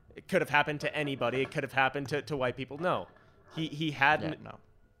 It could have happened to anybody. It could have happened to white people. No. He hadn't. no.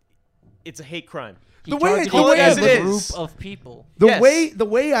 it's a hate crime. He The way targeted as a it group is. of people. The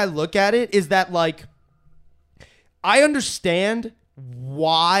way I look at it is that, like, I understand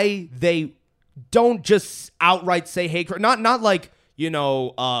why they don't just outright say hate crime. Not like,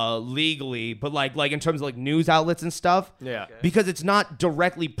 legally, but like in terms of like news outlets and stuff. Yeah. Okay. Because it's not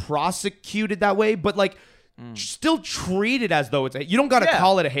directly prosecuted that way, but like still treat it as though you don't got to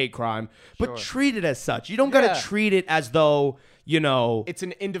call it a hate crime, but treat it as such. You don't got to treat it as though, it's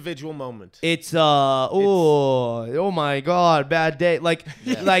an individual moment. It's oh my god, bad day. Like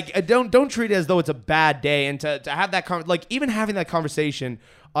don't treat it as though it's a bad day, and to have that even having that conversation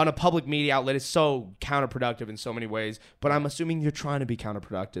on a public media outlet is so counterproductive in so many ways. But I'm assuming you're trying to be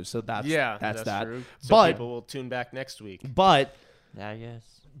counterproductive, so that's that. True. So but people will tune back next week. But Yeah, yes.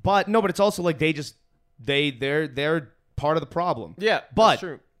 but no, but it's also like they're part of the problem. Yeah, but that's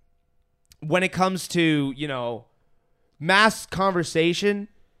true. when it comes to mass conversation,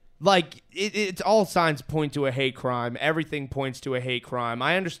 like it's all signs point to a hate crime. Everything points to a hate crime.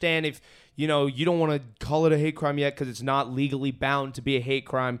 I understand if you don't want to call it a hate crime yet because it's not legally bound to be a hate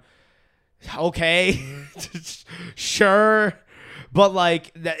crime. Okay, sure, but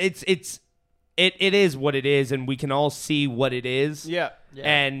like it is what it is, and we can all see what it is. Yeah.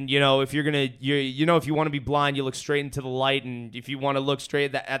 And if you're gonna if you want to be blind, you look straight into the light, and if you want to look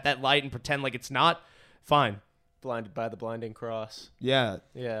straight at that light and pretend like it's not, fine. Blinded by the blinding cross. Yeah.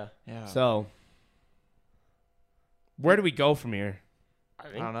 Yeah. So, where do we go from here?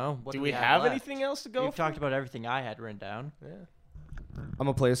 I don't know. What do we have left? anything else to go? We've talked about everything I had written down. Yeah. I'm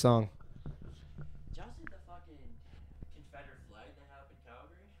gonna play a song. Did y'all see the fucking Confederate flag they have in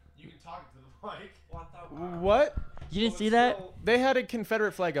Calgary? You can talk to the mic. What? You didn't see that? They had a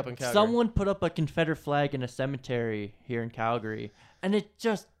Confederate flag up in Calgary. Someone put up a Confederate flag in a cemetery here in Calgary, and it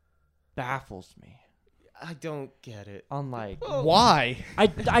just baffles me. I don't get it. I'm like, Why?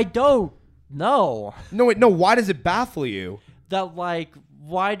 I don't know. No, wait, no. Why does it baffle you? That like,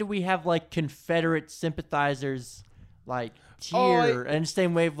 why do we have like Confederate sympathizers like here? And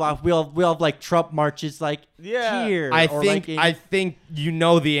same way, like, we'll have like Trump marches like here. I or, think like, I think you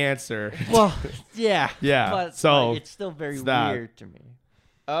know the answer. Well, yeah, Yeah, But so like, it's still very it's that. weird to me.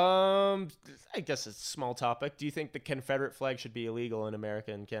 I guess it's a small topic. Do you think the Confederate flag should be illegal in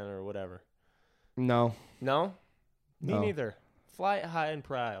America and Canada or whatever? No. No? Me No. neither. Fly it high and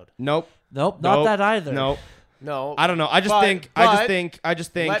proud. Nope. Nope, not that either. Nope. No. I don't know. I just think.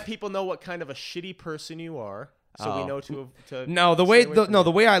 Let people know what kind of a shitty person you are, so we know to. No, the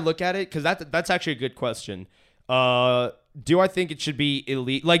way I look at it, because that's actually a good question. Do I think it should be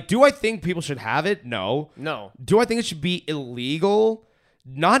illegal? Like, do I think people should have it? No. No. Do I think it should be illegal?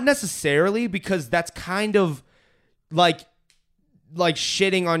 Not necessarily, because that's kind of like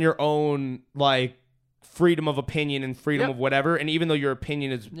shitting on your own like freedom of opinion and freedom of whatever. And even though your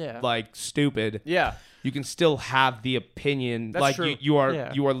opinion is like stupid, you can still have the opinion. That's like true. you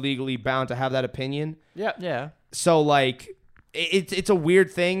are legally bound to have that opinion. Yeah. So like it's a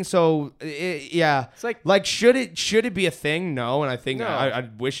weird thing. So it's like should it be a thing? No, and I think No. I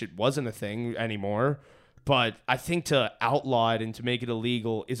wish it wasn't a thing anymore. But I think to outlaw it and to make it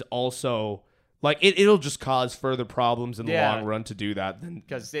illegal is also like it'll just cause further problems in the long run to do that.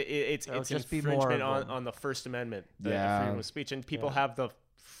 Because it's just be infringement more on the First Amendment, the Yeah. freedom of speech, and people have the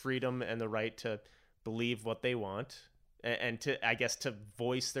freedom and the right to believe what they want and to, I guess, to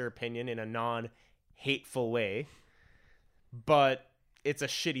voice their opinion in a non-hateful way. But it's a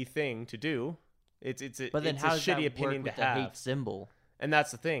shitty thing to do. It's a how does shitty that opinion work to with have. the hate symbol? And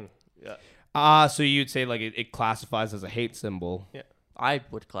that's the thing. So you'd say like it classifies as a hate symbol. Yeah. I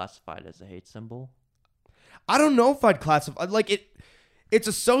would classify it as a hate symbol. I don't know if I'd classify like it. It's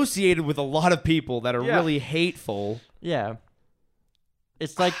associated with a lot of people that are really hateful. Yeah.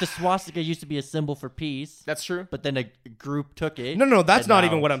 It's like the swastika used to be a symbol for peace. That's true. But then a group took it. No, that's and not now-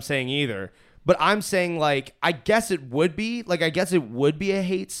 even what I'm saying either. But I'm saying like I guess it would be a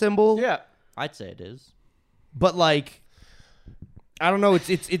hate symbol. Yeah. I'd say it is. But like I don't know,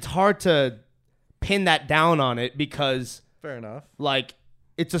 it's hard to pin that down on it because Fair enough. like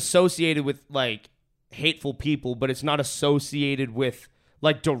it's associated with like hateful people, but it's not associated with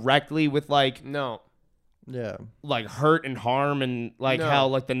like directly with like No. Yeah. like hurt and harm and like No. how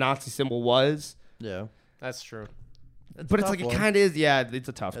like the Nazi symbol was. Yeah. That's true. But it's like tough it one. kind of is. Yeah, it's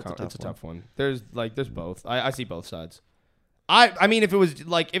a tough. It's a tough one. There's both. I see both sides. I mean, if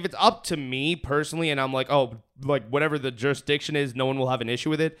it's up to me personally, and I'm like, oh, like whatever the jurisdiction is, no one will have an issue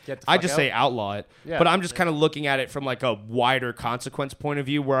with it. I just out. say outlaw it. Yeah. But I'm just kind of looking at it from like a wider consequence point of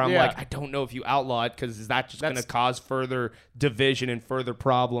view, where I'm like, I don't know if you outlaw it because is that just going to cause further division and further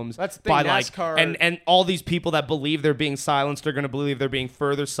problems? That's the thing, by NASCAR- like and all these people that believe they're being silenced are going to believe they're being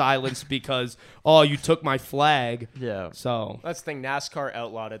further silenced because you took my flag. Yeah. So That's the thing. NASCAR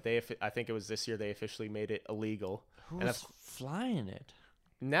outlawed it. I think it was this year they officially made it illegal. Who's flying it?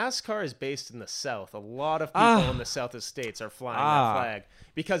 NASCAR is based in the South. A lot of people in the South of states are flying that flag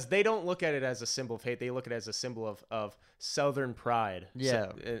because they don't look at it as a symbol of hate. They look at it as a symbol of Southern pride.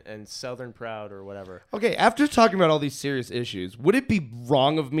 Yeah. And Southern proud or whatever. okay, after talking about all these serious issues, would it be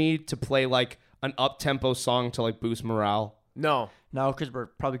wrong of me to play like an up-tempo song to like boost morale? No. No, because we're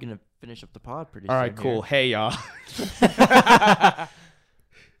probably gonna finish up the pod pretty soon. All right, cool. here. Hey, y'all.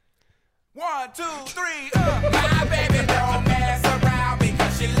 1, 2, 3, my baby don't mess around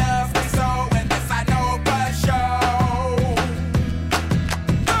because she loves me so, and this I know for sure.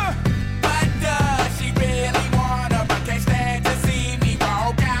 But does she really wanna, but can't stand to see me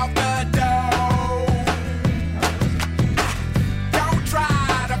walk out the door? Don't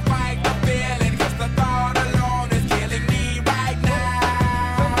try to fight the feeling, 'cause the thought alone is killing me right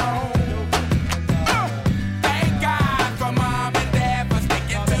now. Thank God for mom and dad for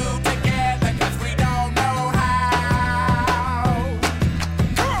sticking together, 'cause we don't know how.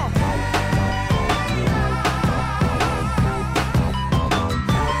 Come on.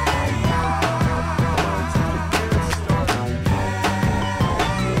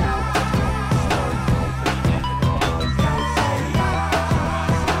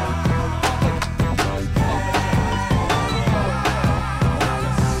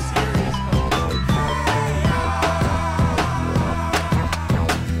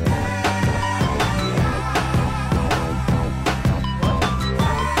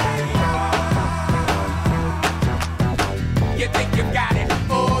 You think you've got it,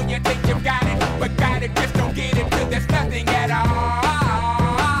 oh, you think you've got it, but got it, just don't get it, 'cause there's nothing at all.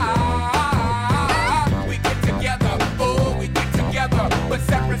 We get together, oh, we get together, but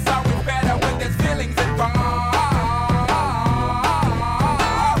separate's always better when there's feelings involved.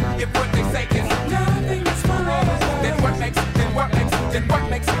 If what they say is nothing is forever, then what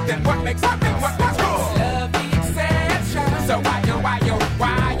makes love the exception? So why yo,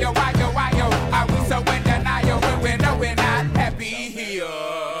 are we so in denial when we know we're not happy here?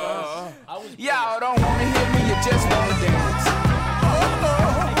 Y'all don't wanna hear me, you just wanna dance.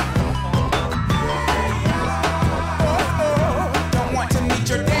 Don't want to meet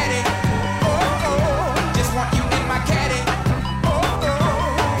your daddy. Just want you in my caddy.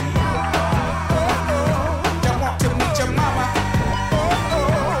 Don't want to meet your mama.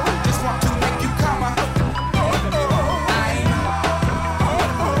 Just want to make you come. I'm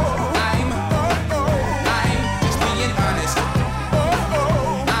just being honest. I'm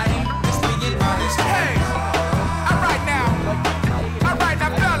just being honest. Hey, alright now,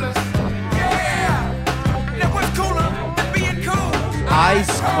 fellas. Yeah. Now what's cooler than being cool?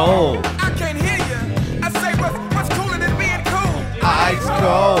 Ice cold. I can't hear you. I say what's cooler than being cool? Ice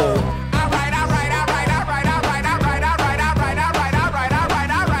cold.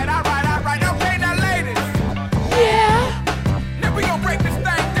 Okay, now ladies. Yeah. Now we gonna break this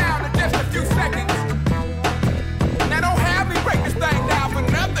thing down in just a few seconds. Now don't have me break this thing down for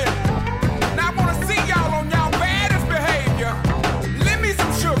nothing. Now I wanna see y'all on y'all baddest behavior. Lend me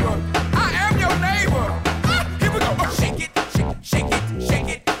some sugar. I am your neighbor. Here we go. Oh, shake it, shake it, shake it, shake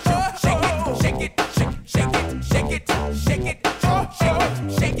it, shake it, shake it, shake it, shake it,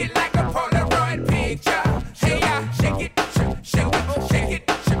 shake it like a Polaroid picture. Hey, shake it, shake it, shake it, shake it,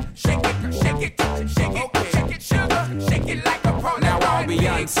 shake it, shake it, shake it, sugar, shake it like a Polaroid. Now all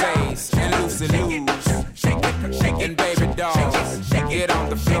Beyonce's and Lucy Lou's and baby dolls, get on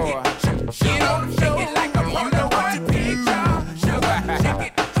the floor. Get on the floor. Shake it like a Polaroid picture. Sugar, shake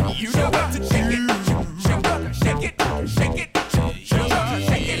it, you know what to shake it. Sugar, shake it, shake it, sugar,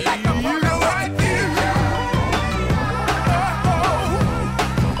 shake it like a Polaroid picture.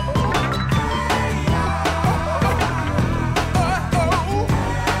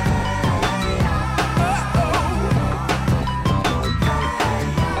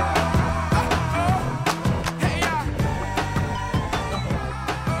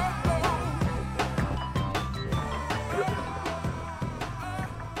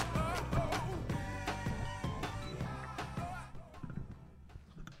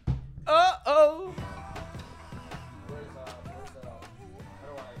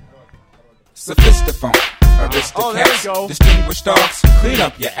 Sophistiphone, aristocrats, Oh, there we go. distinguished dogs, clean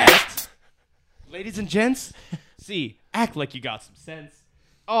up your act. Ladies and gents, see, act like you got some sense.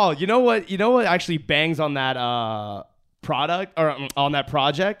 Oh, you know what? You know what actually bangs on that product or on that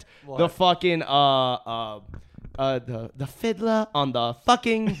project? What? The fucking the fiddler on the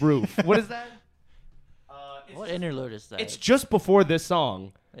fucking roof. What is that? What interlude is that? It's just before this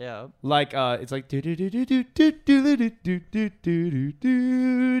song. Yeah. Like it's like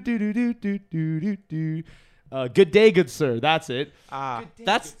good day, good sir. That's it.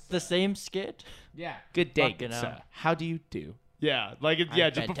 That's the same skit. Yeah. Good day, Fucking good hell. sir. How do you do? Yeah, like I'm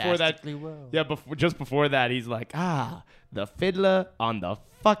just before that. fantastically well. Yeah, just before that, he's like, the fiddler on the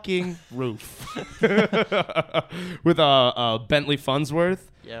fucking roof with a Bentley Fundsworth.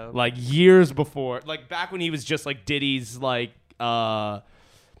 Yeah. Like years before, like back when he was just like Diddy's like I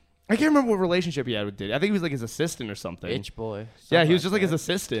can't remember what relationship he had with Diddy. I think he was like his assistant or something. Bitch boy. Yeah, he was Something just like his that.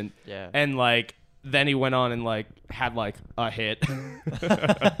 assistant. Yeah. And like then he went on and like had like a hit,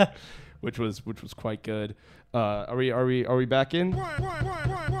 which was quite good. Are we back in?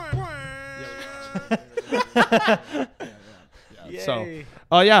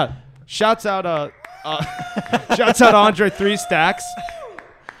 So, yeah. Shouts out Andre 3 Stacks.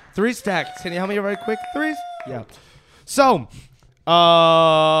 3 Stacks. Can you help me right quick? Threes? Yeah. So,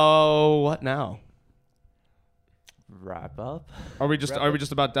 what now? Wrap up. Are we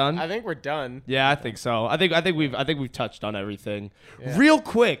just about done? I think we're done. Yeah, I think so. I think we've touched on everything. Yeah. Real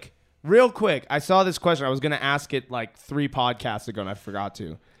quick. I saw this question. I was gonna ask it like 3 podcasts ago, and I forgot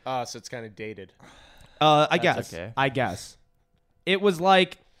to. So it's kind of dated. I guess. It was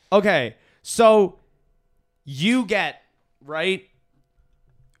like, okay, so you get right.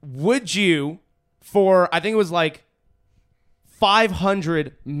 Would you, for I think it was like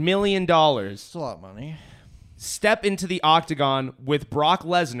 $500 million, It's a lot of money. step into the octagon with Brock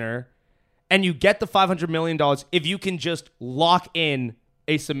Lesnar, and you get the $500 million if you can just lock in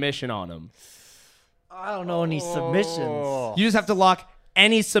a submission on him? I don't know any submissions. You just have to lock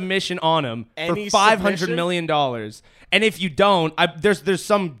any submission on him Any for $500 submission? million. And if you don't, there's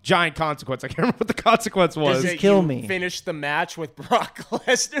some giant consequence. I can't remember what the consequence was. Is it kill you me. Finish the match with Brock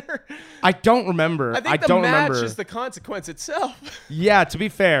Lesnar. I don't remember. I think the don't match remember. is the consequence itself. Yeah, to be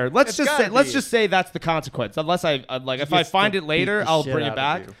fair, let's It's gotta be. just say that's the consequence. Unless I like, if I gets find to it later, beat the I'll shit bring out it of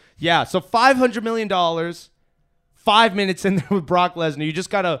back. you. Yeah, so $500 million, 5 minutes in there with Brock Lesnar. You just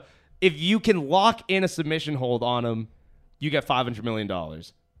gotta, if you can lock in a submission hold on him, you get $500 million.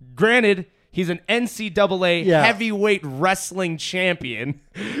 Granted, he's an NCAA heavyweight wrestling champion.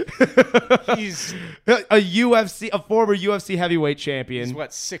 He's a former UFC heavyweight champion. He's what,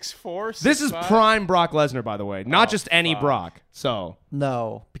 6'4"? This is 6'5"? prime Brock Lesnar, by the way, not just any fuck. Brock. So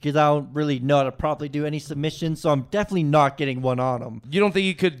No, because I don't really know how to properly do any submissions, so I'm definitely not getting one on him. you don't think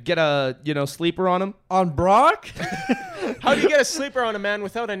you could get a sleeper on him? On Brock? How do you get a sleeper on a man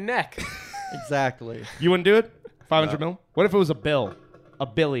without a neck? Exactly. You wouldn't do it? 500 mil? What if it was a bill? A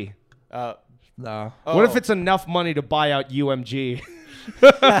Billy? No. What if it's enough money to buy out UMG?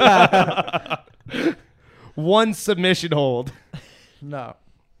 One submission hold. No.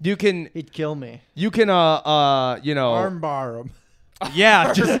 You can He'd kill me. Armbar him.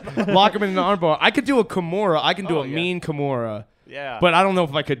 Yeah, just lock him in an armbar. I could do a Kimura. I can do a mean Kimura. Yeah. But I don't know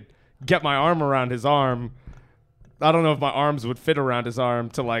if I could get my arm around his arm. I don't know if my arms would fit around his arm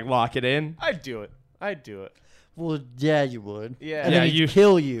to like lock it in. I'd do it. Well, yeah, you would. Yeah. And Yeah, then he'd you-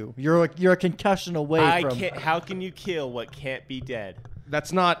 kill you. You're a concussion away from. How can you kill what can't be dead?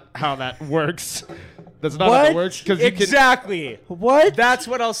 That's not how that works. That's not how it What? works. Because Exactly. What? That's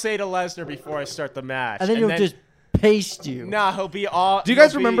what I'll say to Lesnar before I start the match. and then he'll just paste you. Nah, he'll be all. Do you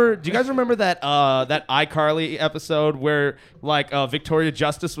guys remember? Do you guys remember that that iCarly episode where like Victoria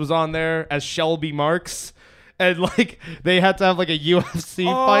Justice was on there as Shelby Marks, and like they had to have like a UFC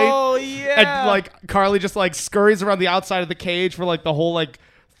fight? Oh yeah. And like Carly just like scurries around the outside of the cage for like the whole like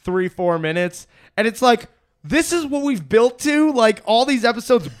 3-4 minutes, and it's like, this is what we've built to. Like all these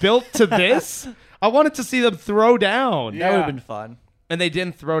episodes built to this. I wanted to see them throw down. That would have been fun. And they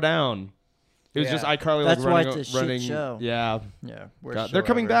didn't throw down. It was just iCarly That's like why running. it's a shit running show. Yeah. Yeah. God, they're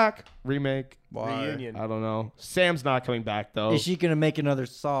coming back. Remake. Why? Reunion. I don't know. Sam's not coming back though. Is she gonna make another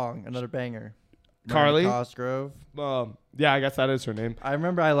song, another banger? Carly? Miranda Cosgrove. Yeah, I guess that is her name. I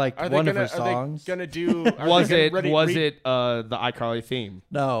remember I liked one of her songs. Are they gonna do? Was it the iCarly theme?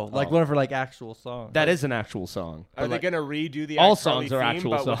 No, like one of her like actual songs. That is an actual song. Are they gonna redo the all iCarly songs are theme,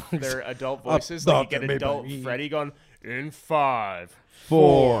 actual but songs. with their adult voices? Like you get adult me. Freddie going in 5,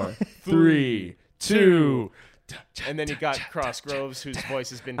 4, 3, 2. and then you got Crossgroves, whose voice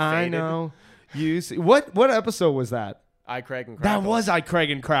has been faded. I know. You see what episode was that? I Craig and Crackles. That was I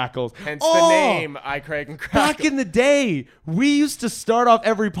Craig and Crackles. Hence the name I Craig and Crackles. Back in the day, we used to start off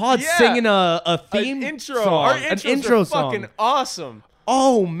every pod Yeah. singing a theme intro. song, Our an intros intro are song. fucking awesome.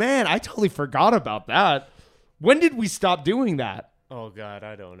 Oh man, I totally forgot about that. When did we stop doing that? Oh God,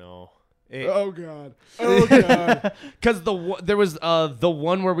 I don't know. Oh God. Oh God. Because there was the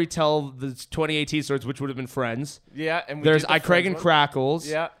one where we tell the 2018 stories, which would have been Friends. Yeah, and there's did the I Craig Friends and one. Crackles.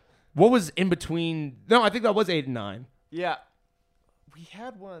 Yeah. What was in between? No, I think that was 8 and 9. Yeah. We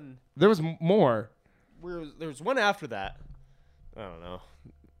had one. There was more. There was one after that. I don't know.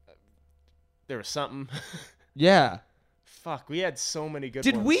 There was something. Yeah. Fuck, we had so many good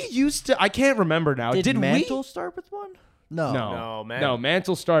Did ones. we used to? I can't remember now. Did we? Mantle start with one? No. No, man. No,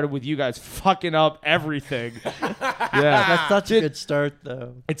 Mantle started with you guys fucking up everything. Yeah. That's such a good start,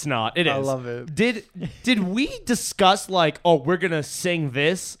 though. It's not. It is. I love it. Did we discuss like, oh, we're gonna sing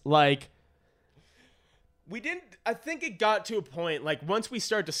this? Like, We didn't. I think it got to a point like once we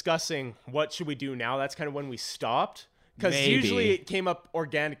started discussing what should we do now. That's kind of when we stopped because Maybe. usually it came up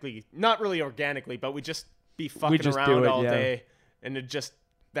organically. Not really organically, but we'd just be fucking just do around it, all yeah. day, and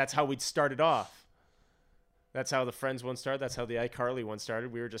that's how we'd start it off. That's how the Friends one started. That's how the iCarly one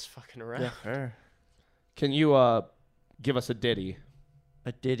started. We were just fucking around. fair. Can you give us a ditty?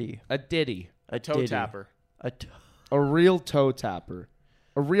 A ditty. A ditty. A Toe ditty. tapper. A real toe tapper.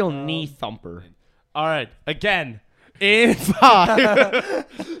 A real knee thumper. All right. Again. In 5.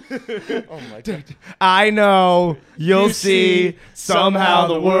 Oh my God. I know you'll see somehow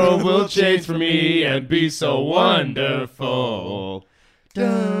the world will change for me and be so wonderful.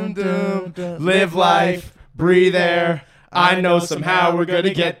 Dun, dun, dun. Live life, breathe air. I know somehow we're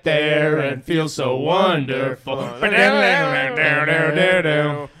gonna get there and feel so wonderful.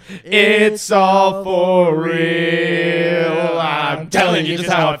 It's all for real. I'm telling you just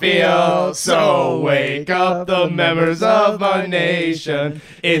how I feel. So wake up the members of my nation.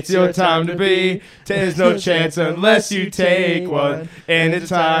 It's your time to be. There's no chance unless you take one.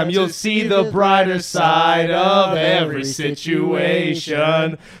 Anytime you'll see the brighter side of every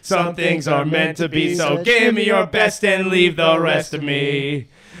situation. Some things are meant to be, so give me your best and leave the rest to me.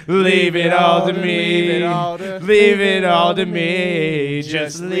 Leave it all to me. Leave it all to me.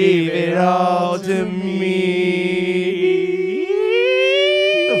 Just leave it all to me.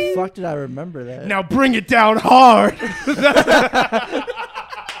 How the fuck did I remember that? Now bring it down hard.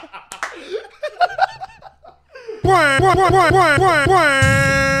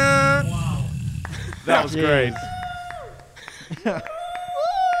 That was great.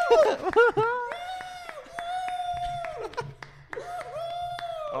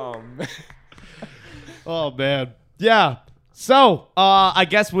 Oh man. Oh man. Yeah. So, I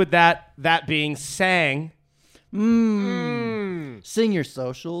guess with that being sang, Sing your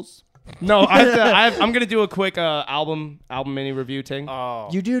socials. no, I'm gonna do a quick album mini review thing. Oh.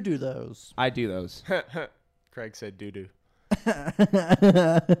 You do those. I do those. Craig said doo doo.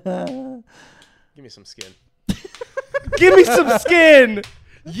 Give me some skin. Give me some skin.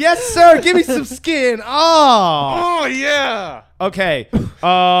 Yes, sir. Give me some skin. Oh. Oh yeah. Okay.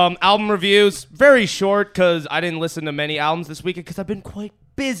 Album reviews, very short because I didn't listen to many albums this weekend because I've been quite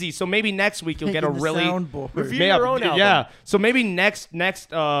busy. So maybe next week you'll get a Taking the really soundboard. Review your own album. Yeah. So maybe next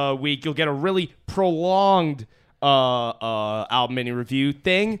week you'll get a really prolonged album mini review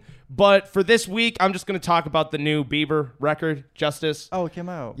thing. But for this week, I'm just gonna talk about the new Bieber record, Justice. Oh, it came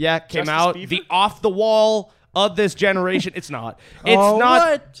out. Yeah, it came Justice out. Bieber? The off the wall of this generation. It's not. It's Oh, not.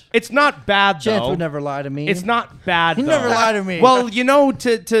 what? It's not bad Chance though. would never lie to me. It's not bad. He though. never lied to me. Well, you know,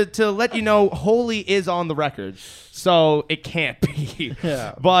 to let you know, Holy is on the record, so it can't be.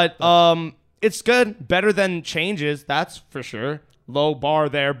 Yeah. But it's good. Better than Changes, that's for sure. Low bar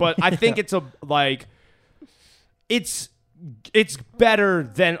there, but I think it's it's better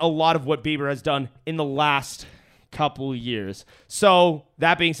than a lot of what Bieber has done in the last couple years. So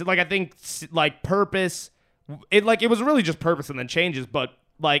that being said, I think Purpose, it was really just Purpose and then Changes, but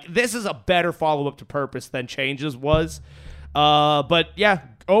this is a better follow up to Purpose than Changes was. But yeah,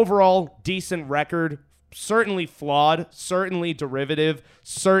 overall decent record. Certainly flawed, certainly derivative,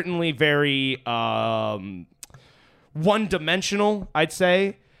 certainly very one-dimensional, I'd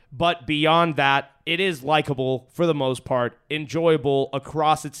say. But beyond that, it is likable for the most part, enjoyable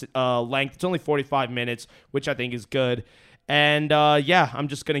across its length. It's only 45 minutes, which I think is good. And I'm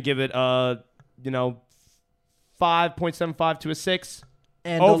just going to give it 5.75 to a 6.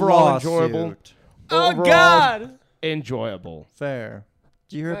 And overall a enjoyable. lawsuit. Overall, God. enjoyable. Fair.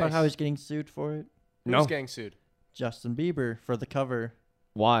 Do you hear about Nice. how he's getting sued for it? No. Who's getting sued? Justin Bieber for the cover.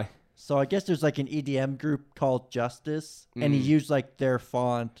 Why? So I guess there's an EDM group called Justice, and he used their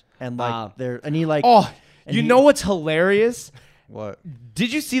font and and he Oh, and you he- know what's hilarious? what?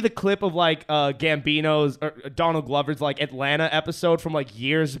 Did you see the clip of Gambino's or Donald Glover's Atlanta episode from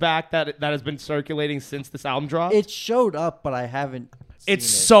years back that has been circulating since this album dropped? It showed up, but I haven't It's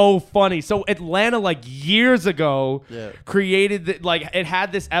seen it. so funny. So Atlanta, like years ago, Yeah. created it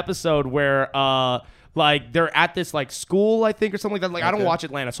had this episode where like they're at this like school, I think, or something like that. Like I don't Okay. watch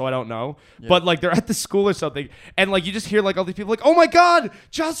Atlanta, so I don't know. But like they're at the school or something, and like you just hear like all these people like, "Oh my God,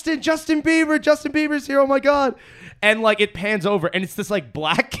 Justin Bieber's here! Oh my God!" And like it pans over, and it's this like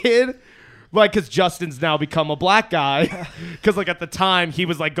black kid. Like, because Justin's now become a black guy. Because, like, at the time, he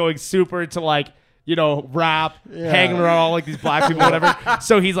was, like, going super into, like, you know, rap, hanging around all, like, these black people, whatever.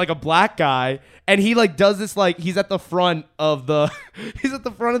 So he's, like, a black guy. And he, like, does this, like, he's at the front of the,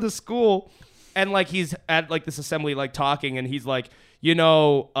 school. And, like, he's at, like, this assembly, like, talking. And he's, like, you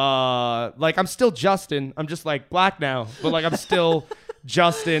know, like, I'm still Justin. I'm just, like, black now. But, like, I'm still...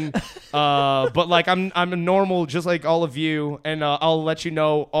 Justin, but like I'm a normal, just like all of you, and I'll let you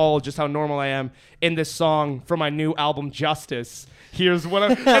know all just how normal I am in this song for my new album Justice. Here's what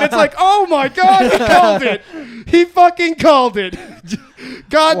I'm, and it's like, oh my God, he called it. He fucking called it.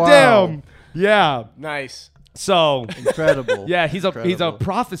 God damn. Yeah. Nice. So Incredible. yeah, he's a Incredible.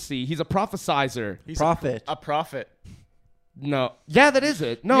 prophecy. He's a prophesizer. He's Prophet. A prophet. No. Yeah, that is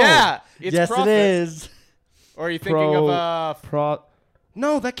it. No. Yeah. It's Yes, prophet. it is. Or are you thinking of a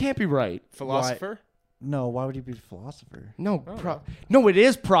No, that can't be right. philosopher? No, why would he be a philosopher? No, no, it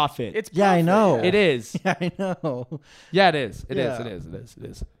is prophet. It's Yeah, I prophet, know. yeah. It is. Yeah, I know. Yeah, it is. It is. Yeah. It is. It is. It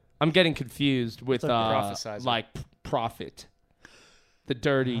is. I'm getting confused with okay. Prophesizer. like prophet, the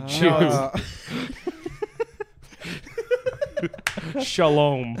dirty Jew.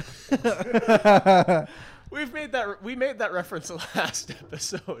 Shalom. We made that reference last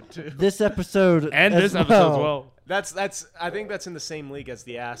episode too. This episode And as this episode as well. That's I think that's in the same league as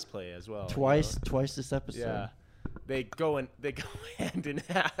the ass play as well. Twice this episode. Yeah. They go hand in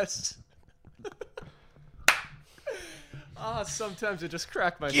ass. Sometimes I just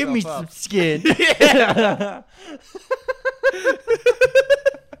crack myself Give me up. some skin.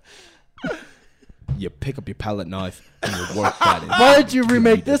 You pick up your palette knife and you work that in. Why did you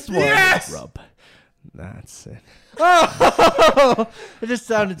remake this one? Yes! Rub. That's it. Oh, it just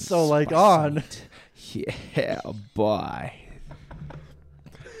sounded so like on. Yeah, boy.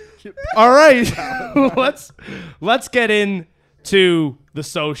 All right, let's get into the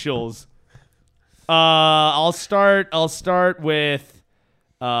socials. I'll start with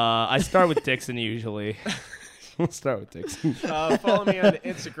I start with Dixon usually. We'll start with Dixon. Follow me on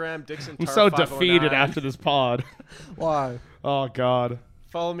Instagram, Dixon. I'm so defeated after this pod. Why? Oh God.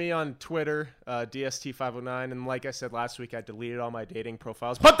 Follow me on Twitter, DST509, and like I said last week, I deleted all my dating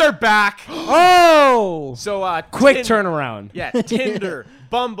profiles, but they're back. Oh! So Quick turnaround. Yeah, Tinder,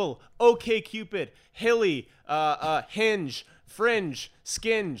 Bumble, OkCupid, Hilly, Hinge, Fringe,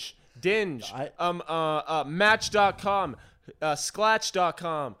 Skinge, Dinge, Match.com,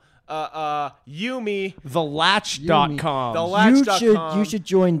 Sklatch.com, Yumi, TheLatch.com. TheLatch.com. You should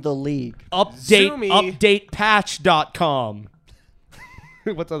join the league. Zoomy. Updatepatch.com.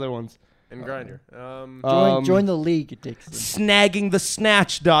 What's other ones? and Grindr. Join the league, Dixon.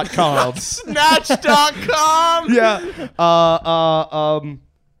 Snaggingthesnatch.com. Snatch.com. Yeah.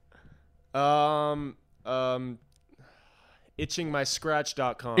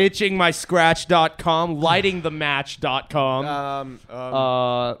 Itchingmyscratch.com. Itchingmyscratch.com.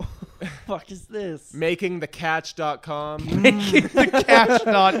 Lightingthematch.com. Fuck is this? Makingthecatch.com.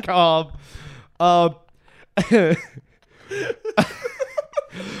 Makingthecatch.com.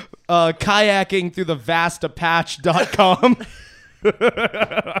 Kayaking through the vastapatch.com.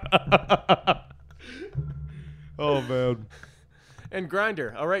 Oh man. And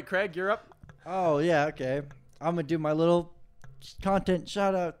Grindr. All right, Craig, you're up. Oh yeah, okay. I'm gonna do my little content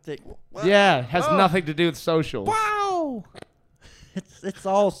shout out thing. Yeah, it has nothing to do with social. Wow. It's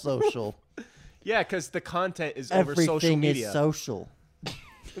all social. Yeah, because the content is over social Everything media. is social.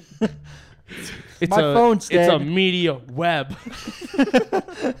 It's My phone's It's a dead. media web.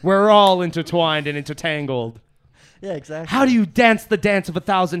 We're all intertwined and intertangled. Yeah, exactly. How do you dance the dance of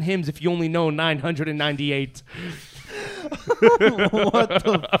 1,000 hymns if you only know 998? What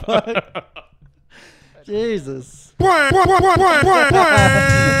the fuck? Jesus.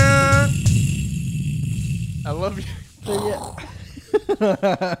 I love you.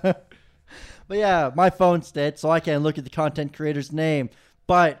 But yeah, my phone's dead, so I can't look at the content creator's name.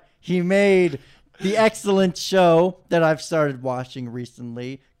 But he made the excellent show that I've started watching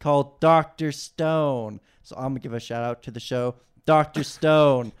recently called Dr. Stone. So I'm gonna give a shout out to the show, Dr.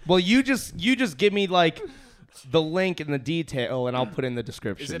 Stone. Well, you just give me like the link and the detail, and I'll put in the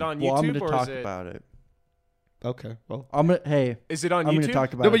description. Is it on Well, I'm YouTube gonna or talk is it? about it. Okay. Well, Is it on I'm YouTube? gonna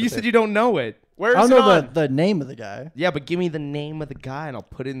talk about no, it. but you said you don't know it. Where I is don't it know on? the name of the guy. Yeah, but give me the name of the guy, and I'll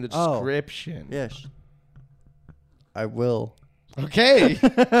put in the Oh. description. Yes. I will Okay.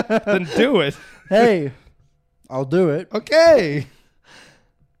 Then do it. Hey, I'll do it. Okay.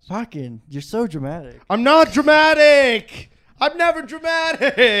 Fucking, you're so dramatic. I'm not dramatic. I'm never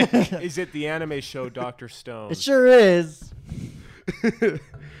dramatic. Is it the anime show Dr. Stone? It sure is.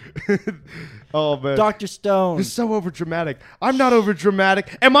 Oh, man. Dr. Stone. You're so over dramatic. I'm not over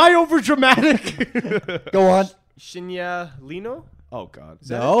dramatic. Am I over dramatic? Go on. Shinya Lino? Oh, God. Is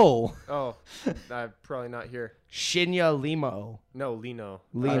that No. it? Oh, I'm probably not here. Shinya Limo. No, Lino.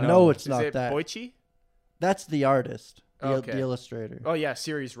 No, it's Is not it that. Boichi? That's the artist, Okay. the illustrator. Oh yeah,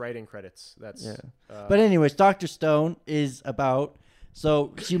 series writing credits. That's Yeah. But anyways, Dr. Stone is about,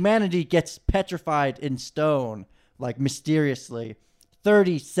 so humanity gets petrified in stone, like mysteriously.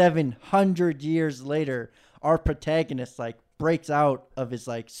 3,700 years later, our protagonist like breaks out of his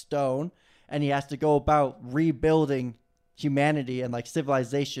like stone, and he has to go about rebuilding humanity and like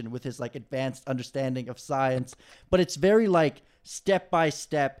civilization with his like advanced understanding of science. But it's very like step by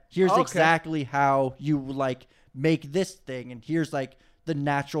step. Here's Okay. exactly how you like make this thing, and here's like the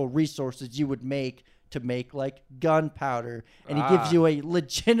natural resources you would make to make like gunpowder, and he gives you a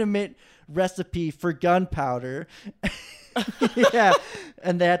legitimate recipe for gunpowder. Yeah,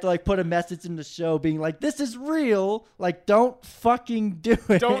 and they had to like put a message in the show being like, this is real, like don't fucking do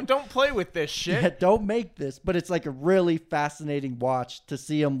it, don't play with this shit. yeah, don't make this. But it's like a really fascinating watch to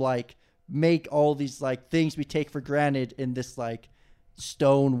see him like make all these like things we take for granted in this like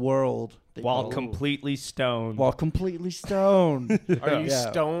stone world While completely stoned. while completely stoned. Are you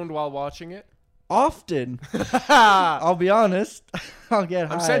Yeah. stoned while watching it? Often. I'll be honest. I'll get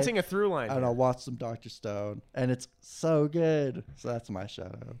high. I'm sensing a through line. And here. I'll watch some Dr. Stone, and it's so good. So that's my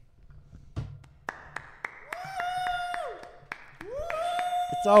shout out.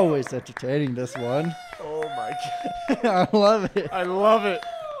 It's always entertaining, this one. Oh my god. I love it. I love it.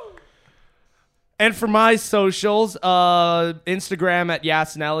 And for my socials, Instagram at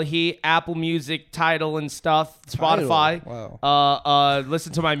Yasinelahi, Apple Music, Tidal and stuff, Spotify. Wow.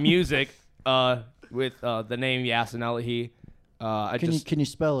 Listen to my music with the name Yasinelahi. Can you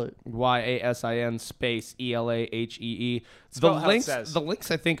spell it? YASIN space ELAHEE. Spell how it says. The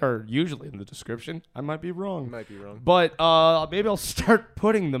links I think are usually in the description. I might be wrong. You might be wrong. But maybe I'll start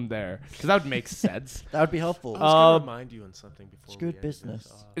putting them there because that would make sense. That would be helpful. I was gonna remind you on something before. It's we good end business.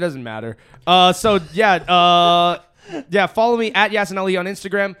 this. It doesn't matter. Yeah, follow me at Yasinelli on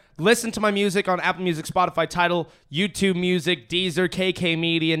Instagram. Listen to my music on Apple Music, Spotify, Tidal, YouTube Music, Deezer, KK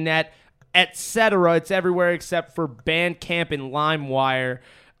Media Net, etc. It's everywhere except for Bandcamp and LimeWire.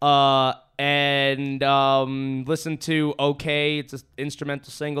 And listen to OK. It's an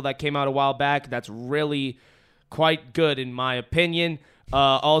instrumental single that came out a while back. That's really quite good in my opinion.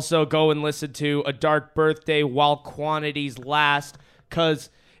 Also, go and listen to A Dark Birthday While Quantities Last, because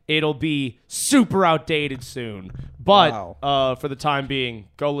it'll be super outdated soon. But Wow. for the time being,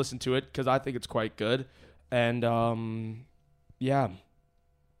 go listen to it because I think it's quite good. And yeah.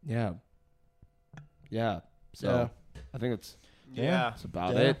 So I think it's that's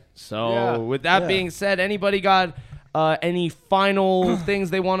about it. So with that being said, anybody got any final things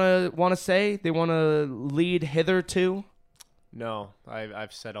they want to say? They want to lead hither to? No,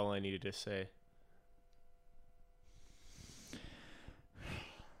 I've said all I needed to say.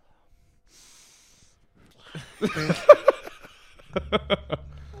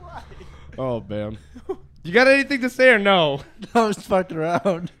 Oh man, you got anything to say or no? I was fucking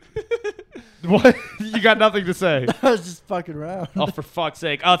around. What? You got nothing to say? I was just fucking around. Oh, for fuck's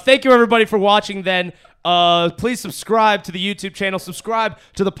sake. Thank you, everybody, for watching then. Please subscribe to the YouTube channel. Subscribe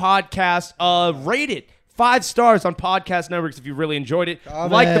to the podcast. Rate it 5 stars on podcast networks if you really enjoyed it.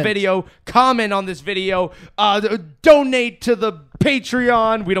 Like the video. Comment on this video. Donate to the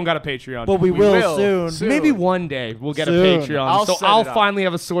Patreon. We don't got a Patreon. But we will soon. Maybe one day we'll get a Soon. Patreon. I'll finally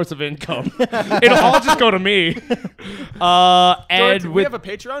have a source of income. It'll all just go to me. And we have a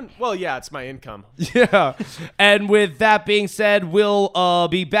Patreon? Well, yeah, it's my income. Yeah. And with that being said, we'll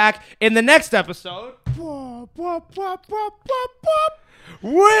be back in the next episode.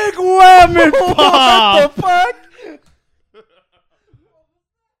 Wigwam and pop!